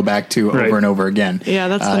I will go back to over and over again. Yeah,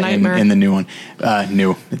 that's the nightmare. In the new one.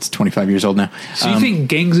 It's 25 years old now. So you think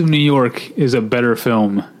Gangs of New York is a better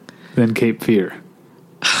film than Cape Fear?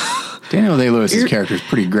 Daniel Day-Lewis's character is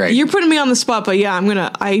pretty great. You're putting me on the spot, but yeah,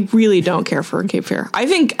 I really don't care for Cape Fear. I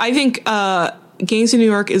think Gangs of New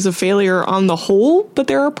York is a failure on the whole, but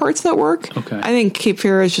there are parts that work. Okay. I think Cape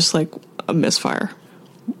Fear is just like a misfire.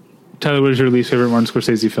 Tyler, what is your least favorite Martin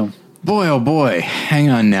Scorsese film? Boy, oh boy. Hang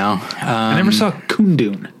on now. I never saw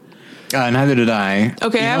Kundun. Neither did I.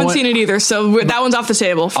 Okay, I haven't seen it either, so that one's off the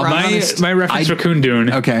table. My reference for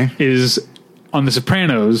Kundun is on The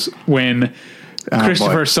Sopranos, when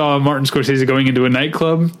Christopher saw Martin Scorsese going into a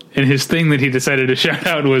nightclub, and his thing that he decided to shout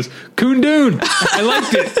out was "Kundun." I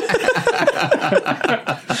liked it.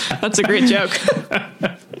 That's a great joke.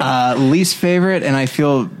 Least favorite, and I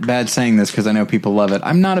feel bad saying this because I know people love it.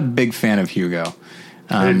 I'm not a big fan of Hugo.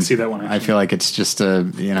 I didn't see that one. I feel like it's just a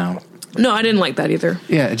No, I didn't like that either.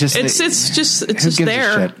 Yeah, it's just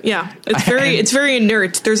there. Yeah, it's very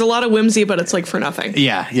inert. There's a lot of whimsy, but it's like for nothing.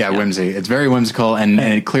 Yeah, whimsy. It's very whimsical, and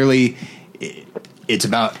it clearly it's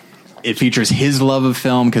about. It features his love of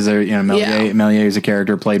film because Méliès is a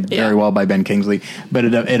character played very well by Ben Kingsley, but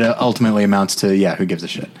it ultimately amounts to who gives a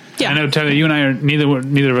shit. Yeah. I know, Tyler, you and I are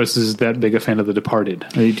neither of us is that big a fan of The Departed.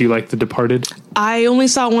 Do you like The Departed? I only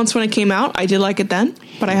saw it once when it came out. I did like it then,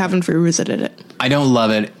 but I haven't revisited it. I don't love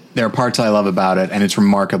it. There are parts I love about it, and it's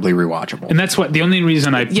remarkably rewatchable. And that's what the only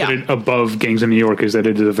reason I put it above Gangs of New York is that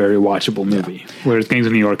it is a very watchable movie. Yeah. Whereas Gangs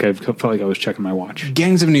of New York, I felt like I was checking my watch.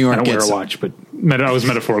 Gangs of New York, I don't wear a watch, but I was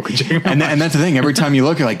metaphorically checking my watch. And that's the thing. Every time you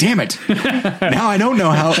look, you're like, "Damn it!" Now I don't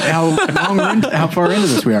know how far into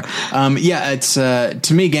this we are. It's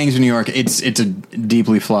to me, Gangs of New York. It's a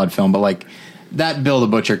deeply flawed film, but like that Bill the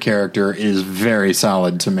Butcher character is very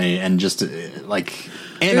solid to me, and just like.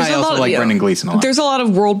 And I also like Brendan Gleeson a lot. There's a lot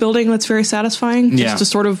of world building that's very satisfying just to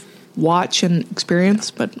sort of watch and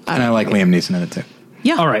experience. But I like Liam Neeson in it too.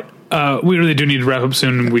 Yeah. All right. We really do need to wrap up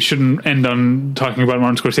soon. We shouldn't end on talking about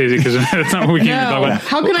Martin Scorsese because that's not what we came to talk about.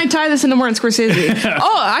 How can I tie this into Martin Scorsese?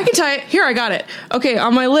 I can tie it. Here, I got it. Okay,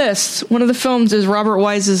 on my list, one of the films is Robert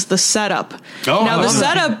Wise's The Setup. Now,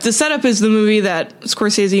 The Setup is the movie that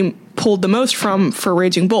Scorsese pulled the most from for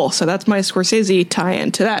Raging Bull. So that's my Scorsese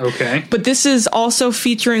tie-in to that. Okay. But this is also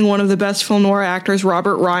featuring one of the best film noir actors,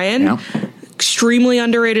 Robert Ryan. Yeah. Extremely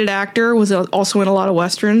underrated actor, was also in a lot of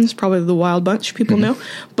Westerns, probably The Wild Bunch, people know.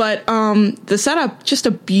 But The Setup, just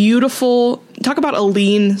a beautiful, talk about a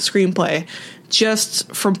lean screenplay.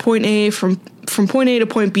 Just from point A to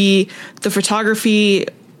point B, the photography,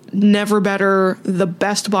 never better, the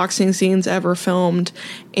best boxing scenes ever filmed.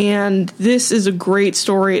 And this is a great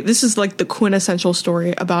story. This is like the quintessential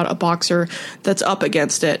story about a boxer that's up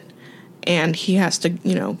against it. And he has to,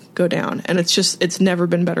 go down. And it's never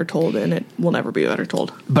been better told, and it will never be better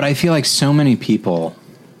told. But I feel like so many people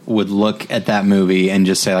would look at that movie and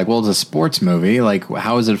just say, like, well, it's a sports movie. Like,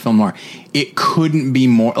 how is it a film noir? It couldn't be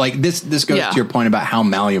more. Like, this goes to your point about how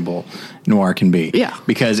malleable noir can be. Yeah.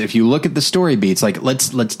 Because if you look at the story beats, like,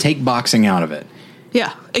 let's take boxing out of it.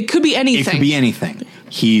 Yeah. It could be anything. It could be anything.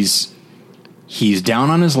 He's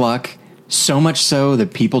down on his luck, so much so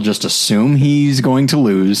that people just assume he's going to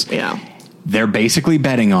lose. Yeah. They're basically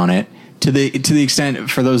betting on it to the extent,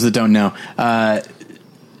 for those that don't know.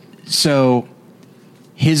 So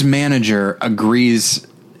his manager agrees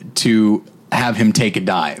to have him take a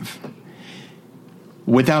dive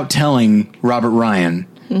without telling Robert Ryan,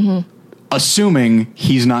 assuming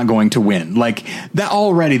he's not going to win. Like that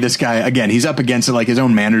already, this guy, again, he's up against it. Like his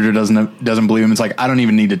own manager doesn't believe him. It's like, I don't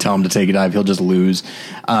even need to tell him to take a dive. He'll just lose.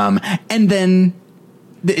 And then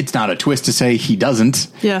it's not a twist to say he doesn't.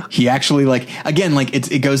 Yeah. He actually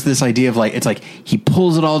it goes to this idea of it's like he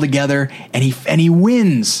pulls it all together and he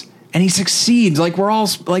wins and he succeeds like we're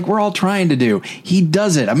all trying to do. He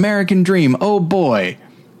does it. American dream. Oh boy.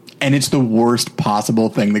 And it's the worst possible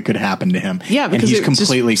thing that could happen to him. Yeah, because and he's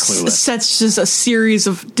completely clueless. Sets just a series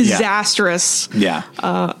of disastrous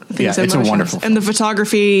things. It's a wonderful film. And the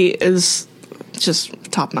photography is just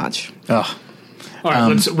top notch. Ugh. All right,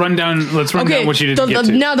 let's run down what you didn't get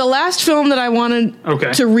to. Now, the last film that I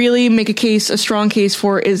wanted to really make a strong case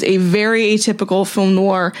for is a very atypical film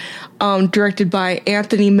noir directed by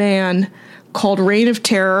Anthony Mann called Reign of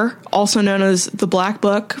Terror, also known as The Black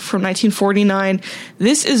Book from 1949.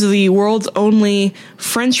 This is the world's only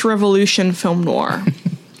French Revolution film noir.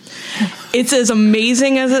 It's as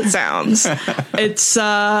amazing as it sounds.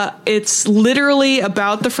 It's literally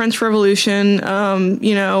about the French Revolution.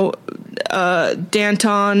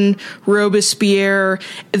 Danton, Robespierre.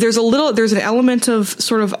 There's an element of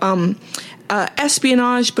sort of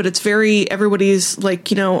espionage, but it's everybody's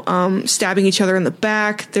stabbing each other in the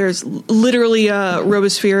back. There's literally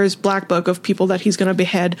Robespierre's black book of people that he's going to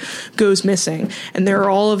behead goes missing. And there are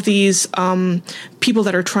all of these people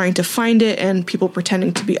that are trying to find it and people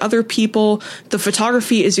pretending to be other people. The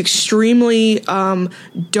photography is extremely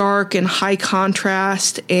dark and high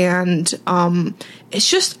contrast, and it's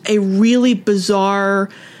just a really bizarre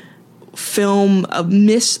film, a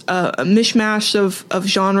mishmash of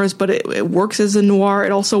genres, but it works as a noir.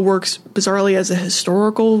 It also works bizarrely as a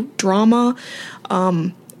historical drama.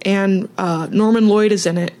 And Norman Lloyd is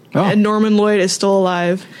in it. Oh. And Norman Lloyd is still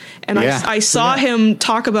alive. And I saw him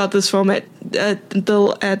talk about this film at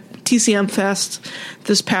TCM Fest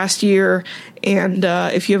this past year. And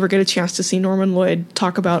if you ever get a chance to see Norman Lloyd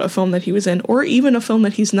talk about a film that he was in, or even a film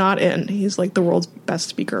that he's not in, he's like the world's best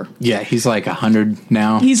speaker. Yeah, he's like 100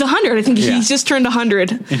 now. He's 100. I think he's just turned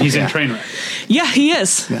 100. And he's in Trainwreck. Yeah, he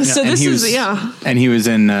is. Yeah. So this is, And he was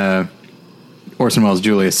in Orson Welles'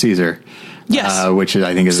 Julius Caesar. Yes, which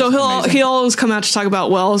I think is so he'll always come out to talk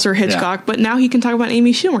about Wells or Hitchcock, but now he can talk about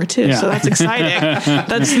Amy Schumer too. So that's exciting.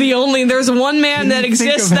 That's there's one man that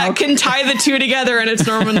exists that can tie the two together, and it's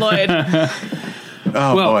Norman Lloyd.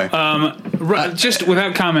 Boy! Just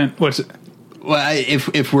without comment, what's it? Well,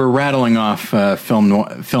 if we're rattling off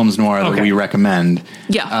films noir that we recommend,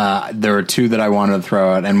 there are two that I wanted to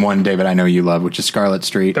throw out, and one, David, I know you love, which is Scarlet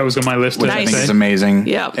Street. That was on my list. Which I think is amazing.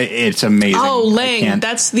 Yeah, it's amazing. Oh, Lang,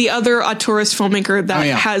 that's the other auteurist filmmaker that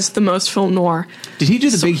has the most film noir. Did he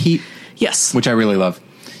do The Big Heat? Yes, which I really love.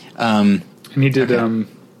 And he did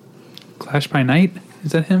Clash by Night.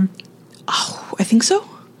 Is that him? Oh, I think so.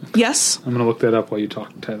 Yes, I'm gonna look that up while you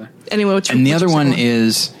talk, Tyler. Anyway, the other one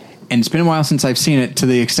is. And it's been a while since I've seen it, to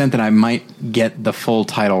the extent that I might get the full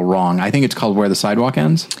title wrong. I think it's called Where the Sidewalk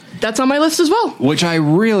Ends. That's on my list as well. Which I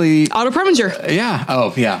really... Otto Preminger. Yeah.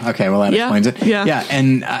 Oh, yeah. Okay, well, that explains it. Yeah. Yeah,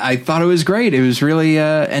 and I thought it was great. It was really...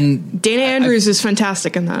 and Dana Andrews is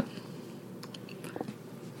fantastic in that.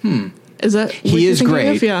 Is that... He is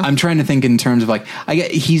great. Yeah. I'm trying to think in terms of, like...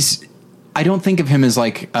 I don't think of him as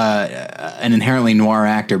like an inherently noir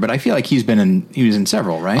actor, but I feel like he was in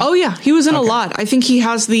several, right? Oh yeah, he was in a lot. I think he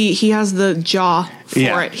has the jaw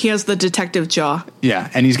for it. He has the detective jaw. Yeah,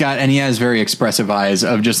 and he has very expressive eyes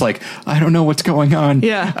of just like, I don't know what's going on.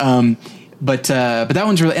 Yeah. But that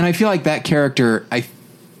one's really, and I feel like that character, I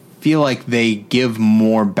feel like they give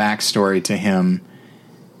more backstory to him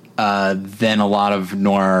than a lot of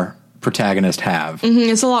noir protagonists have. Mm-hmm.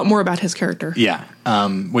 It's a lot more about his character. Yeah.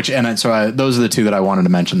 So those are the two that I wanted to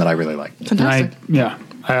mention that I really like. Fantastic.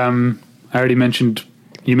 I already mentioned,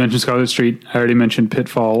 you mentioned Scarlet Street. I already mentioned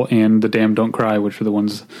Pitfall and The Damned Don't Cry, which are the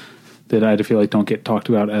ones that I feel like don't get talked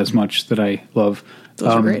about as much that I love. Those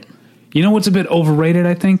are great. You know what's a bit overrated,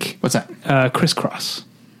 I think? What's that? Crisscross.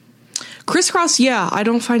 Crisscross, I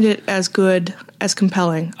don't find it as good, as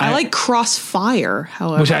compelling. I like Crossfire,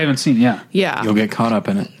 however. Which I haven't seen, Yeah. You'll get caught up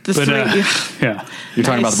in it. Yeah. You're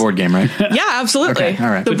talking about the board game, right? Yeah, absolutely. Okay, all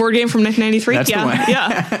right. The board game from 1993? That's the one.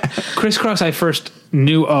 Yeah. Crisscross I first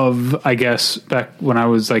knew of, I guess, back when I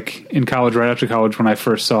was like in college, right after college, when I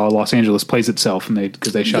first saw Los Angeles Plays Itself, and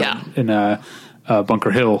because they shot it in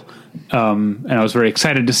Bunker Hill, and I was very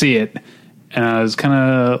excited to see it, and I was kind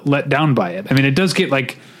of let down by it. I mean, it does get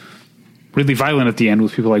like really violent at the end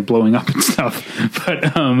with people like blowing up and stuff, but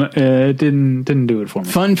it didn't do it for me.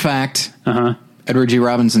 Fun fact: Edward G.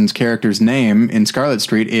 Robinson's character's name in Scarlet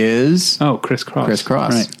Street is Crisscross.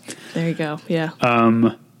 Crisscross. Right. There you go. Yeah.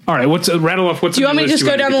 All right. Rattle off. What's do you want me to just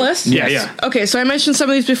go down the list? Yeah. Okay. So I mentioned some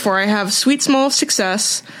of these before. I have Sweet Smell of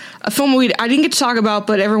Success, a film I didn't get to talk about,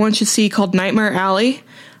 but everyone should see, called Nightmare Alley.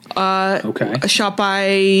 Shot by,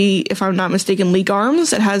 if I'm not mistaken, Lee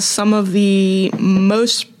Garms. It has some of the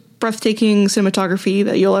most breathtaking cinematography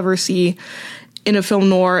that you'll ever see in a film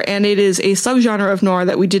noir, and it is a subgenre of noir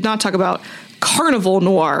that we did not talk about, carnival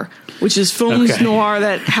noir, which is films noir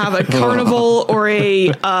that have a carnival or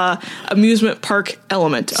a amusement park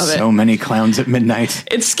element of it. So many clowns at midnight.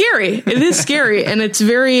 It's scary. It is scary, and it's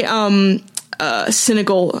very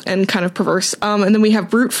cynical and kind of perverse. And then we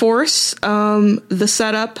have Brute Force, The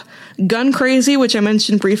Setup, Gun Crazy, which I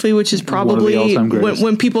mentioned briefly, which is probably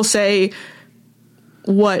when people say,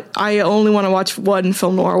 what I only want to watch one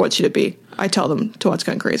film noir, what should it be? I tell them to watch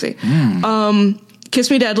Gun Crazy. Kiss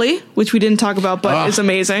Me Deadly, which we didn't talk about, but is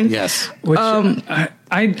amazing. Yes. Which I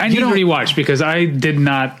need to rewatch, because I did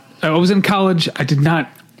not. I was in college. I did not.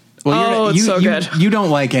 Well, it's so good. You don't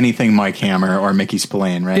like anything Mike Hammer or Mickey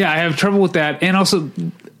Spillane, right? Yeah, I have trouble with that, and also.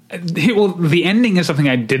 Well, the ending is something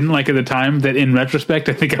I didn't like at the time that in retrospect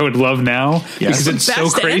I think I would love now, because it's so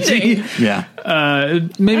crazy. Ending. Yeah.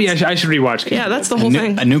 Maybe I should rewatch. Yeah, that's the whole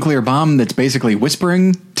thing. A nuclear bomb that's basically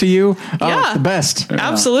whispering to you. Oh, it's the best.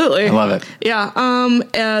 Absolutely. I love it. Yeah.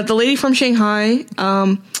 The Lady from Shanghai,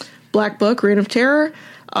 Black Book, Reign of Terror,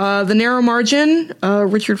 The Narrow Margin,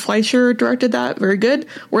 Richard Fleischer directed that. Very good.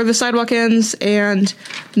 Where the Sidewalk Ends, and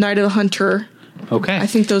Night of the Hunter. Okay. I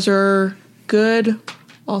think those are good.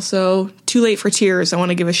 Also, Too Late for Tears. I want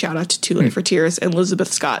to give a shout out to Too Late for Tears and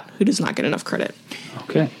Elizabeth Scott, who does not get enough credit.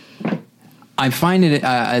 Okay. I find it,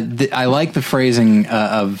 I like the phrasing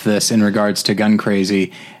of this in regards to Gun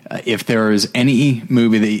Crazy. If there is any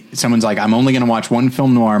movie that someone's like, I'm only going to watch one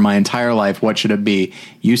film noir my entire life, what should it be?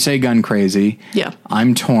 You say Gun Crazy. Yeah.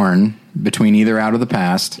 I'm torn. between either Out of the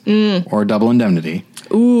Past or Double Indemnity.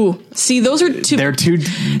 Ooh, see, those are two. They're two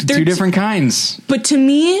different kinds. But to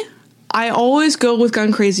me, I always go with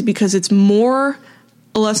Gun Crazy because it's more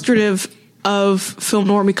illustrative of film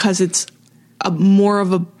noir because it's more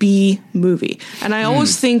of a B movie. And I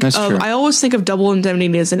always think of Double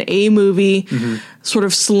Indemnity as an A movie, sort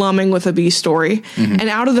of slumming with a B story. And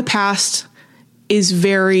Out of the Past is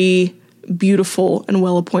very beautiful and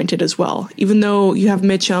well appointed as well. Even though you have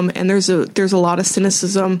Mitchum and there's a lot of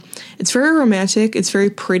cynicism, it's very romantic. It's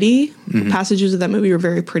very pretty. Passages of that movie are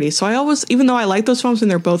very pretty. So I always, even though I like those films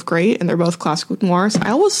and they're both great and they're both classic noirs,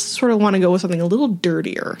 I always sort of want to go with something a little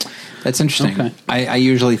dirtier. That's interesting. Okay. I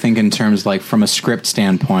usually think in terms like from a script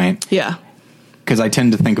standpoint. Yeah. Because I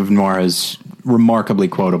tend to think of noir as remarkably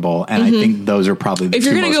quotable, and I think those are probably the if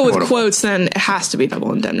you're going to go quotable. With quotes, then it has to be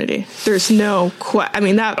Double Indemnity. There's no I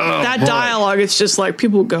mean that dialogue, it's just like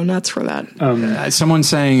people go nuts for that. Someone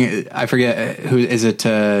saying, I forget who is it,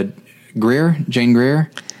 Jane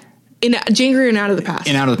Greer in Jane Greer in Out of the Past.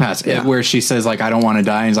 In Out of the Past, where she says like, I don't want to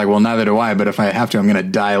die, and he's like, well, neither do I, but if I have to, I'm going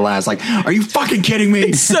to die last. Like, are you fucking kidding me?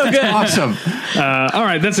 It's so good. Awesome. All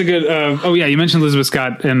right, that's a good you mentioned Elizabeth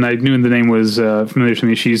Scott, and I knew the name was familiar to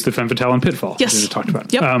me. She's the femme fatale in Pitfall. Yes. We talked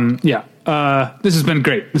about. Yep. This has been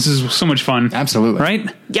great. This is so much fun. Absolutely. Right?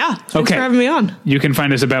 Yeah. Thanks for having me on. You can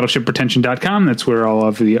find us at battleshippretension.com. That's where all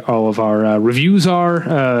of our reviews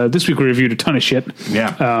are. This week we reviewed a ton of shit.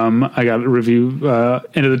 Yeah. I got a review,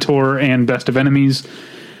 End of the Tour and Best of Enemies.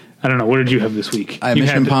 I don't know. What did you have this week?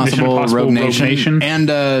 Mission Impossible, Rogue Nation, and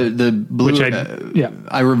the Blu.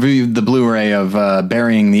 I reviewed the Blu-ray of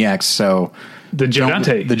Burying the X. So the Joe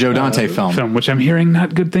Dante film, which I'm hearing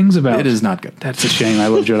not good things about. It is not good. That's a shame. I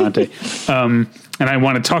love Joe Dante. And I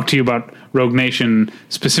want to talk to you about Rogue Nation,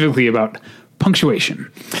 specifically about punctuation.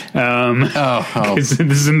 This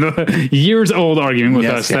is a years-old argument with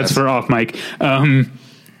us. That's for off mic.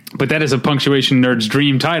 But that is a punctuation nerd's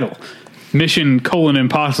dream title. Mission: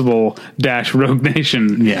 Impossible - Rogue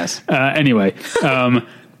Nation. Yes. Anyway,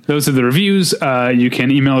 those are the reviews. You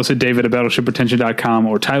can email us at david@battleshippretension.com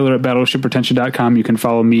or tyler@battleshippretension.com. You can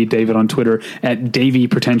follow me, David, on Twitter at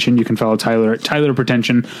DavyPretension. You can follow Tyler at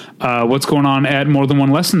TylerPretension. What's going on at More Than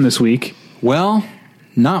One Lesson this week? Well,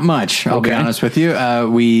 not much, I'll be honest with you.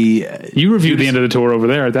 You reviewed the End of the Tour over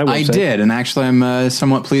there at that website. I did, and actually I'm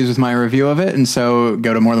somewhat pleased with my review of it, and so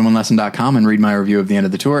go to morethanonelesson.com and read my review of the End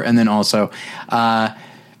of the Tour, and then also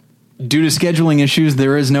due to scheduling issues,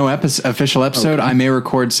 there is no official episode. Okay. I may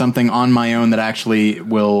record something on my own that actually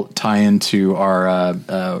will tie into our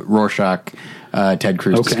Rorschach Ted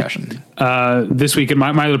Cruz discussion. This week, my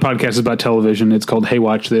other podcast is about television. It's called Hey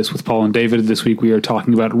Watch This with Paul and David. This week we are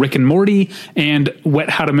talking about Rick and Morty and Wet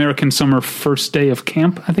Hot American Summer First Day of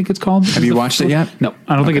Camp, I think it's called. Have you watched it yet? No,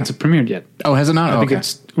 I don't think it's premiered yet. Oh, has it not? I think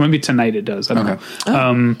it's maybe tonight it does. I don't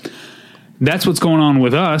know. That's what's going on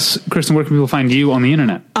with us. Kristen, where can people find you on the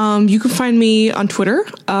internet? You can find me on Twitter.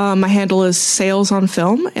 My handle is Sales on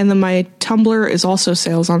Film, and then my Tumblr is also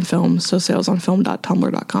Sales on Film, so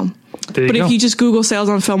salesonfilm.tumblr.com. But if you just Google Sales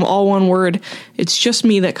on Film, all one word, it's just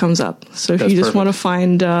me that comes up. So if you just want to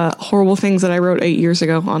find horrible things that I wrote 8 years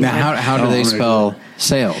ago on now, how do they spell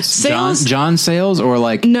sales? Sales? John Sales or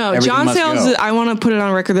like no, John Sales. I want to put it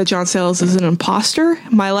on record that John Sales is an imposter.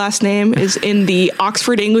 My last name is in the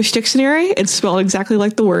Oxford English Dictionary. It's spelled exactly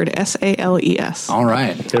like the word Sales. All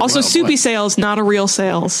right. Also, Soupy Sales, not a real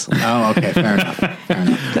Sales. Oh, okay. Fair enough.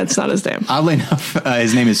 That's not his name. Oddly enough,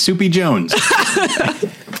 his name is Soupy Jones.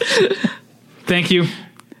 Thank you.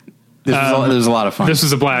 This was a lot of fun. This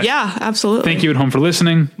was a blast. Yeah, absolutely. Thank you at home for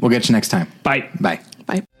listening. We'll get you next time. Bye. Bye.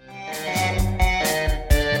 Bye.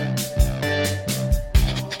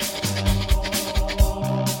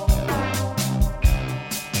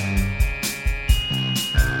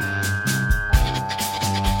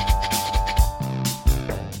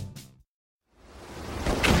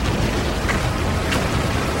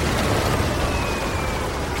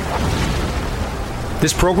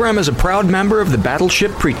 This program is a proud member of the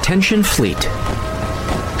Battleship Pretension Fleet.